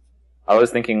rollerblades. I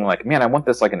was thinking, like, man, I want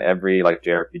this like in every like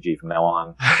JRPG from now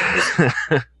on.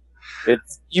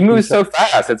 You move so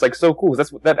fast. It's like so cool.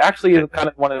 That actually is kind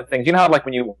of one of the things. You know how like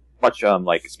when you watch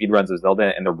like speedruns of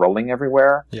Zelda and they're rolling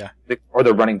everywhere, Yeah. Or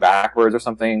they're running backwards or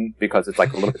something because it's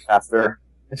like a little bit faster.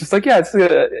 It's just like, yeah,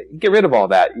 get rid of all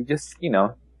that. You just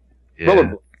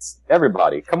rollerblades.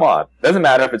 Everybody, come on. Doesn't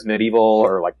matter if it's medieval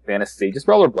or like fantasy. Just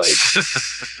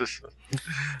rollerblades.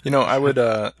 I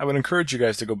would encourage you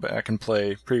guys to go back and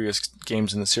play previous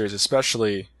games in the series,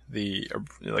 especially the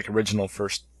like original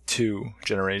first 2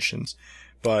 generations.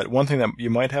 But one thing that you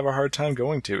might have a hard time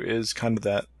going to is kind of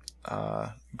that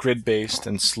grid-based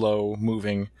and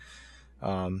slow-moving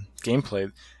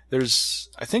gameplay.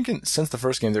 I think since the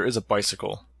first game, there is a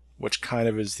bicycle, which kind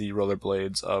of is the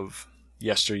rollerblades of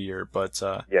yesteryear, but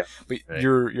Yeah. Right.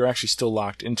 You're actually still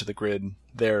locked into the grid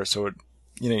there, so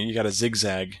you got to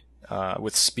zigzag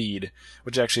with speed,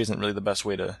 which actually isn't really the best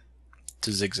way to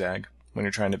zigzag when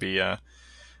you're trying to be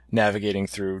navigating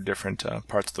through different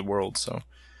parts of the world. So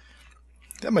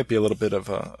that might be a little bit of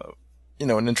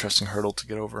an interesting hurdle to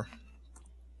get over.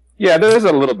 Yeah, there is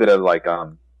a little bit of like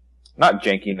not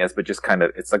jankiness, but just kind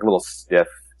of it's like a little stiff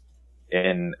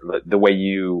in the way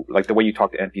you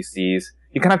talk to NPCs.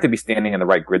 You kind of have to be standing in the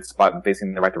right grid spot and facing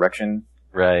in the right direction.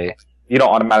 Right. You don't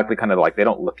automatically kind of like they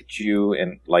don't look at you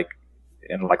and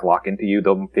lock into you.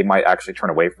 They might actually turn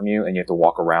away from you and you have to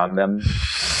walk around them.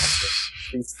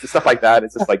 Stuff like that.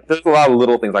 It's just like there's a lot of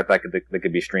little things like that that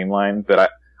could be streamlined,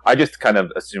 but I just kind of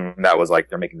assumed that was like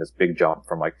they're making this big jump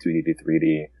from like 2D to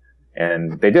 3D,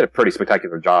 and they did a pretty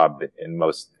spectacular job in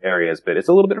most areas, but it's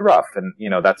a little bit rough, and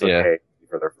that's okay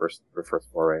for their first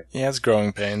foray. Yeah, it's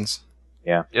growing pains.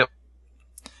 Yeah. Yep.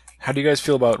 How do you guys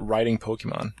feel about riding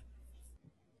Pokemon?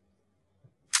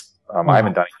 I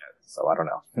haven't done it yet, so I don't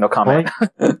know. No comment.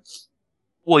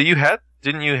 Well,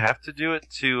 didn't you have to do it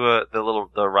to the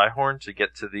Rhyhorn to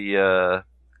get to the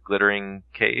glittering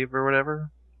cave or whatever?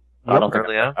 I don't think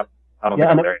Yeah,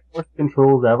 and there. worst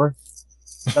controls ever.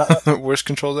 Worst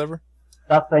controls ever?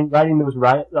 That thing riding that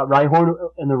Rhyhorn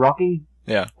in the Rocky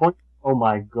point. Oh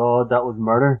my god, that was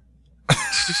murder.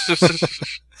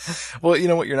 Well, you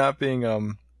know what?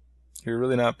 You're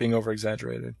really not being over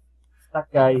exaggerated. That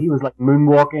guy, he was like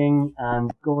moonwalking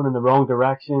and going in the wrong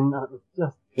direction, and it was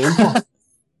just painful.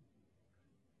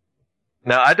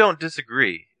 Now, I don't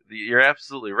disagree. You're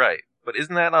absolutely right. But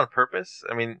isn't that on purpose?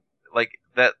 I mean, like,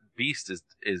 that beast is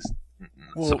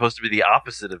supposed to be the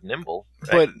opposite of nimble,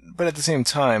 right? But at the same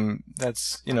time,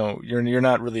 that's, you're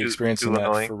not really experiencing that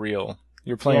annoying. for real.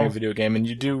 You're playing a video game, and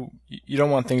you don't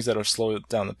want things that'll slow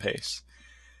down the pace.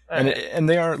 And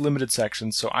they are limited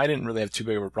sections, so I didn't really have too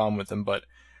big of a problem with them, but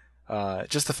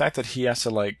just the fact that he has to,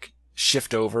 like,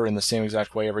 shift over in the same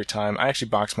exact way every time, I actually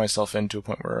boxed myself into a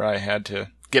point where I had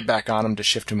to get back on him to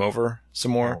shift him over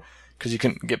some more, because you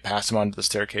couldn't get past him onto the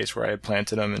staircase where I had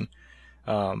planted him, and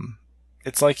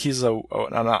it's like he's an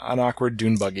awkward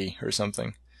dune buggy or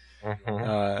something.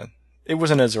 Mm-hmm. It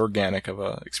wasn't as organic of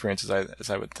a experience as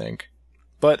I would think,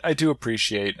 but I do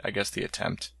appreciate, I guess, the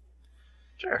attempt.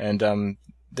 Sure. And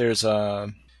there's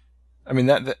there's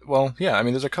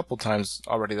a couple times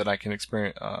already that I can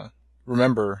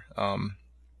remember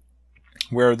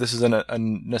where this is a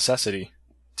necessity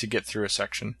to get through a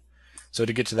section. So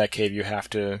to get to that cave, you have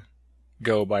to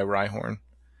go by Rhyhorn.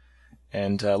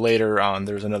 And later on,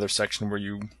 there's another section where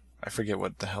I forget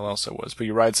what the hell else it was, but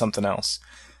you ride something else.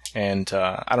 And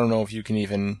I don't know if you can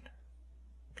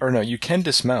you can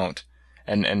dismount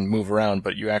and move around,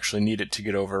 but you actually need it to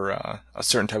get over a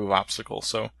certain type of obstacle.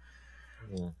 So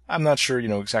I'm not sure,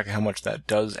 exactly how much that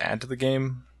does add to the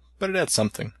game, but it adds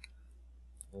something.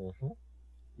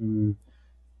 Mm.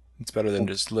 It's better than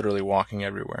just literally walking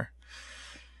everywhere.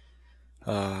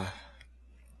 We've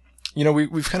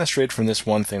kind of strayed from this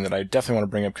one thing that I definitely want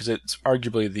to bring up because it's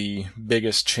arguably the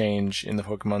biggest change in the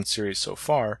Pokemon series so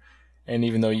far. And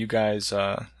even though you guys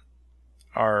are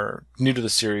new to the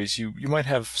series, you might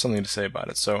have something to say about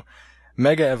it. So,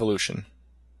 Mega Evolution.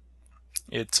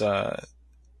 It's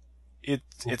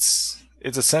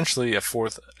essentially a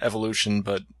fourth evolution,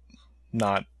 but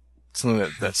not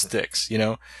something that sticks,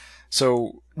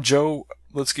 So, Joe,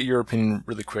 let's get your opinion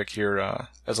really quick here,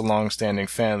 as a long-standing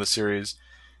fan of the series,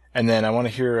 and then I want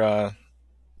to hear,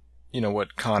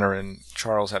 what Connor and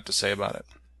Charles have to say about it.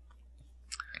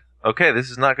 Okay, this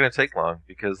is not going to take long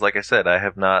because, like I said, I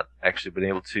have not actually been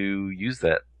able to use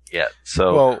that yet.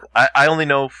 So I only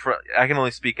know I can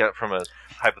only speak out from a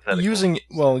hypothetical. Using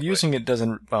it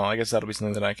doesn't. Well, I guess that'll be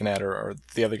something that I can add, or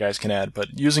the other guys can add.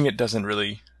 But using it doesn't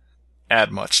really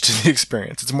add much to the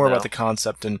experience. It's more about the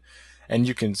concept, and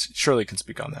you can surely can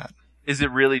speak on that. Is it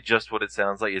really just what it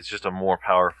sounds like? It's just a more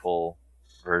powerful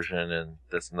version, and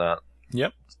that's not.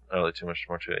 Yep. Not really too much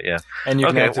more to it. Yeah. And you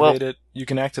can activate it. You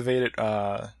can activate it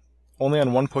only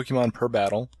on one Pokemon per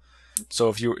battle.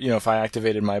 So if I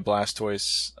activated my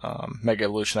Blastoise Mega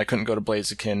Evolution, I couldn't go to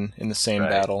Blaziken in the same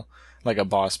battle, like a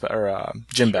boss or a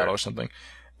gym battle or something.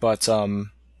 But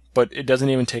it doesn't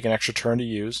even take an extra turn to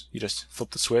use. You just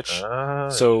flip the switch.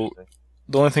 So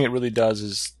the only thing it really does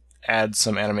is add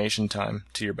some animation time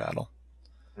to your battle.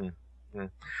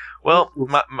 Well,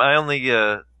 my only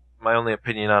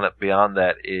opinion on it beyond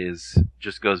that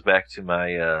just goes back to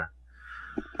my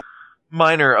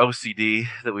minor OCD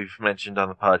that we've mentioned on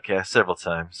the podcast several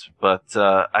times, but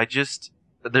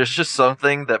there's just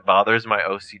something that bothers my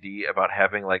OCD about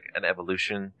having like an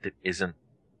evolution that isn't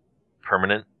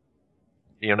permanent.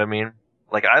 You know what I mean?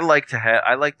 Like I like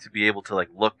to be able to like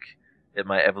look at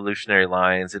my evolutionary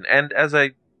lines and as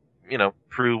I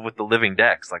prove with the living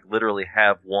dex, like literally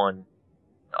have one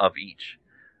of each.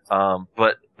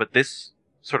 But this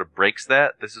sort of breaks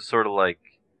that. This is sort of like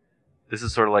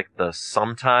the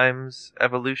sometimes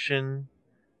evolution,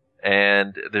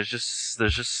 and there's just I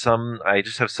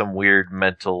just have some weird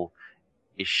mental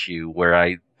issue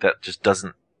where that just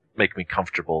doesn't make me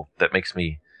comfortable. That makes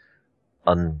me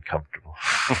uncomfortable.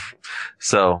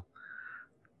 So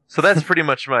that's pretty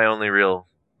much my only real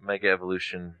Mega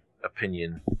Evolution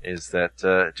opinion is that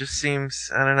it just seems,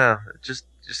 I don't know, it just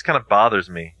kind of bothers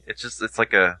me. It's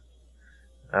like I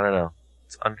don't know,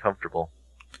 it's uncomfortable.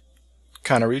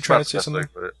 Connor, were you trying to say something?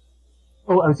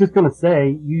 Oh, I was just going to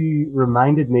say, you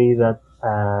reminded me that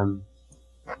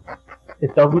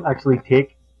it doesn't actually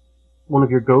take one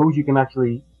of your goes. You can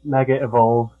actually Mega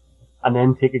Evolve and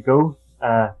then take a go,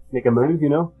 make a move,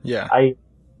 Yeah. I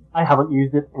haven't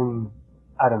used it in,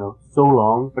 I don't know, so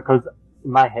long because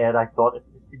in my head I thought it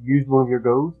used one of your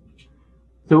goes.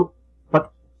 So,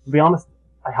 but to be honest,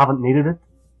 I haven't needed it,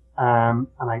 and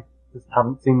I just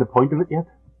haven't seen the point of it yet.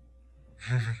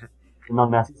 Not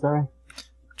necessary.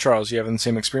 Charles, you having the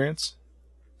same experience?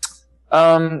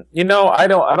 I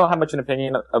don't have much an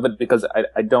opinion of it because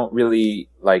I don't really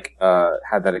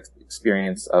have that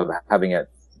experience of having it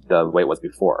the way it was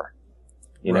before.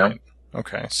 You know?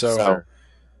 Okay, so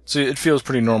it feels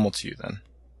pretty normal to you then.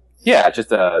 Yeah, it's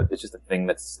just a thing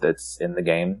that's in the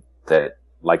game that,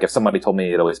 like, if somebody told me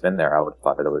it had always been there, I would have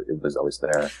thought that it was always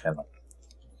there.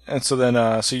 And so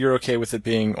then, so you're okay with it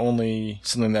being only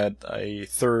something that a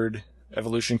third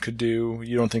evolution could do?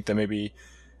 You don't think that maybe,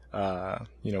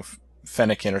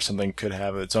 Fennekin or something could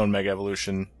have its own Mega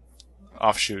Evolution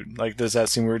offshoot? Like, does that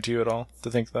seem weird to you at all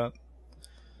to think that?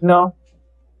 No,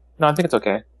 I think it's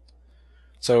okay.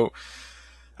 So,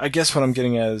 I guess what I'm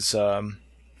getting at is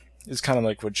kind of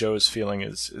like what Joe is feeling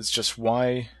is just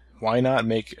why not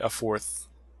make a fourth?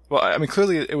 Well, I mean,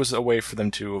 clearly it was a way for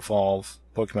them to evolve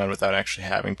Pokemon without actually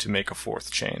having to make a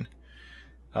fourth chain.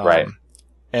 Right.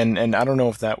 And I don't know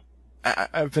if that...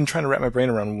 I've been trying to wrap my brain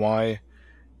around why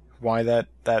that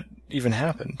even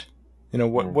happened.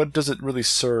 What does it really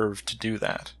serve to do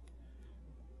that?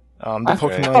 The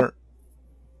Pokemon...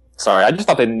 Sorry, I just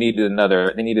thought they needed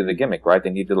a gimmick, right? They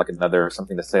needed another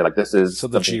something to say, this is... So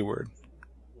the G word.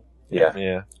 Yeah.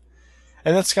 Yeah.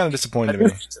 And that's kind of disappointing to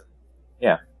me.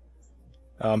 Yeah.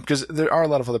 Because there are a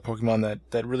lot of other Pokemon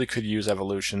that really could use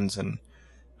evolutions, and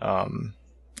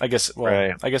I guess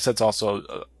that's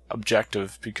also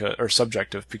objective or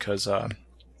subjective because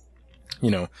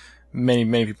many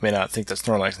people may not think that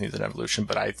Snorlax needs an evolution,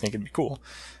 but I think it'd be cool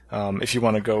if you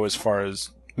want to go as far as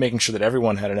making sure that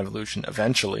everyone had an evolution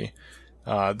eventually.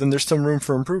 Then there's some room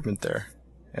for improvement there,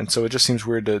 and so it just seems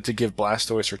weird to give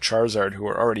Blastoise or Charizard, who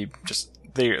are already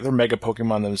they're mega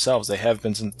Pokemon themselves. They have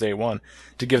been since day one.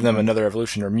 To give them another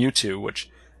evolution, or Mewtwo, which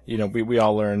we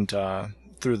all learned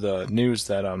through the news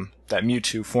that that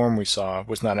Mewtwo form we saw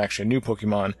was not actually a new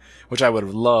Pokemon, which I would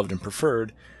have loved and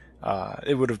preferred.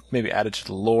 It would have maybe added to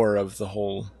the lore of the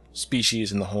whole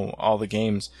species and all the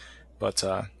games, but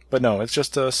no, it's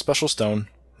just a special stone,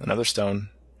 another stone.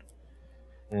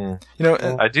 I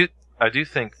do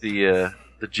think the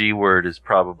G word is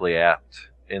probably apt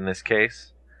in this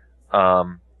case.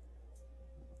 But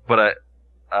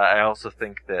I also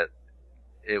think that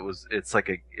it's like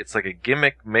a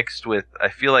gimmick mixed with, I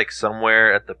feel like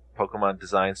somewhere at the Pokemon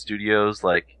Design Studios,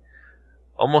 like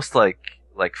almost like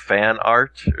fan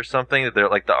art or something, that they're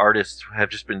like the artists have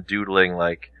just been doodling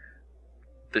like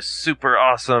this super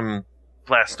awesome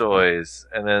Blastoise,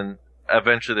 and then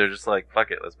eventually they're just like,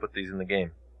 fuck it, let's put these in the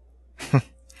game.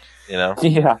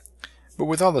 Yeah. But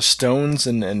with all the stones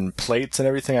and plates and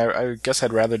everything, I guess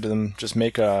I'd rather them just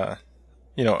make an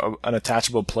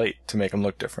attachable plate to make them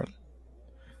look different.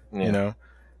 Yeah.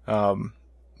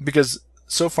 Because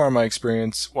so far in my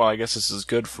experience, well, I guess this is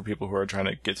good for people who are trying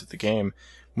to get to the game.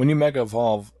 When you Mega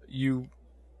Evolve, you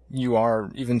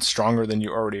are even stronger than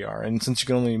you already are, and since you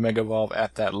can only Mega Evolve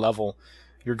at that level,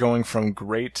 you're going from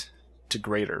great to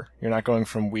greater. You're not going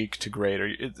from weak to greater.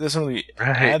 It doesn't really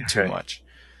add too much.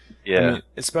 Yeah. I mean,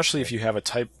 especially if you have a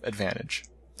type advantage,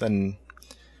 then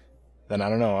I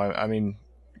don't know. I mean,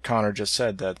 Connor just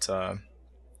said that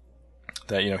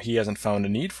he hasn't found a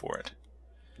need for it.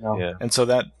 No. Yeah. And so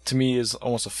that to me is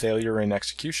almost a failure in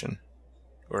execution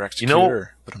or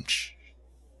executor.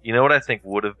 You know what I think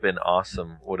would have been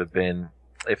awesome would have been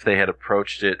if they had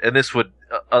approached it, and this would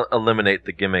eliminate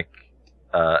the gimmick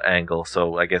angle.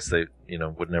 So I guess they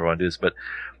would never want to do this, but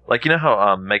like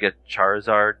how Mega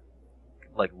Charizard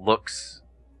looks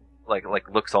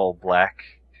looks all black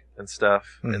and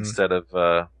stuff instead of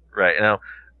right now.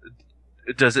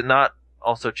 Does it not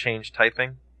also change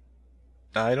typing?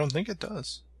 I don't think it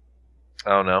does.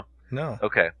 Oh no. No.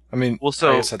 Okay. I mean, I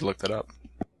guess I'd look that up.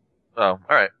 Oh, all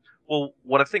right. Well,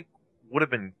 what I think would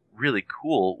have been really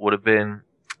cool would have been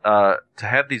to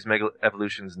have these Mega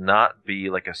Evolutions not be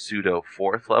like a pseudo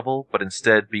 4th level, but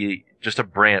instead be just a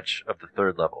branch of the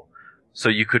 3rd level. So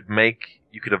you could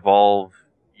evolve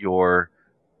your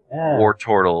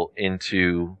Wartortle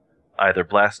into either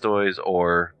Blastoise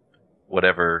or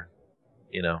whatever,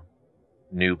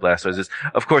 new Blastoise is.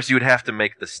 Of course, you would have to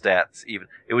make the stats even.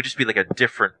 It would just be like a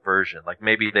different version. Like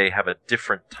maybe they have a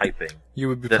different typing. You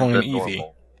would be pulling Eevee.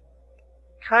 Normal.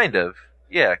 Kind of.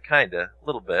 Yeah, kinda. A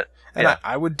little bit. And yeah.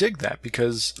 I would dig that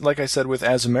because, like I said with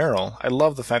Azumarill, I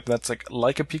love the fact that that's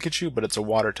like a Pikachu, but it's a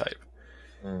water type.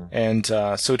 And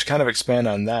so to kind of expand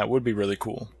on that would be really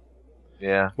cool.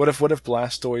 Yeah. What if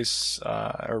Blastoise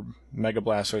or Mega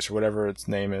Blastoise or whatever its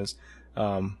name is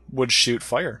would shoot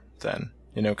fire then?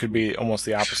 Could be almost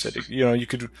the opposite. You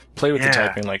could play with the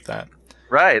typing like that.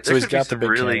 Right. So there he's got the big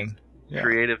really cannon.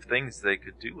 creative things they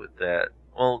could do with that.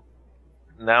 Well,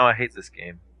 now I hate this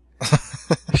game.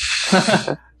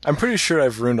 I'm pretty sure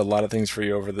I've ruined a lot of things for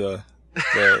you over the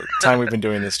time we've been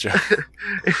doing this, Joe.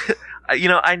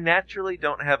 I naturally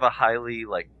don't have a highly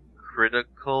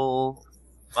critical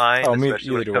mind,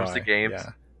 especially when it comes to games.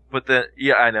 Yeah. But then,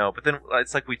 I know. But then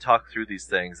it's like we talk through these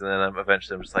things, and then I'm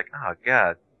just like, oh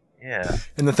god, yeah.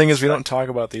 And the thing is, we don't talk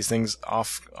about these things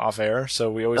off air,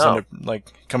 so we always end up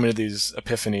coming to these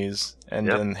epiphanies and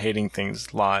then hating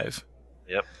things live.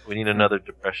 Yep, we need another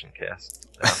depression cast.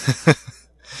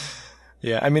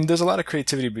 Yeah, I mean, there's a lot of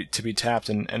creativity to be tapped,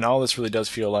 and all this really does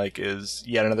feel like is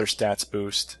yet another stats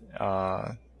boost.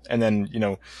 And then,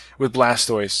 with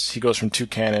Blastoise, he goes from 2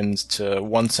 cannons to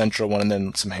 1 central one and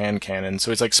then some hand cannons.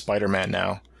 So he's like Spider-Man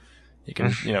now. He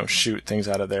can, shoot things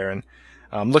out of there. And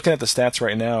looking at the stats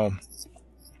right now,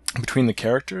 between the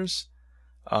characters,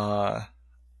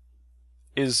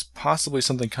 is possibly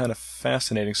something kind of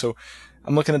fascinating. So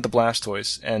I'm looking at the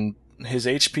Blastoise, and his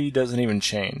HP doesn't even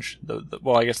change.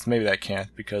 Well, I guess maybe that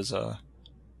can't because,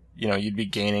 you'd be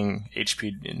gaining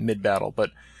HP in mid-battle. But,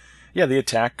 yeah, the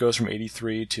attack goes from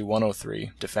 83 to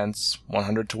 103, defense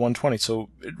 100 to 120. So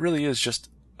it really is just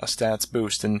a stats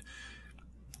boost, and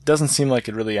doesn't seem like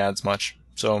it really adds much.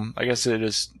 So I guess it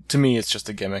is, to me, it's just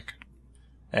a gimmick.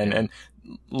 And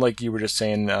like you were just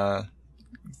saying,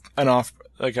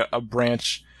 like a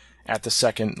branch at the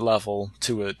second level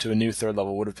to a new third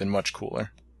level would have been much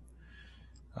cooler.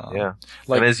 Yeah.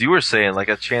 Like, and as you were saying, like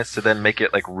a chance to then make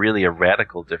it like really a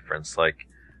radical difference, like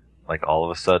all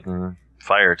of a sudden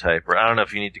fire type, or I don't know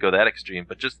if you need to go that extreme,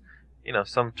 but just,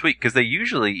 some tweak. Because they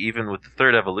usually, even with the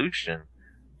third evolution,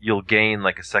 you'll gain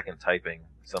like a second typing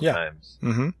sometimes. Yeah.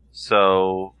 Mm-hmm.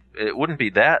 So it wouldn't be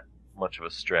that much of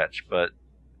a stretch, but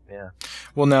yeah.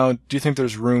 Well, now, do you think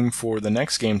there's room for the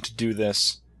next game to do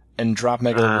this and drop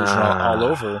Mega Evolution all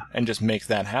over and just make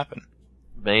that happen?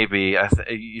 Maybe. I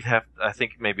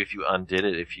think maybe if you undid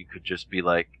it, if you could just be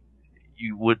like,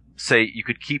 you would say you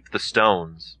could keep the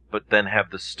stones, but then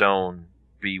have the stone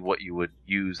be what you would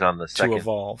use on the second. To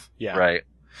evolve. Yeah. Right.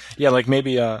 Yeah, like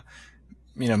maybe,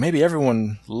 maybe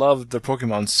everyone loved their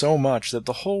Pokemon so much that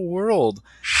the whole world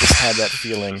just had that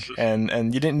feeling,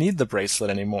 and you didn't need the bracelet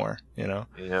anymore,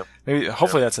 Yeah. Maybe,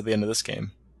 hopefully that's at the end of this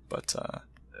game, but,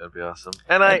 that'd be awesome.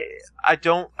 And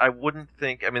I wouldn't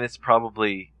think, it's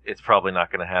probably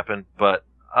not gonna happen, but,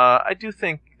 I do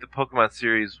think the Pokemon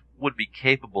series would be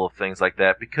capable of things like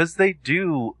that, because they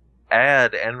do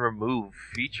add and remove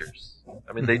features.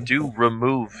 They do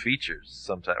remove features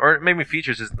sometimes, or maybe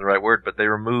features isn't the right word, but they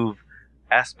remove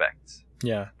aspects.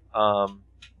 Yeah.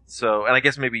 So, and I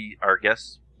guess maybe our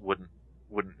guests wouldn't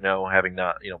know, having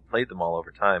not, played them all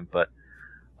over time, but,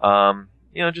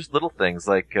 just little things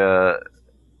like not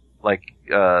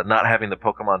having the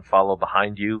Pokemon follow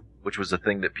behind you, which was a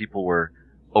thing that people were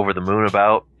over the moon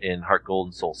about in Heart Gold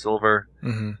and Soul Silver.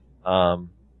 Mm-hmm.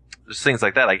 Just things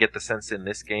like that. I get the sense in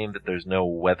this game that there's no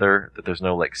weather, that there's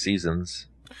no like seasons.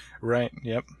 Right.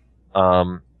 Yep.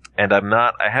 And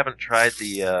I haven't tried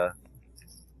the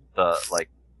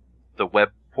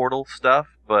web portal stuff,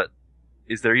 but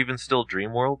is there even still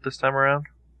Dream World this time around?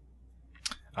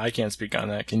 I can't speak on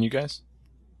that. Can you guys?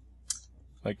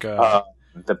 Like,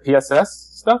 the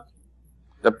PSS stuff?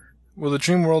 Well, the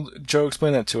Dream World, Joe,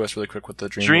 explain that to us really quick, what the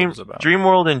Dream World was about. Dream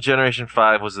World in Generation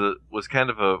 5 was kind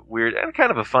of a weird and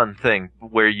kind of a fun thing,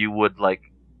 where you would,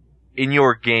 like, in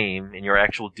your game, in your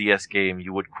actual DS game,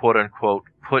 you would quote-unquote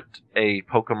put a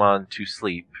Pokemon to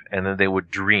sleep, and then they would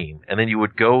dream. And then you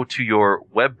would go to your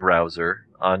web browser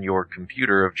on your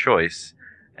computer of choice,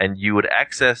 and you would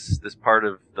access this part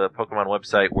of the Pokemon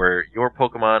website where your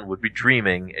Pokemon would be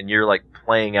dreaming, and you're, like,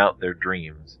 playing out their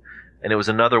dreams. And it was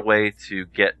another way to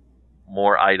get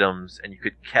more items, and you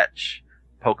could catch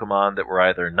Pokemon that were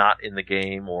either not in the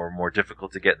game or more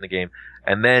difficult to get in the game.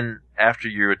 And then, after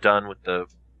you're done with the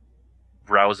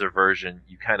browser version,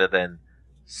 you kind of then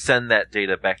send that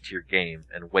data back to your game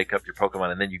and wake up your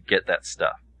Pokemon, and then you get that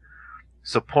stuff.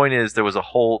 So point is, there was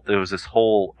this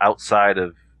whole outside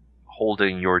of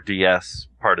holding your DS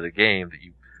part of the game that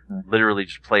you literally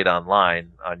just played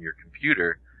online on your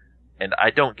computer, and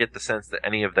I don't get the sense that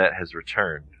any of that has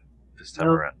returned this time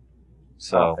around.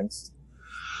 So,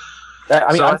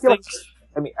 I feel like,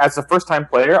 as a first-time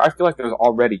player, I feel like there's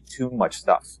already too much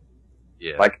stuff.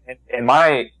 Yeah. Like,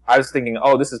 I was thinking,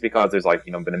 this is because there's like,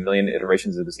 been a million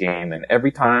iterations of this game, and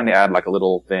every time they add like a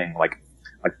little thing, like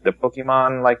the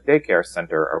Pokemon like daycare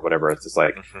center or whatever, it's just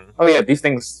like, oh yeah, these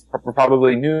things were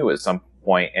probably new at some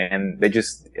point, and they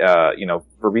just,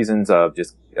 for reasons of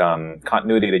just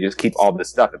continuity, they just keep all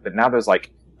this stuff. But now there's like,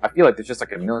 I feel like there's just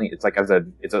like a million. It's like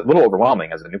it's a little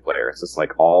overwhelming as a new player. It's just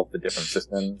like all the different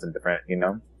systems and different,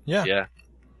 Yeah. Yeah.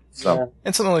 So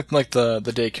and something like the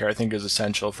daycare, I think, is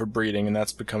essential for breeding, and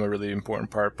that's become a really important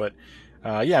part. But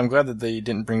I'm glad that they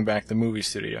didn't bring back the movie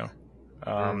studio.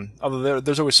 Although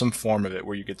there's always some form of it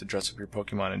where you get to dress up your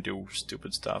Pokemon and do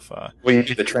stupid stuff. Well, you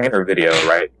do the trainer video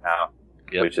right now,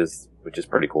 Yep. which is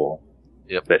pretty cool.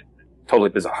 Yep. But totally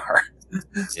bizarre.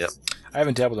 Yep. I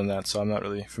haven't dabbled in that, so I'm not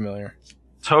really familiar.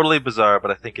 Totally bizarre, but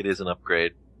I think it is an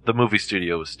upgrade. The movie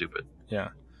studio was stupid. Yeah.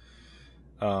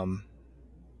 And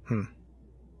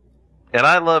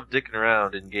I love dicking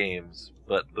around in games,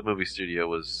 but the movie studio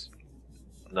was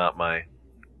not my...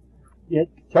 Yeah,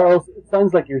 Charles, it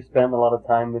sounds like you're spending a lot of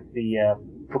time with the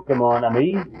Pokemon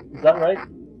Ami. Is that right?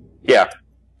 Yeah.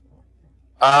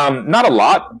 Not a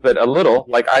lot, but a little.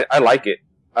 Like, I like it.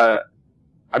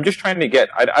 I'm just trying to get,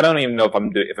 I don't even know if I'm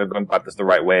going about this the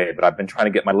right way, but I've been trying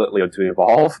to get my Litleo to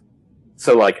evolve.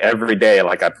 So like every day,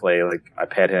 like I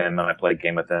pet him and I play a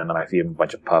game with him and I feed him a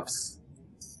bunch of pups.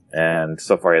 And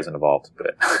so far he hasn't evolved,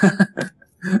 but,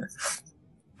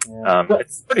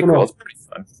 it's pretty cool. It's pretty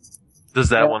fun. Does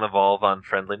that one evolve on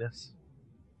friendliness?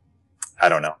 I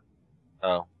don't know.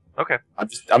 Oh, okay.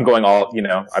 I'm going all,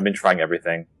 I've been trying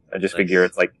everything. I just figure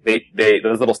it's like,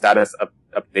 those little status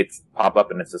updates pop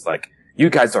up and it's just like, you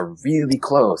guys are really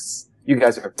close. You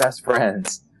guys are best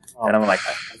friends. And I'm like,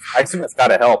 I assume it's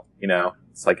gotta help,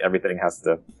 It's like everything has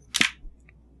to.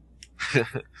 This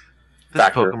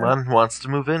Factor. Pokemon wants to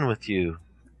move in with you.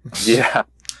 Yeah.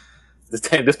 This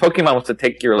Pokemon wants to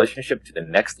take your relationship to the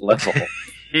next level.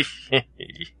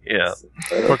 Yeah.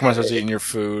 Pokemon starts eating your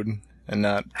food and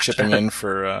not chipping in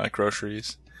for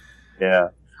groceries. Yeah.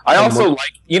 I also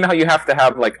like, you know how you have to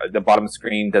have like the bottom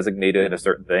screen designated a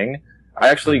certain thing?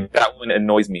 That one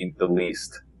annoys me the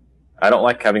least. I don't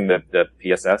like having the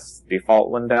PSS default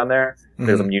one down there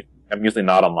because I'm usually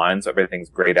not online, so everything's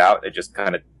grayed out. It just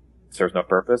kind of serves no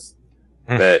purpose.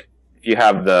 But if you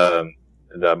have the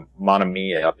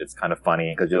Monami up, it's kind of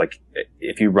funny because you're like,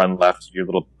 if you run left, your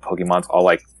little Pokemon's all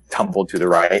like tumbled to the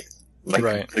right. Like,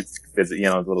 Right. It's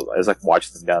like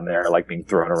watch them down there, like being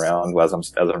thrown around as I'm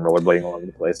rollerblading all over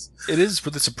the place. It is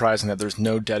really surprising that there's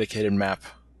no dedicated map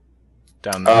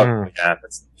down there. Oh, yeah,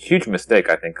 that's a huge mistake,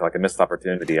 I think, like a missed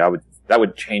opportunity. That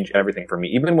would change everything for me.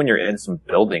 Even when you're in some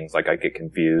buildings, like I get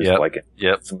confused,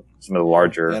 some of the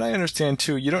larger. And I understand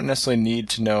too, you don't necessarily need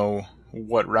to know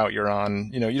what route you're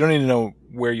on. You know, you don't need to know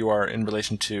where you are in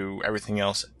relation to everything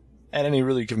else. At any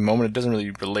really given moment, it doesn't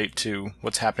really relate to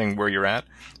what's happening where you're at.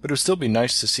 But it would still be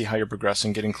nice to see how you're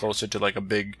progressing, getting closer to like a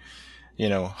big,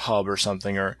 hub or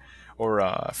something, or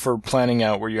for planning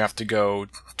out where you have to go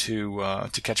to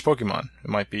catch Pokemon. It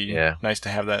might be nice to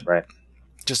have that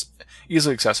just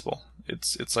easily accessible.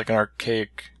 It's like an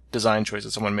archaic design choice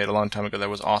that someone made a long time ago that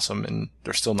was awesome, and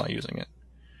they're still not using it.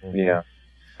 Yeah.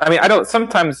 I mean,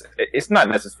 sometimes it's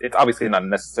obviously not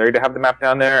necessary to have the map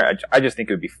down there. I just think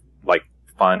it would be like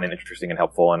fun and interesting and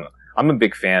helpful, and I'm a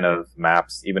big fan of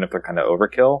maps, even if they're kind of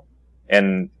overkill,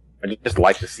 and I just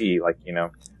like to see,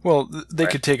 Well, they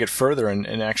could take it further and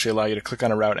actually allow you to click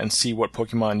on a route and see what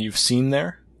Pokemon you've seen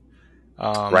there.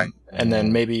 And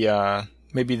then maybe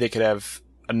they could have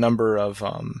a number of,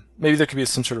 maybe there could be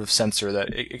some sort of sensor that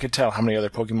it could tell how many other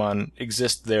Pokemon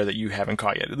exist there that you haven't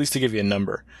caught yet, at least to give you a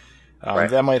number.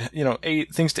 That might, aid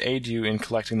things to aid you in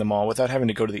collecting them all without having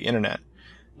to go to the internet.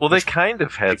 Well, they kind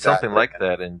of had something like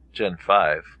that in Gen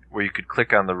 5, where you could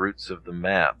click on the routes of the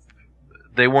map.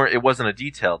 It wasn't a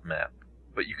detailed map,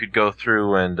 but you could go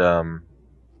through and,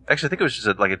 actually I think it was just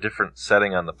a different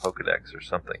setting on the Pokedex or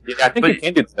something. Yeah, I think you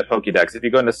can do the Pokedex. If you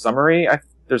go into summary,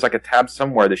 there's like a tab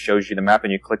somewhere that shows you the map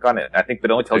and you click on it. I think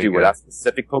it only tells you where that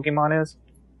specific Pokemon is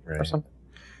or something.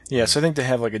 Yeah, so I think to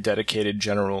have like a dedicated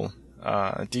general,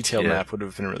 detailed map would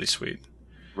have been really sweet.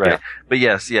 Right. Yeah. But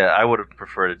yes, I would have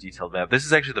preferred a detailed map. This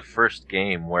is actually the first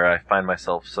game where I find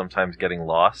myself sometimes getting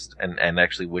lost and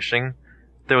actually wishing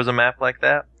there was a map like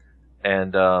that.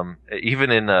 And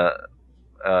even in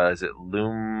is it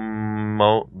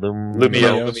Lumio?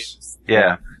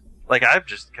 Yeah. Like I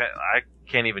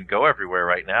can't even go everywhere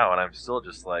right now, and I'm still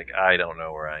just like I don't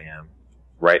know where I am.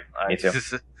 Right. Me too.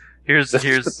 Here's the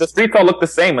streets all look the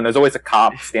same, and there's always a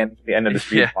cop standing at the end of the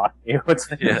street blocking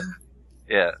you.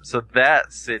 Yeah. So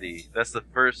that's the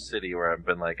first city where I've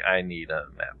been like, I need a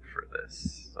map for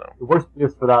this. So the worst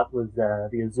place for that was the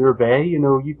Azure Bay.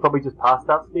 You probably just passed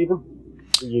that, Stephen.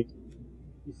 You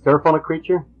surf on a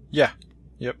creature. Yeah.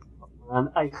 Yep. And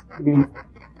I mean,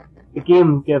 the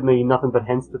game gave me nothing but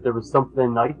hints that there was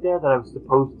something out there that I was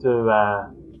supposed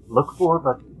to look for,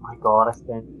 but my God, I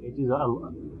spent ages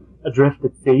adrift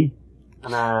at sea,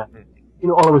 and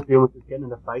all I was doing was just getting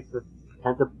into fights with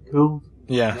tentacles.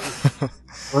 Yeah.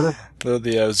 They're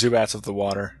the Zubats of the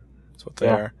water. That's what they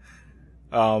are.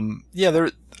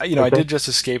 I did just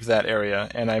escape that area,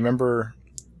 and I remember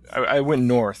I went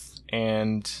north,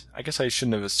 and I guess I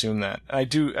shouldn't have assumed that. I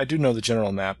do know the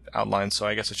general map outline, so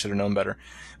I guess I should have known better.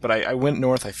 But I went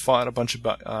north, I fought a bunch of,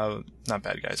 not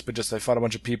bad guys, but just I fought a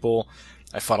bunch of people,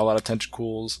 I fought a lot of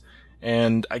tentacles,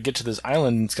 and I get to this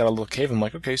island, and it's got a little cave, I'm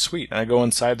like, okay, sweet. And I go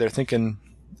inside there thinking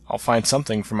I'll find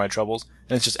something for my troubles,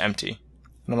 and it's just empty.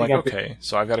 And I'm like, okay,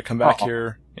 so I've got to come back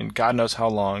here in God knows how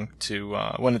long to,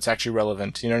 when it's actually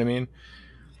relevant, you know what I mean?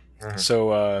 Mm-hmm.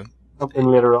 So, something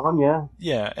later on, yeah.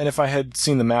 Yeah, and if I had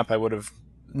seen the map, I would have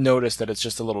noticed that it's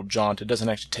just a little jaunt. It doesn't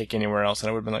actually take anywhere else, and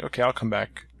I would have been like, okay, I'll come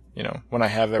back, when I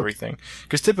have everything.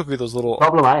 Because typically those little... The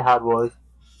problem I had was...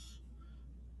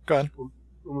 Go ahead. When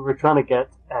we were trying to get,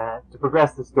 to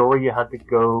progress the story, you had to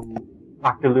go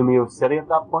back to Lumio City at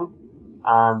that point,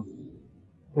 and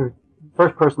the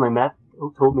first person I met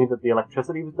told me that the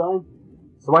electricity was down,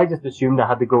 so I just assumed I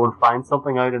had to go and find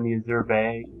something out in the Azure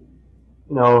Bay.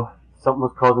 Something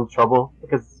was causing trouble,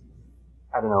 because,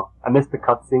 I don't know, I missed the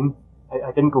cutscene.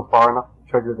 I didn't go far enough to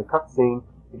trigger the cutscene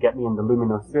to get me into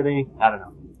Lumino City. I don't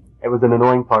know. It was an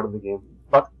annoying part of the game.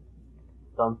 But,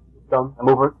 it's done. It's done. I'm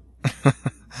over it.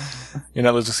 You're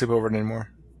not losing sleep over it anymore.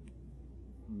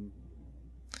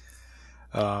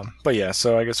 But yeah,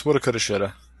 so I guess woulda, coulda,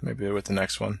 shoulda. Maybe with the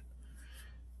next one.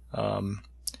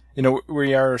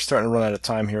 We are starting to run out of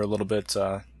time here a little bit,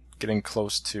 getting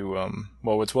close to,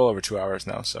 it's well over 2 hours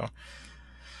now, so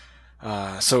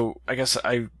I guess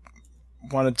I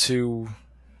wanted to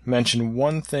mention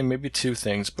one thing, maybe two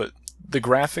things, but the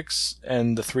graphics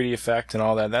and the 3D effect and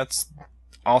all that, that's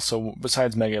also,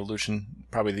 besides Mega Evolution,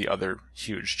 probably the other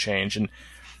huge change. And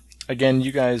again,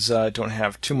 you guys don't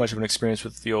have too much of an experience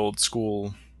with the old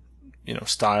school,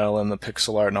 style and the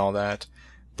pixel art and all that,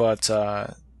 but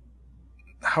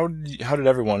how did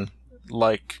everyone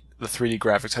like the 3D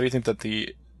graphics? How do you think that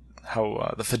the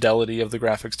fidelity of the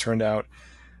graphics turned out?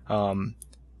 And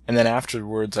then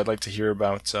afterwards, I'd like to hear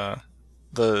about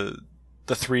the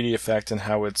 3D effect and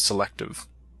how it's selective.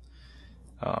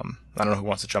 I don't know who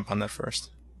wants to jump on that first.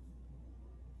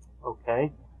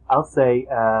 Okay, I'll say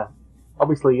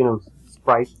obviously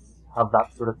sprites have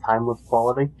that sort of timeless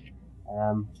quality,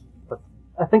 but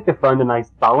I think they found a nice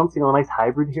balance, a nice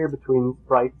hybrid here between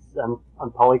sprites and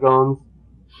polygons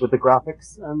with the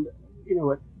graphics, and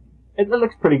it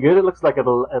looks pretty good. It looks like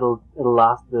it'll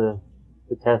last the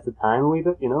test of time a wee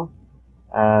bit,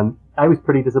 I was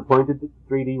pretty disappointed that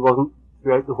 3D wasn't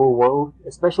throughout the whole world,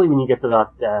 especially when you get to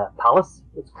that palace.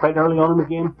 It's quite early on in the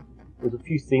game. There's a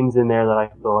few scenes in there that I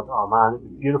thought, oh man,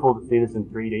 it's beautiful to see this in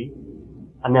 3D.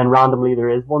 And then randomly there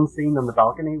is one scene on the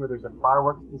balcony where there's a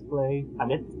fireworks display, and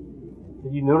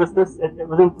did you notice this? It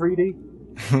was in 3D.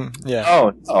 Yeah.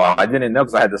 Oh, I didn't know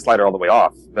because I had the slider all the way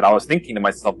off. But I was thinking to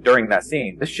myself during that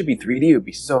scene, this should be 3D. It would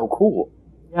be so cool.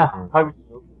 Yeah. How would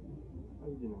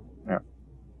you know? Yeah.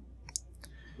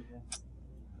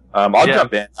 I'll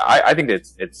jump in. I think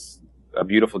it's a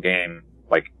beautiful game.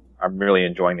 Like, I'm really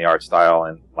enjoying the art style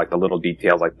and like the little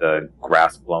details, like the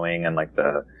grass blowing and like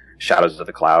the shadows of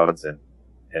the clouds and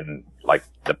like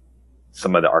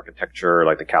some of the architecture,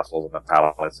 like the castles and the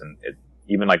palace, and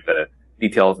even like the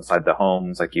details inside the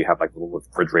homes. Like you have like little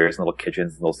refrigerators and little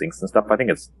kitchens and little sinks and stuff. I think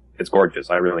it's gorgeous.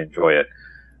 I really enjoy it.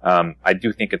 I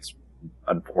do think it's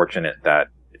unfortunate that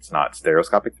it's not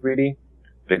stereoscopic 3D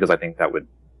because I think that would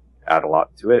add a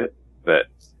lot to it. But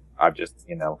I've just,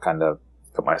 kind of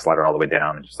put my slider all the way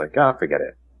down and just like, forget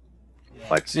it.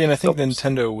 Like, see, and I think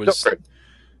Nintendo was,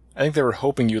 I think they were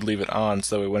hoping you'd leave it on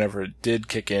so that whenever it did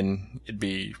kick in, it'd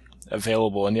be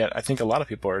available. And yet I think a lot of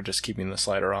people are just keeping the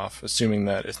slider off, assuming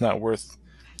that it's not worth,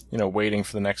 waiting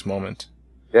for the next moment.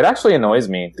 It actually annoys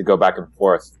me to go back and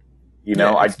forth.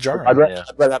 It's jarring. I'd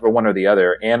rather have one or the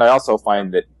other. And I also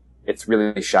find that it's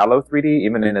really shallow 3D,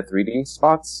 even in the 3D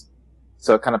spots.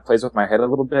 So it kind of plays with my head a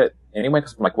little bit anyway,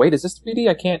 because I'm like, wait, is this 3D?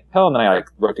 I can't tell. And then I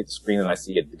rotate the screen and I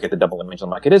see it, get the double image. I'm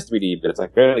like, it is 3D, but it's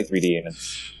like barely 3D. And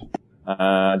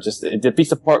it's, it defeats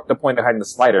the point of having the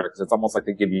slider, because it's almost like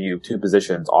they give you two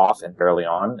positions off and barely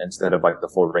on instead of like the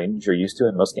full range you're used to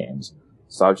in most games.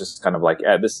 So I was just kind of like,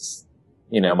 this is,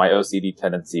 my OCD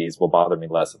tendencies will bother me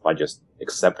less if I just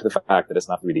accept the fact that it's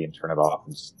not 3D and turn it off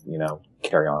and just,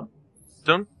 carry on.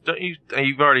 Don't you,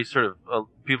 you've already sort of,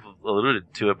 people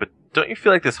alluded to it, but don't you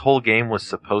feel like this whole game was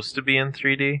supposed to be in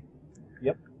 3D?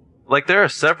 Yep. Like, there are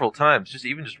several times,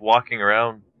 just walking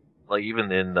around, like, even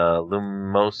in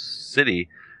Lumos City,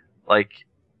 like,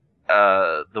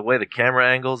 the way the camera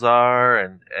angles are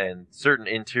and certain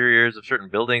interiors of certain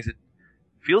buildings, it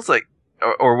feels like,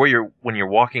 or when you're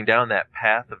walking down that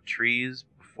path of trees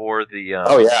before the...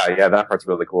 oh, yeah, that part's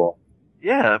really cool.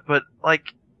 Yeah, but, like,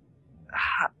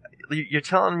 you're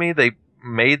telling me they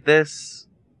made this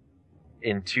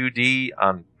in 2D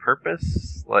on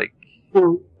purpose? Like,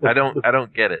 I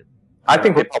don't get it. I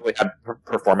think they probably had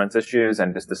performance issues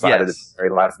and just decided at the very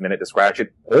last minute to scratch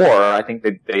it. Or I think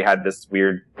they had this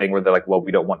weird thing where they're like, well,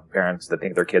 we don't want parents to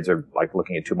think their kids are like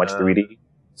looking at too much 3D.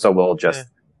 So we'll just,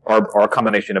 or a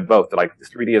combination of both. They're like, this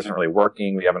 3D isn't really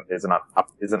working. Isn't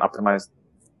optimized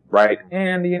right.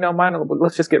 And,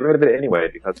 let's just get rid of it anyway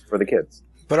because for the kids.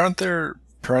 But aren't there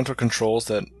parental controls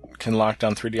that can lock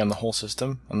down 3D on the whole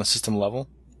system, on the system level?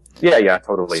 Yeah,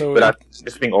 totally. So but I'm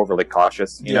just being overly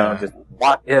cautious, just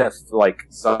what if, like,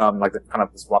 some, like, kind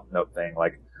of the swap note thing,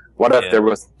 like, what if there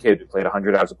was a kid who played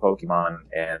 100 hours of Pokemon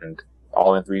and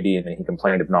all in 3D and then he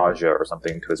complained of nausea or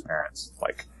something to his parents?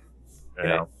 Like,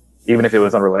 even if it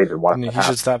was unrelated, why he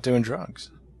should stop doing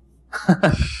drugs.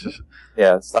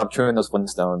 Yeah, stop chewing those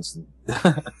Flintstones.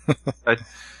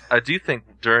 I do think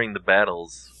during the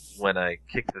battles, when I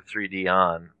kick the 3D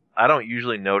on, I don't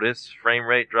usually notice frame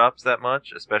rate drops that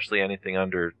much, especially anything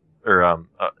under, or,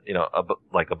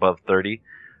 like above 30.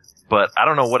 But I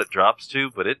don't know what it drops to,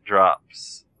 but it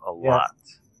drops a lot.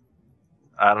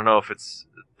 I don't know if it's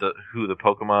who the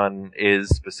Pokemon is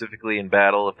specifically in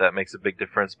battle, if that makes a big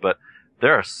difference, but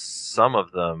there are some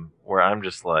of them where I'm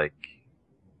just like,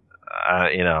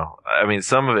 I mean,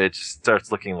 some of it just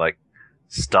starts looking like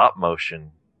stop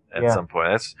motion at some point.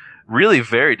 That's really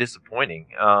very disappointing.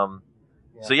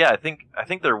 So yeah, I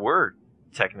think there were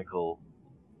technical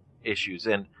issues,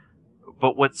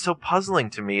 but what's so puzzling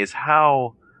to me is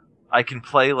how I can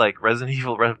play like Resident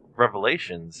Evil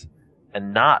Revelations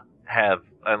and not have,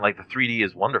 and like the 3D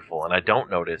is wonderful, and I don't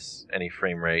notice any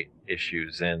frame rate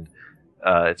issues, and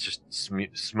it's just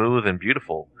smooth and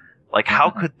beautiful. Like, how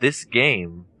could this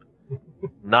game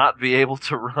not be able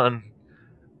to run?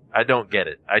 I don't get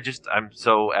it. I'm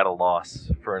so at a loss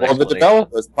for an explanation. The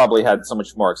developers probably had so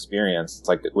much more experience,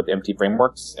 like with MT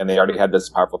Frameworks, and they already had this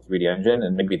powerful 3D engine,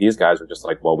 and maybe these guys were just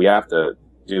like, well, we have to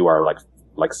do our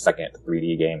like second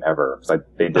 3D game ever. It's like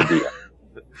they did the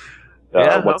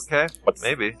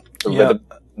maybe the rhythm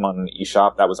on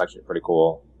eShop, that was actually pretty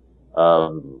cool.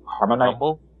 Harmonite.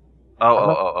 Humble?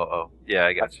 Oh. Yeah,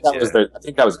 I got you. I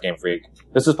think that was Game Freak.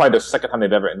 This is probably the second time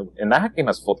they've ever, and that game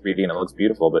has full 3D and it looks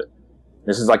beautiful, but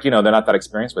this is like, they're not that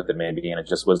experienced with it maybe, and it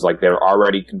just was like they're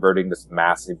already converting this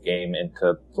massive game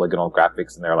into polygonal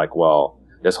graphics, and they're like, well,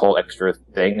 this whole extra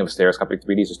thing of stereoscopic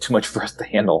 3D is just too much for us to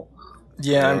handle.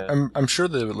 Yeah, I'm sure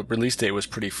the release date was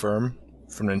pretty firm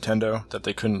from Nintendo, that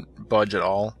they couldn't budge at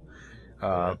all.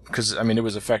 Because, it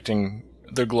was affecting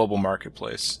their global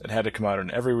marketplace. It had to come out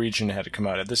in every region. It had to come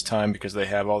out at this time because they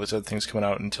have all these other things coming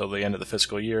out until the end of the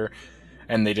fiscal year,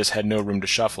 and they just had no room to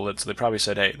shuffle it. So they probably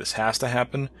said, hey, this has to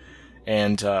happen.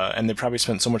 And they probably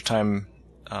spent so much time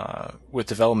with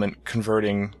development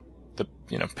converting the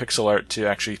pixel art to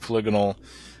actually polygonal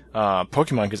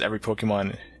Pokemon, because every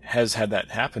Pokemon has had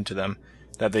that happen to them,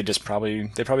 that they probably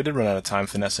did run out of time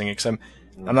finessing. Except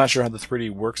I'm not sure how the 3D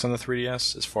works on the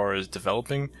 3DS as far as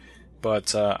developing,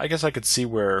 but I guess I could see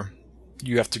where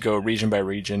you have to go region by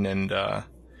region and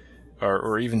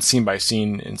or even scene by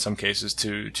scene in some cases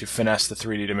to finesse the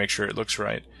 3D to make sure it looks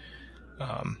right.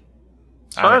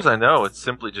 As far as I know, it's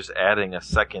simply just adding a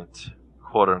second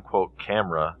quote-unquote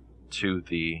camera to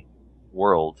the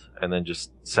world and then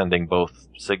just sending both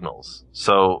signals.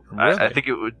 So really? I think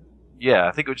it would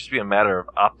just be a matter of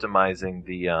optimizing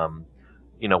the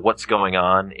what's going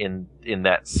on in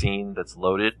that scene that's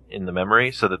loaded in the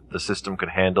memory so that the system could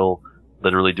handle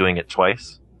literally doing it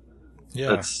twice.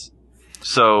 Yeah.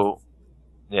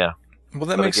 Yeah. Well,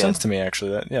 that makes sense to me,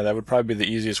 actually. That would probably be the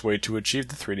easiest way to achieve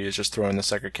the 3D, is just throwing the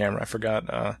second camera. I forgot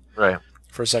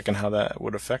for a second how that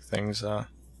would affect things. Yeah.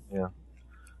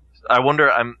 I wonder.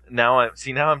 Now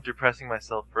I'm depressing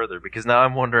myself further, because now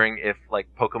I'm wondering if, like,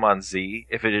 Pokemon Z,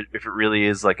 if it really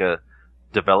is like a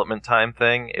development time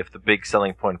thing, if the big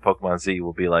selling point of Pokemon Z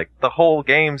will be like the whole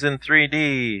game's in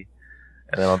 3D,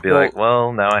 and then I'll be like,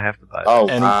 well, now I have to buy it. Oh,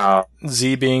 and wow.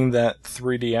 Z being that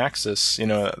 3D axis,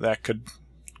 that could.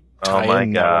 Oh my god!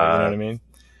 You know what I mean?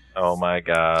 Oh my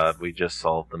god! We just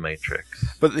solved the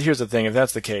Matrix. But here's the thing: if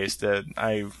that's the case, that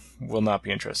I will not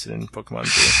be interested in Pokemon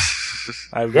Z.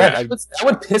 That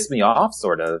would piss me off,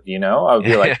 sort of. I would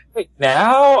be like, "Wait,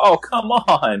 now? Oh, come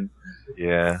on!"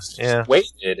 Yeah. Should have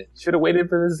waited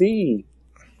for the Z.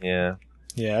 Yeah.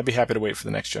 Yeah, I'd be happy to wait for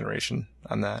the next generation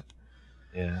on that.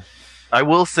 Yeah. I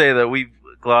will say that we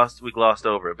glossed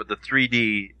over it, but the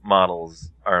 3D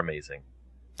models are amazing.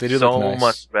 They do look nice. So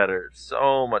much better.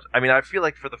 So much. I feel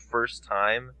like for the first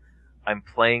time, I'm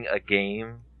playing a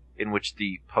game in which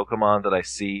the Pokemon that I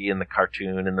see in the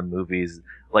cartoon and the movies,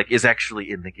 is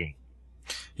actually in the game.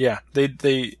 Yeah,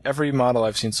 they every model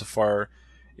I've seen so far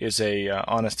is a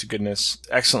honest to goodness,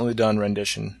 excellently done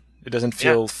rendition. It doesn't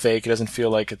feel fake. It doesn't feel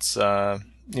like it's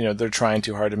they're trying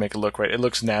too hard to make it look right. It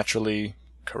looks naturally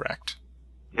correct.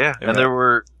 Yeah, and there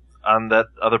were, on that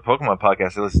other Pokemon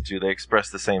podcast I listened to, they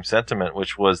expressed the same sentiment,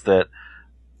 which was that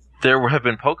there have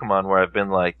been Pokemon where I've been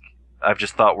like, I've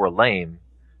just thought were lame,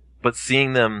 but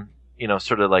seeing them,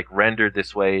 sort of like rendered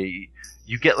this way,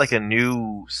 you get like a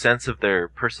new sense of their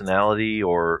personality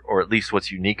or at least what's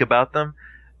unique about them,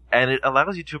 and it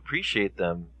allows you to appreciate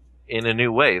them in a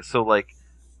new way. So like,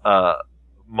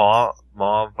 Mawile,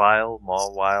 I don't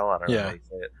know how you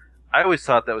say it. I always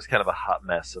thought that was kind of a hot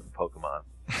mess of a Pokemon.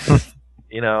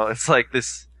 It's like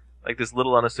this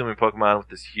little unassuming Pokemon with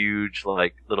this huge,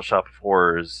 like, Little Shop of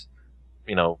Horrors,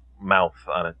 mouth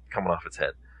on it coming off its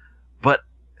head. But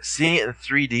seeing it in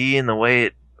 3D and the way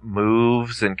it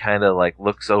moves and kind of like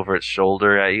looks over its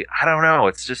shoulder, I don't know.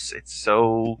 It's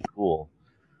so cool.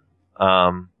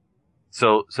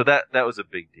 So that was a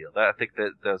big deal. I think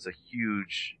that was a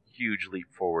huge leap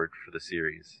forward for the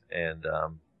series, and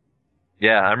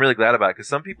I'm really glad about it,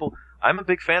 because I'm a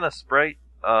big fan of sprite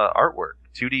artwork,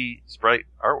 2D sprite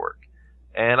artwork,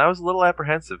 and I was a little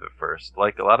apprehensive at first,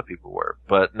 like a lot of people were,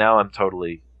 but now I'm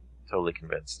totally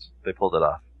convinced they pulled it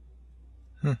off.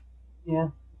 Yeah.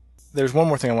 There's one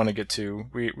more thing I want to get to.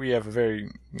 We have a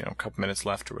very, couple minutes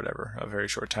left or whatever, a very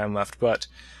short time left, but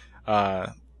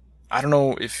I don't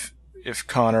know if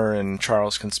Connor and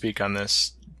Charles can speak on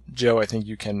this. Joe, I think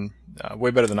you can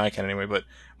way better than I can anyway, but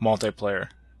multiplayer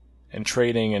and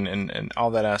trading and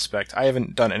all that aspect. I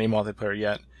haven't done any multiplayer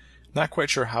yet. Not quite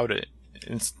sure how to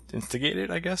instigate it,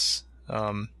 I guess.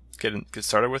 Get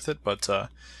started with it, but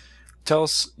tell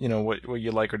us, what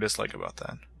you like or dislike about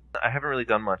that. I haven't really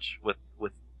done much with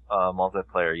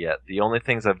multiplayer yet. The only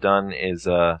things I've done is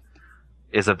I've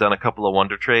done a couple of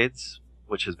Wonder Trades,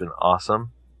 which has been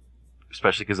awesome,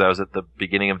 especially because I was at the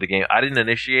beginning of the game. I didn't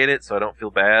initiate it, so I don't feel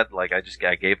bad. Like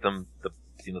I gave them the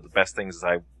best things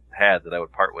I had that I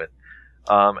would part with.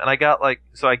 And I got I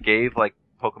gave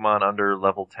Pokemon under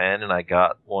level 10, and I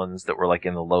got ones that were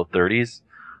in the low 30s.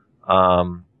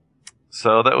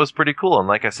 So that was pretty cool. And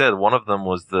like I said, one of them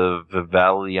was the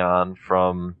Vivalion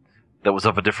that was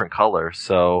of a different color.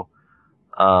 So,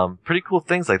 pretty cool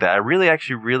things like that. I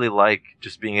really like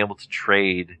just being able to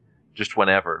trade just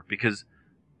whenever, because,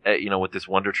 with this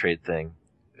Wonder Trade thing,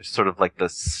 it's sort of like the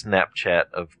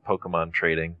Snapchat of Pokemon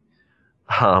trading.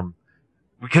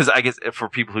 Because I guess for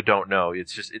people who don't know,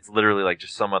 it's literally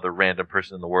just some other random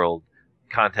person in the world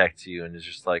contacts you and is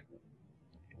just like,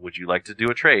 would you like to do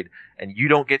a trade? And you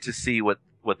don't get to see what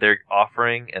they're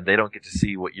offering, and they don't get to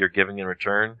see what you're giving in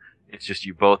return. It's just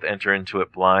you both enter into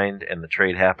it blind, and the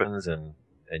trade happens, and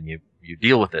you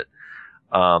deal with it.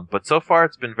 But so far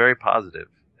it's been very positive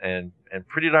and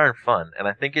pretty darn fun. And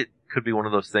I think it could be one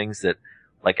of those things that,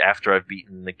 after I've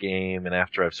beaten the game and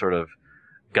after I've sort of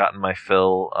gotten my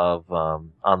fill of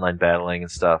online battling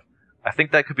and stuff, I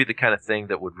think that could be the kind of thing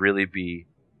that would really be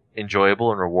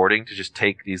enjoyable and rewarding, to just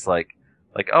take these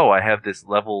oh, I have this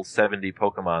level 70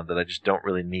 Pokemon that I just don't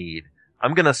really need.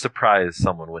 I'm gonna surprise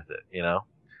someone with it,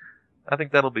 I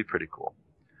think that'll be pretty cool.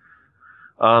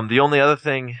 The only other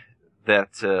thing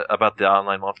that about the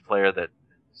online multiplayer that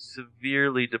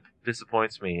severely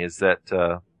disappoints me is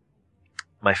that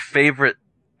my favorite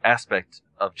aspect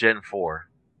of Gen 4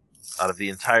 out of the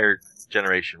entire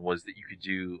generation was that you could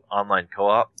do online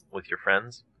co-op with your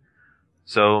friends.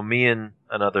 So me and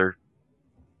another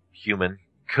human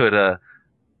could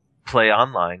play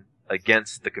online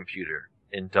against the computer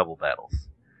in double battles.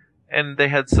 And they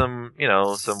had some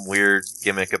weird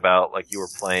gimmick about you were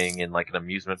playing in an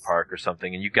amusement park or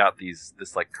something, and you got this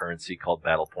currency called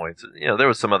battle points. There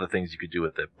was some other things you could do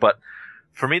with it. But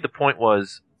for me, the point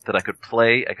was that I could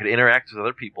interact with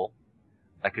other people.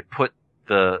 I could put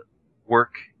the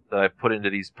work that I put into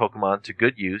these Pokemon to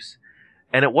good use,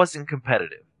 and it wasn't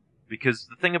competitive. Because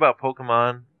the thing about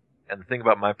Pokemon, and the thing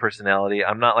about my personality,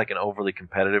 I'm not an overly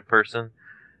competitive person,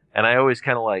 and I always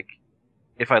kind of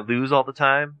if I lose all the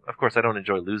time, of course I don't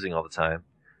enjoy losing all the time,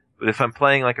 but if I'm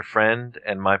playing like a friend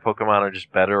and my Pokemon are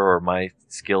just better, or my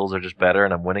skills are just better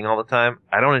and I'm winning all the time,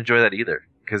 I don't enjoy that either,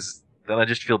 because then I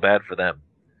just feel bad for them.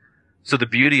 So the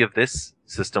beauty of this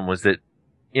system was that,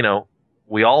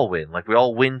 we all win. We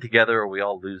all win together or we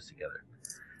all lose together.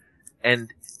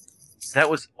 And that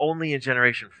was only in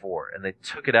Generation 4, and they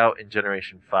took it out in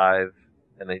Generation 5,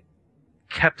 and they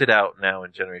kept it out now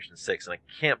in Generation 6, and I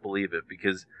can't believe it,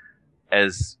 because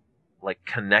as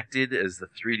connected as the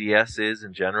 3DS is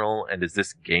in general, and as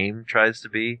this game tries to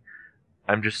be,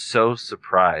 I'm just so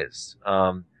surprised.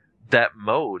 That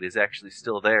mode is actually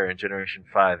still there in Generation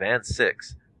 5 and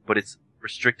 6, but it's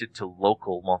restricted to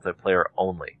local multiplayer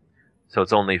only. So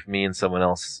it's only if me and someone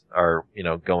else are,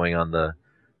 going on the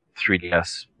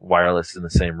 3DS wireless in the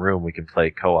same room, we can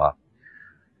play co-op.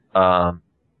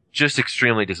 Just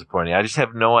extremely disappointing. I just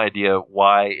have no idea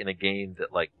why in a game that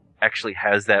actually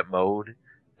has that mode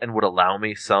and would allow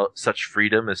me such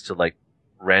freedom as to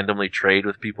randomly trade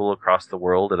with people across the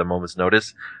world at a moment's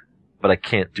notice, but I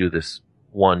can't do this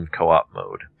one co-op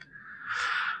mode.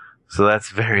 So that's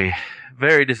very,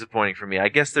 very disappointing for me. I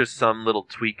guess there's some little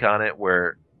tweak on it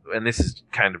where, and this is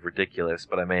kind of ridiculous,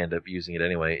 but I may end up using it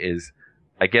anyway, is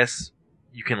I guess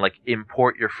you can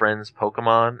import your friend's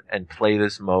Pokemon and play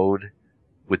this mode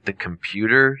with the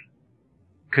computer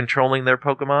controlling their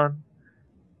Pokemon,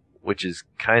 which is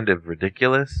kind of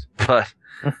ridiculous, but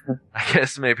I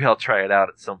guess maybe I'll try it out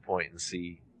at some point and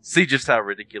see just how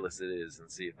ridiculous it is, and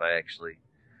see if I actually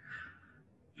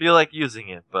feel like using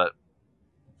it. But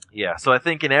yeah, so I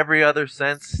think in every other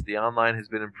sense, the online has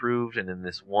been improved, and in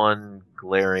this one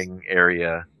glaring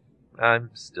area,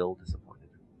 I'm still disappointed.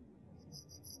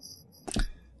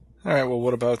 All right, well,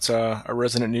 what about our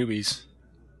resident newbies?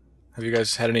 Have you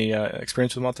guys had any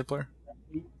experience with multiplayer?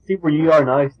 See where you are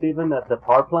now, Stephen, at the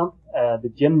power plant. The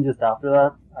gym just after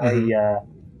that,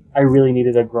 I really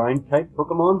needed a ground type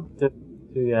Pokemon to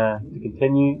to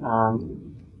continue,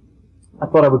 and I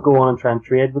thought I would go on and try and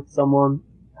trade with someone,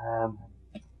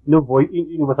 no voice,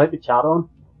 without the chat on,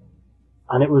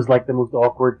 and it was like the most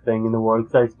awkward thing in the world.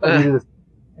 So I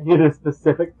needed a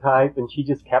specific type, and she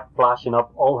just kept flashing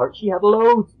up she had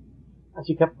loads, and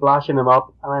she kept flashing them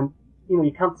up, and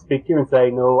you can't speak to her and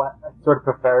say, no, I sort of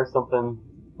prefer something,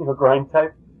 ground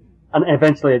type. And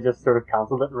eventually I just sort of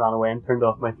cancelled it and ran away and turned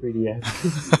off my 3DS.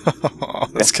 Oh,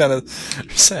 that's kind of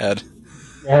sad.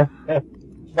 Yeah. But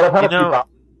I've had a few battles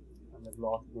and I've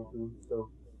lost nothing, so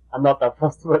I'm not that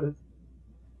fussed with it.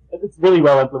 It's really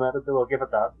well implemented, so I'll give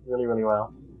it that. Really, really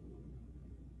well.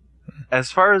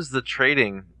 As far as the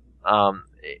trading,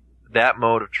 that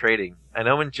mode of trading, I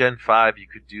know in Gen 5 you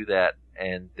could do that,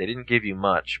 and they didn't give you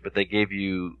much, but they gave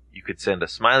you could send a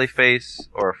smiley face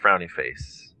or a frowny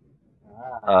face.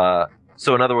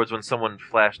 So in other words, when someone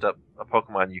flashed up a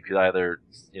Pokemon, you could either,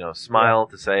 smile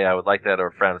to say I would like that, or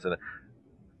frown to say that.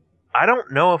 I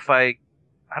don't know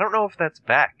if that's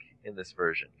back in this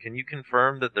version. Can you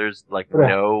confirm that there's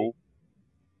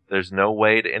no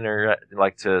way to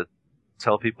to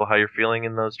tell people how you're feeling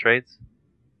in those trades?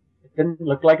 It didn't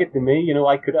look like it to me.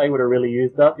 I would have really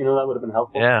used that. That would have been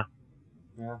helpful. Yeah.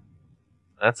 Yeah.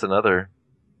 That's another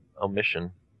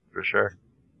omission for sure.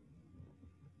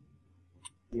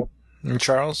 And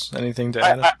Charles, anything to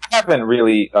add? I haven't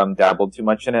really dabbled too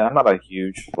much in it. I'm not a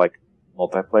huge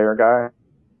multiplayer guy,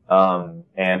 and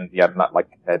I'm not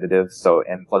competitive. So,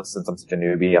 and plus, since I'm such a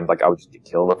newbie, I would just get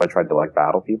killed if I tried to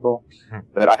battle people.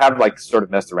 But I have sort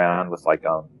of messed around with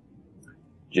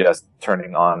just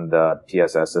turning on the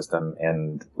TSS system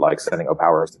and sending out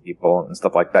powers to people and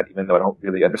stuff like that. Even though I don't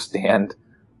really understand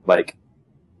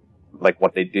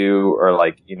what they do or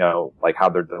how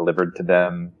they're delivered to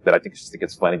them, but I think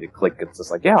it's funny to click. It's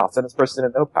just I'll send this person a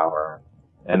no power,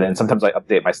 and then sometimes I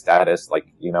update my status,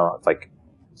 it's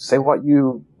say what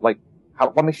you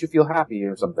what makes you feel happy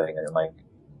or something, and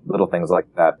little things like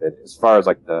that. But as far as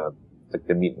the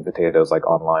meat and potatoes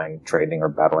online trading or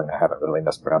battling, I haven't really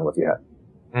messed around with yet.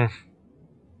 Mm.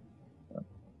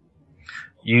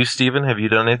 You, Steven, have you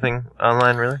done anything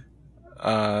online really?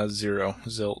 Zero.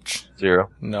 Zilch. Zero.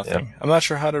 Nothing. Yep. I'm not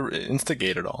sure how to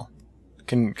instigate it all.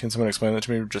 Can someone explain that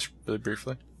to me just really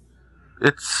briefly?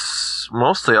 It's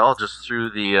mostly all just through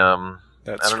the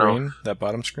that screen, that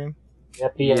bottom screen.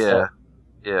 Yeah.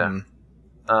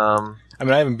 I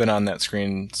haven't been on that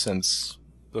screen since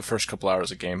the first couple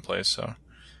hours of gameplay, so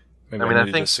maybe I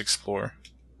need to just explore.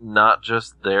 Not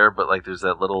just there, but there's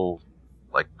that little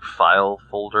file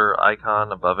folder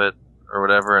icon above it or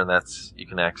whatever, and you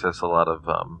can access a lot of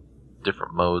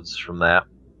different modes from that,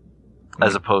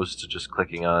 as opposed to just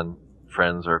clicking on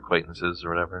friends or acquaintances or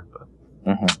whatever.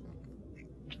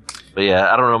 But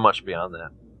yeah, I don't know much beyond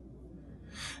that.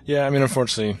 Yeah,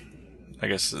 unfortunately, I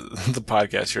guess the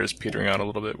podcast here is petering out a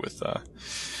little bit with that,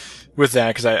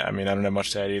 because I don't have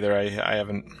much to add either. I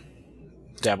haven't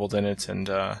dabbled in it, and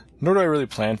nor do I really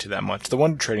plan to that much. The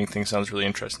wonder trading thing sounds really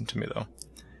interesting to me, though.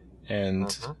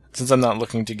 And since I'm not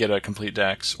looking to get a complete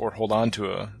dex or hold on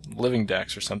to a living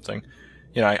dex or something,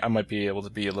 I might be able to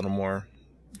be a little more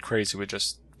crazy with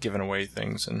just giving away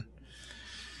things. And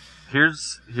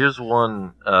here's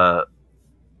one I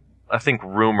think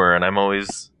rumor, and I'm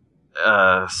always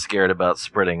scared about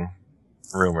spreading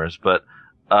rumors, but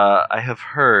I have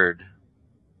heard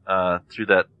through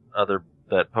that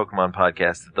Pokemon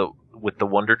podcast that with the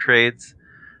wonder trades,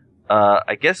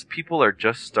 I guess people are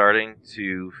just starting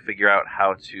to figure out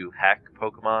how to hack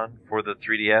Pokemon for the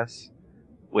 3DS,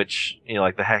 which,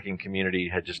 the hacking community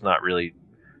had just not really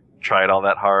tried all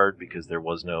that hard because there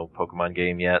was no Pokemon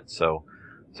game yet. So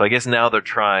I guess now they're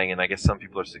trying, and I guess some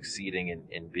people are succeeding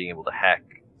in being able to hack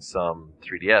some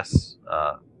 3DS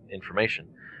information.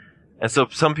 And so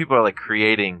some people are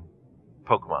creating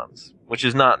Pokemons, which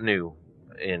is not new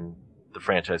in the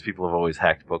franchise. People have always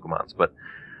hacked Pokemons, but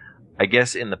I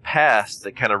guess in the past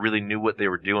they kind of really knew what they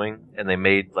were doing, and they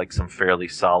made some fairly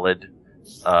solid,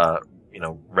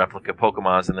 replica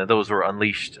Pokemons, and then those were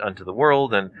unleashed onto the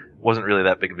world, and it wasn't really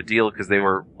that big of a deal because they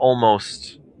were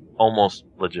almost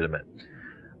legitimate.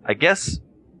 I guess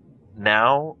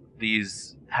now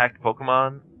these hacked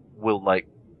Pokemon will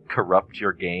corrupt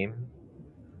your game.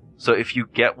 So if you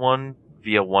get one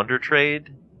via Wonder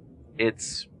Trade,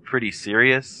 it's pretty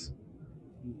serious.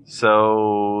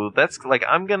 So that's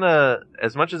I'm gonna,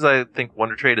 as much as I think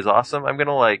Wonder Trade is awesome, I'm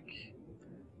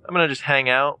gonna just hang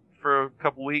out for a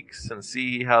couple weeks and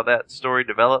see how that story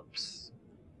develops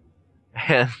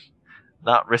and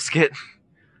not risk it.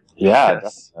 Yeah,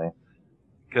 definitely.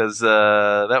 Because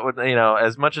that would,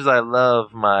 as much as I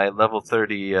love my level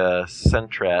 30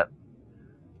 Sentrat,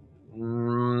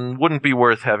 wouldn't be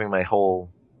worth having my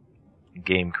whole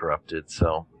game corrupted.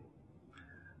 So,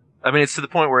 I mean, it's to the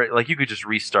point where like you could just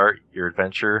restart your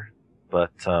adventure,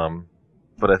 but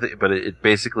it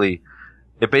basically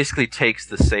takes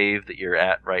the save that you're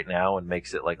at right now and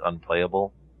makes it like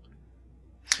unplayable.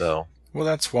 So, well,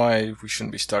 that's why we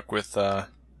shouldn't be stuck with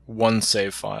one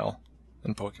save file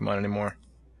in Pokemon anymore.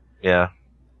 Yeah.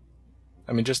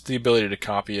 I mean, just the ability to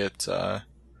copy it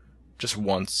just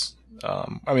once.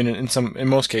 I mean, in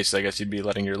most cases, I guess you'd be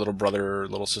letting your little brother or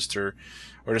little sister,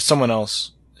 or just someone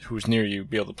else who's near you,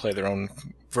 be able to play their own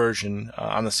version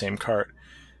on the same cart.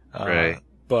 Right.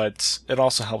 But it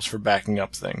also helps for backing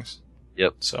up things.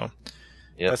 Yep. So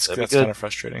yep, that's kind of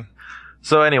frustrating.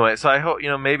 So anyway, so I hope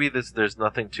maybe there's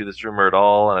nothing to this rumor at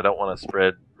all, and I don't want to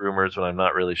spread rumors when I'm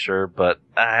not really sure, but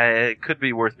it could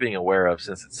be worth being aware of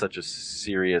since it's such a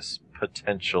serious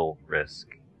potential risk.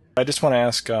 I just want to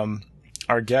ask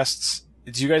our guests: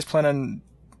 do you guys plan on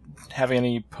having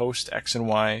any post X and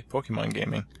Y Pokemon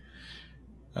gaming?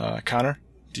 Connor,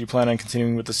 do you plan on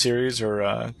continuing with the series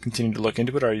or continuing to look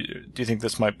into it, or do you think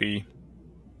this might be?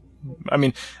 I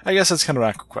mean, I guess that's kind of an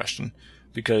awkward question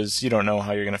because you don't know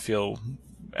how you're going to feel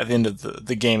at the end of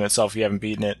the game itself if you haven't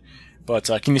beaten it. But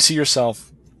can you see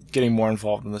yourself getting more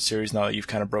involved in the series now that you've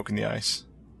kind of broken the ice?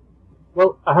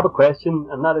 Well, I have a question,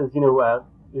 and that is,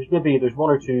 there's one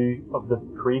or two of the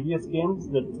previous games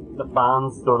that the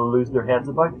fans sort of lose their heads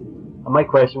about. And my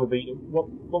question would be, what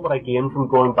would I gain from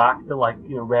going back to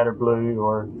red or blue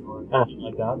or anything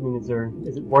like that? I mean,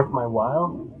 is it worth my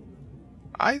while?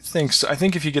 I think so. I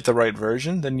think if you get the right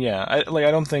version, then yeah. I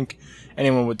don't think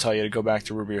anyone would tell you to go back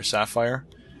to Ruby or Sapphire,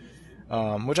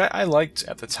 which I liked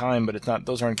at the time, but it's not.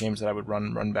 Those aren't games that I would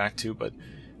run back to. But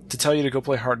to tell you to go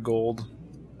play Heart Gold,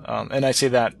 and I say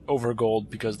that over Gold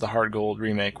because the Heart Gold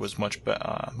remake was much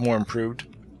more improved.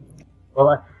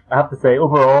 Well, I have to say,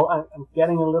 overall, I'm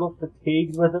getting a little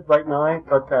fatigued with it right now,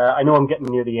 but I know I'm getting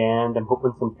near the end. I'm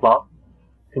hoping some plot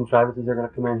contrivances are going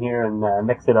to come in here and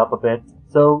mix it up a bit.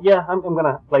 So, yeah, I'm going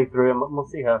to play through and we'll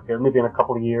see how it feels. Maybe in a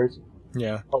couple of years.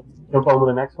 Yeah. I'll jump on with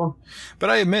the next one. But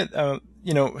I admit,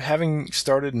 having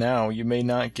started now, you may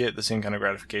not get the same kind of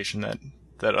gratification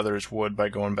that others would by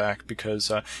going back, because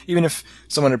even if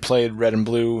someone had played Red and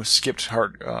Blue, skipped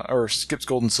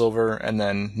Gold and Silver, and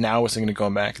then now was thinking of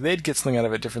going back, they'd get something out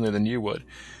of it differently than you would.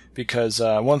 Because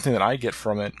one thing that I get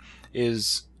from it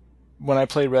is when I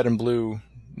play Red and Blue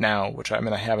now, which I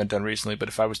haven't done recently, but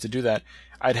if I was to do that,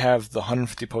 I'd have the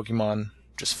 150 Pokemon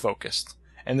just focused.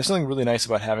 And there's something really nice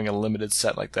about having a limited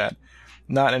set like that.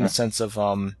 Not in a sense of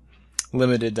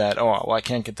limited that, I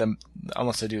can't get them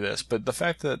unless I do this, but the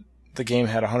fact that the game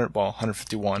had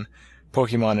 151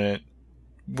 Pokemon in it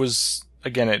was,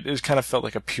 again, it kind of felt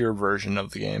like a pure version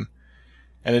of the game.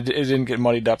 And it didn't get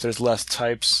muddied up. There's less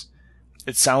types.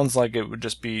 It sounds like it would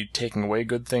just be taking away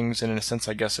good things, and in a sense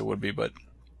I guess it would be, but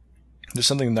there's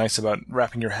something nice about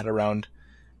wrapping your head around,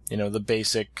 the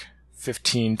basic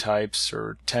 15 types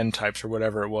or 10 types or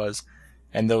whatever it was,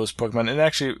 and those Pokemon. It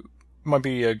actually might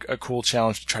be a cool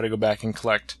challenge to try to go back and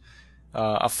collect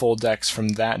a full dex from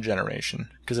that generation,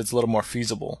 because it's a little more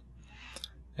feasible.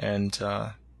 And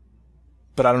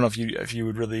but I don't know if you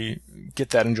would really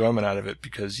get that enjoyment out of it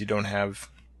because you don't have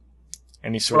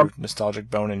any sort of nostalgic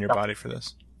bone in your body for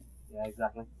this. Yeah,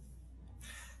 exactly.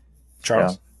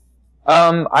 Charles?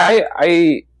 Yeah.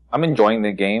 I'm enjoying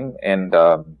the game, and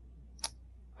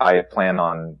I plan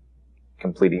on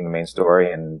completing the main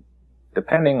story, and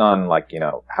depending on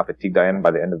how fatigued I am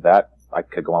by the end of that, I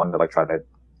could go on to try to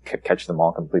catch them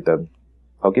all, complete the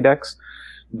Pokédex.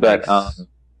 But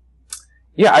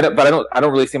yeah, I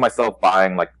don't really see myself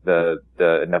buying the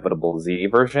inevitable Z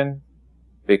version,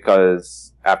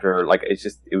 because after I think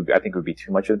it would be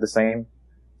too much of the same.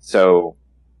 So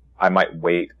I might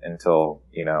wait until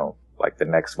the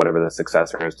next, whatever the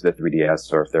successor is to the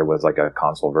 3DS, or if there was a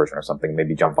console version or something,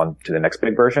 maybe jump on to the next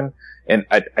big version. And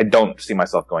I don't see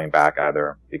myself going back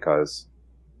either, because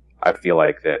I feel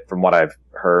like that from what I've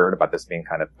heard about this being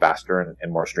kind of faster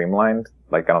and more streamlined,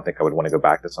 I don't think I would want to go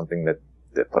back to something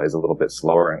that plays a little bit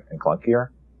slower and clunkier.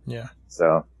 Yeah.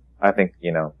 So I think,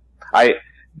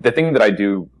 the thing that I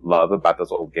do love about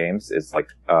those old games is the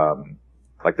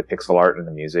pixel art and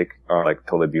the music are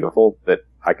totally beautiful, that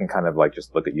I can kind of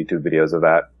just look at YouTube videos of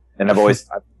that. And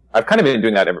I've kind of been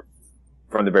doing that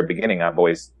from the very beginning. I've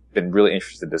always been really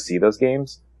interested to see those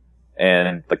games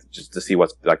and just to see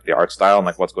what's the art style and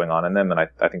what's going on in them. And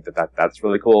I think that's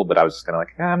really cool, but I was just kind of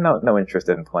I'm no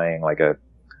interested in playing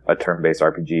a turn-based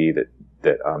RPG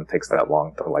that takes that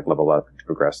long to level up to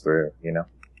progress through,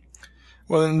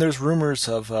 Well, and there's rumors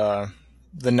of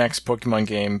the next Pokemon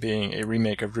game being a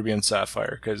remake of Ruby and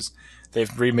Sapphire, because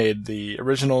they've remade the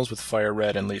originals with Fire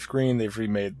Red and Leaf Green. They've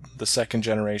remade the second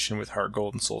generation with Heart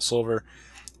Gold and Soul Silver.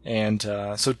 And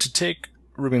so to take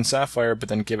Ruby and Sapphire, but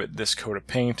then give it this coat of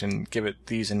paint and give it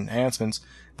these enhancements,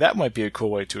 that might be a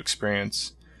cool way to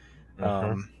experience,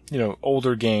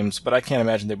 older games. But I can't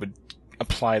imagine they would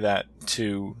apply that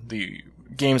to the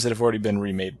games that have already been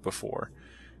remade before.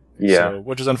 Yeah. So,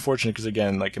 which is unfortunate because,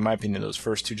 again, like in my opinion, those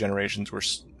first two generations were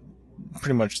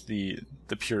pretty much the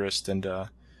purest and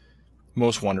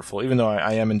most wonderful. Even though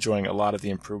I am enjoying a lot of the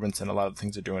improvements and a lot of the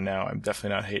things they're doing now, I'm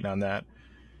definitely not hating on that.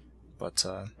 But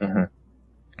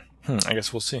I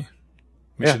guess we'll see.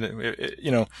 We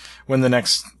should, when the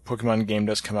next Pokemon game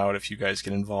does come out, if you guys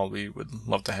get involved, we would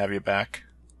love to have you back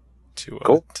to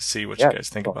see what you guys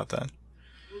think about that.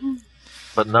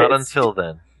 But not until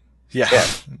then. Yeah,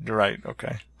 you're right.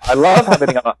 Okay. I love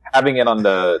having it on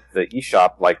the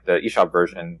eShop, like the eShop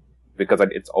version, because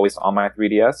it's always on my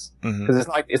 3DS. Because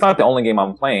it's not the only game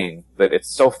I'm playing, but it's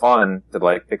so fun to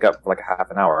like pick up for like a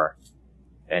half an hour,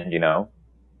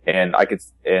 and I could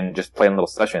just play in little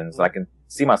sessions, and I can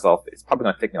see myself. It's probably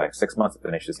going to take me like 6 months to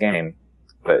finish this game,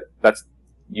 but that's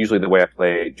usually the way I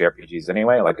play JRPGs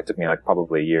anyway. Like it took me like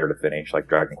probably a year to finish like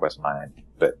Dragon Quest IX,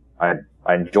 but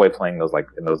I enjoy playing those like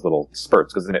in those little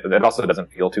spurts because it also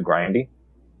doesn't feel too grindy.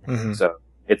 So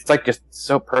it's like just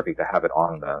so perfect to have it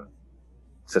on the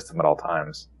system at all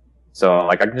times. So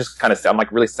like I can just kind of I'm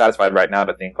like really satisfied right now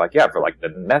to think like for like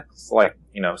the next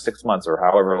 6 months or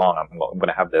however long I'm going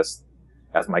to have this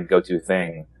as my go-to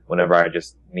thing whenever I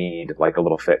just need like a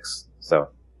little fix. So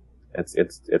it's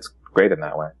great in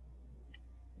that way.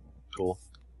 Cool.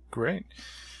 Great.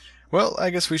 Well,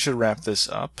 I guess we should wrap this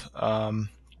up.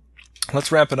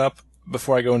 Let's wrap it up.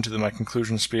 Before I go into my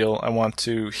conclusion spiel, I want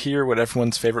to hear what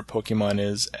everyone's favorite Pokemon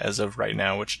is as of right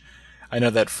now, which I know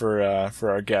that for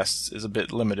our guests is a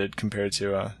bit limited compared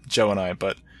to Joe and I,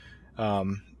 but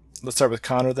let's start with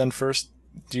Connor then first.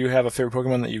 Do you have a favorite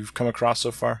Pokemon that you've come across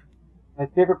so far? My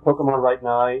favorite Pokemon right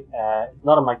now, it's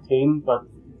not on my team, but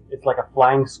it's like a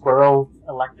flying squirrel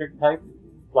electric type.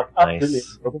 Like absolutely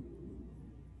Nice.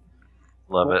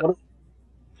 Love it.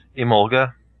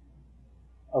 Emolga.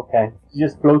 Okay. She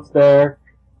just floats there,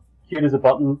 cute as a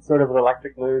button, sort of with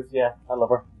electric moves. Yeah, I love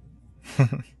her.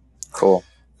 Cool.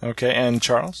 Okay, and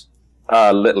Charles?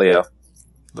 Litleo.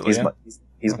 Litleo?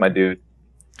 He's my dude.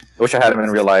 I wish I had him in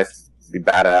real life. He'd be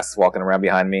badass walking around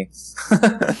behind me.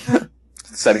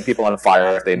 Setting people on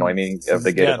fire if they annoy me, if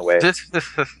they get in the way.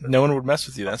 No one would mess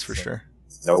with you, that's for sure.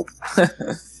 Nope.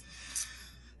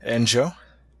 And Joe?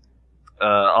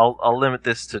 I'll limit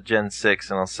this to Gen 6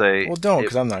 and I'll say... Well, don't,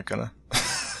 because I'm not gonna.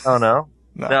 Oh, no?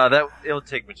 No. It'll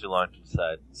take me too long to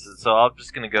decide. So I'm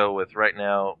just gonna go with, right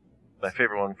now, my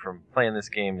favorite one from playing this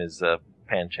game is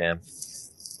Pancham.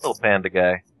 Little panda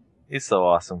guy. He's so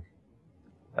awesome.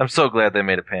 I'm so glad they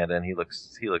made a panda, and he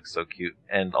looks so cute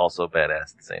and also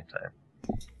badass at the same time.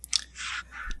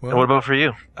 Well, and what about for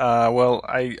you? Well,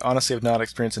 I honestly have not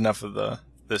experienced enough of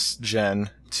this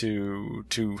gen to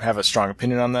have a strong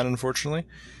opinion on that, unfortunately.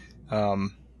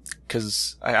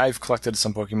 Because I've collected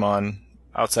some Pokemon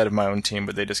outside of my own team,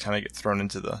 but they just kind of get thrown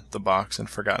into the box and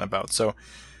forgotten about. So,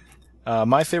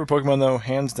 my favorite Pokemon, though,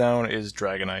 hands down, is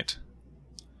Dragonite.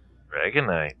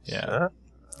 Dragonite. Yeah. Huh?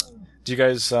 Do you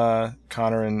guys,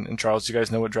 Connor and Charles, do you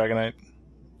guys know what Dragonite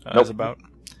Nope. is about?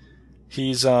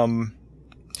 He's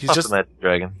Plus just the Magic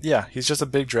Dragon. Yeah, he's just a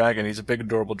big dragon. He's a big,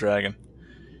 adorable dragon.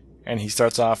 And he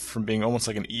starts off from being almost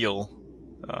like an eel,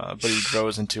 but he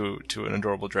grows into an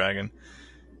adorable dragon.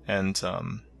 And,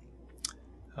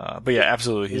 but yeah,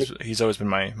 absolutely, he's always been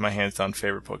my hands-down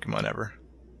favorite Pokemon ever.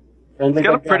 He's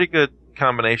got a pretty good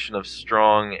combination of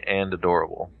strong and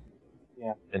adorable.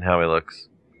 Yeah. In how he looks.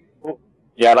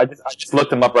 Yeah, I just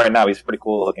looked him up right now. He's pretty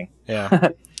cool looking. Yeah.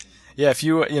 Yeah,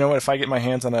 if I get my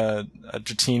hands on a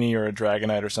Dratini or a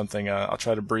Dragonite or something, I'll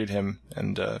try to breed him,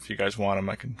 and if you guys want him,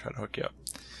 I can try to hook you up.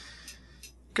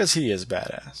 Because he is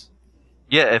badass.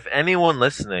 Yeah, if anyone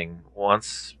listening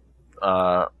wants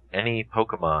any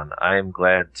Pokemon, I am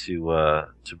glad to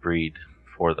breed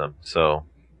for them. So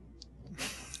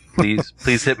please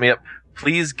hit me up.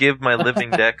 Please give my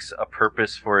living decks a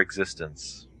purpose for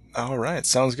existence. All right,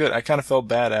 sounds good. I kind of felt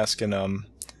bad asking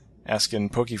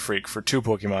Pokefreak for 2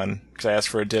 Pokemon, because I asked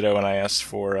for a Ditto and I asked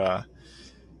for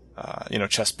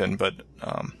Chespin, but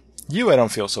I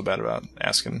don't feel so bad about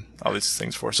asking all these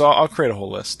things for. So I'll create a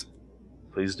whole list.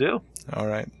 Please do. All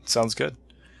right, sounds good.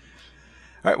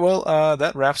 All right, well,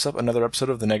 that wraps up another episode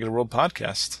of the Negative World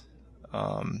Podcast.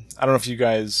 I don't know if you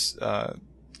guys,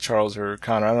 Charles or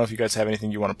Connor, I don't know if you guys have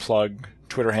anything you want to plug,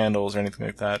 Twitter handles or anything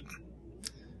like that.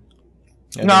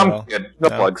 No, I'm good. No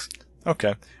plugs.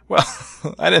 Okay. Well,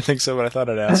 I didn't think so, but I thought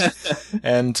I'd ask.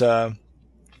 And,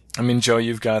 Joe,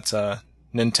 you've got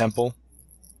Nintemple.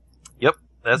 Yep,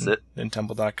 that's it.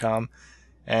 Nintemple.com.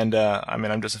 And,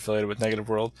 I'm just affiliated with Negative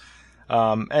World.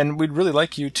 And we'd really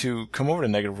like you to come over to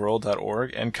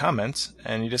negativeworld.org and comment,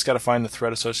 and you just got to find the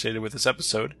thread associated with this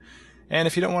episode. And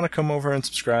if you don't want to come over and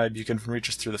subscribe, you can reach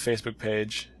us through the Facebook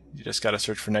page. You just got to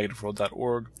search for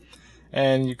negativeworld.org.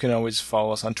 And you can always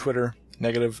follow us on Twitter.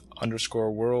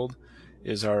 Negative_world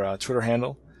is our Twitter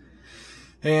handle.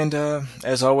 And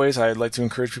as always, I'd like to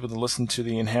encourage people to listen to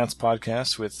the Enhanced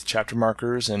podcast with chapter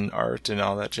markers and art and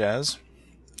all that jazz.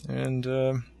 And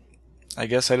I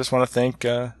guess I just want to thank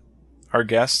our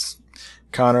guests,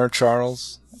 Connor,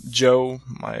 Charles, Joe,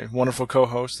 my wonderful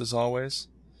co-host as always.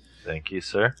 Thank you,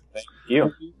 sir. Thank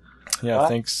you. Yeah,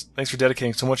 thanks for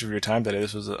dedicating so much of your time today.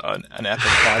 This was an epic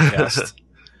podcast.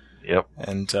 Yep.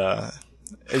 And felt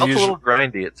a little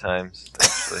grindy at times,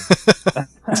 actually.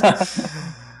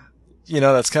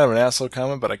 That's kind of an asshole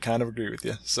comment, but I kind of agree with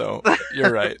you. So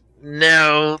you're right.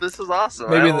 No, this is awesome.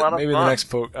 Maybe the next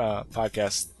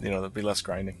podcast, there'll be less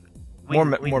grinding. More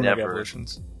Mega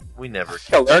Evolutions. We never.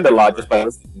 I learned a lot just by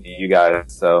listening to you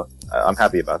guys, so I'm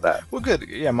happy about that. Well, good.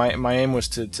 Yeah, my aim was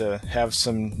to have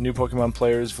some new Pokemon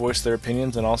players voice their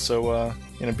opinions, and also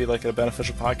be like a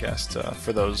beneficial podcast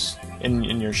for those in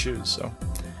your shoes.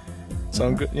 So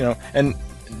I'm good. And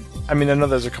I know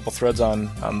there's a couple threads on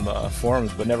the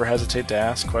forums, but never hesitate to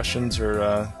ask questions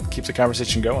or keep the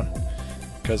conversation going,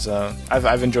 because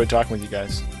I've enjoyed talking with you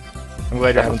guys. I'm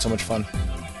glad you're having so much fun.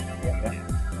 Yeah.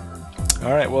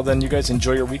 All right, well then you guys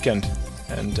enjoy your weekend,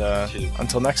 and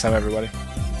until next time, everybody.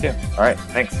 Yeah. All right.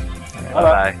 Thanks. All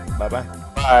right, Bye-bye.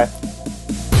 Bye-bye. Bye.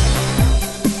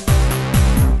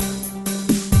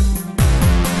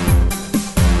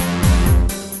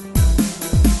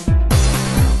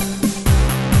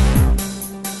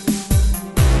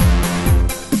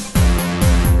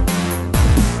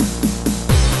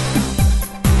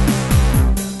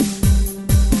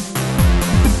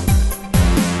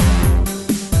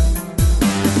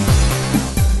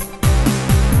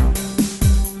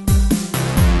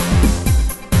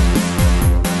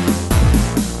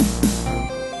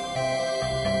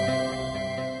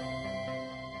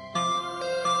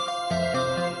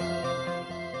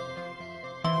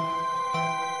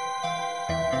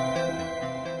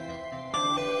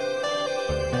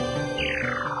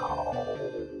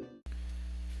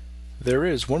 There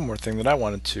is one more thing that I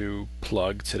wanted to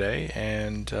plug today,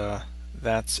 and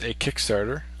that's a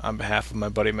Kickstarter on behalf of my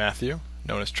buddy Matthew,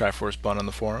 known as Triforce Bun on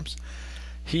the forums.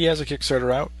 He has a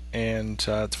Kickstarter out, and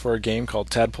it's for a game called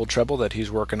Tadpole Treble that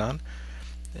he's working on,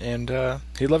 and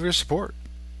he'd love your support.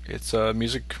 It's a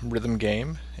music rhythm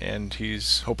game, and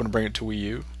he's hoping to bring it to Wii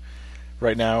U.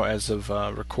 Right now, as of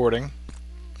recording,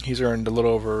 he's earned a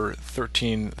little over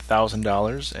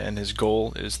 $13,000, and his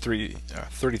goal is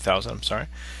 $30,000.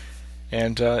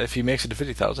 And if he makes it to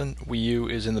 50,000, Wii U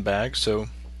is in the bag, so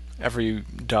every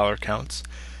dollar counts.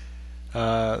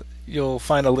 You'll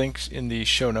find a link in the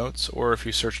show notes, or if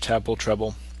you search Tadpole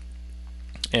Treble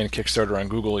and Kickstarter on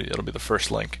Google, it'll be the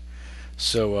first link.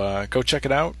 So go check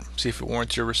it out, see if it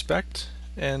warrants your respect,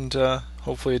 and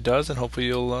hopefully it does, and hopefully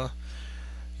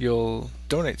you'll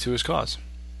donate to his cause.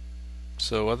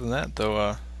 So other than that, though,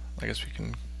 I guess we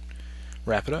can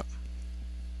wrap it up.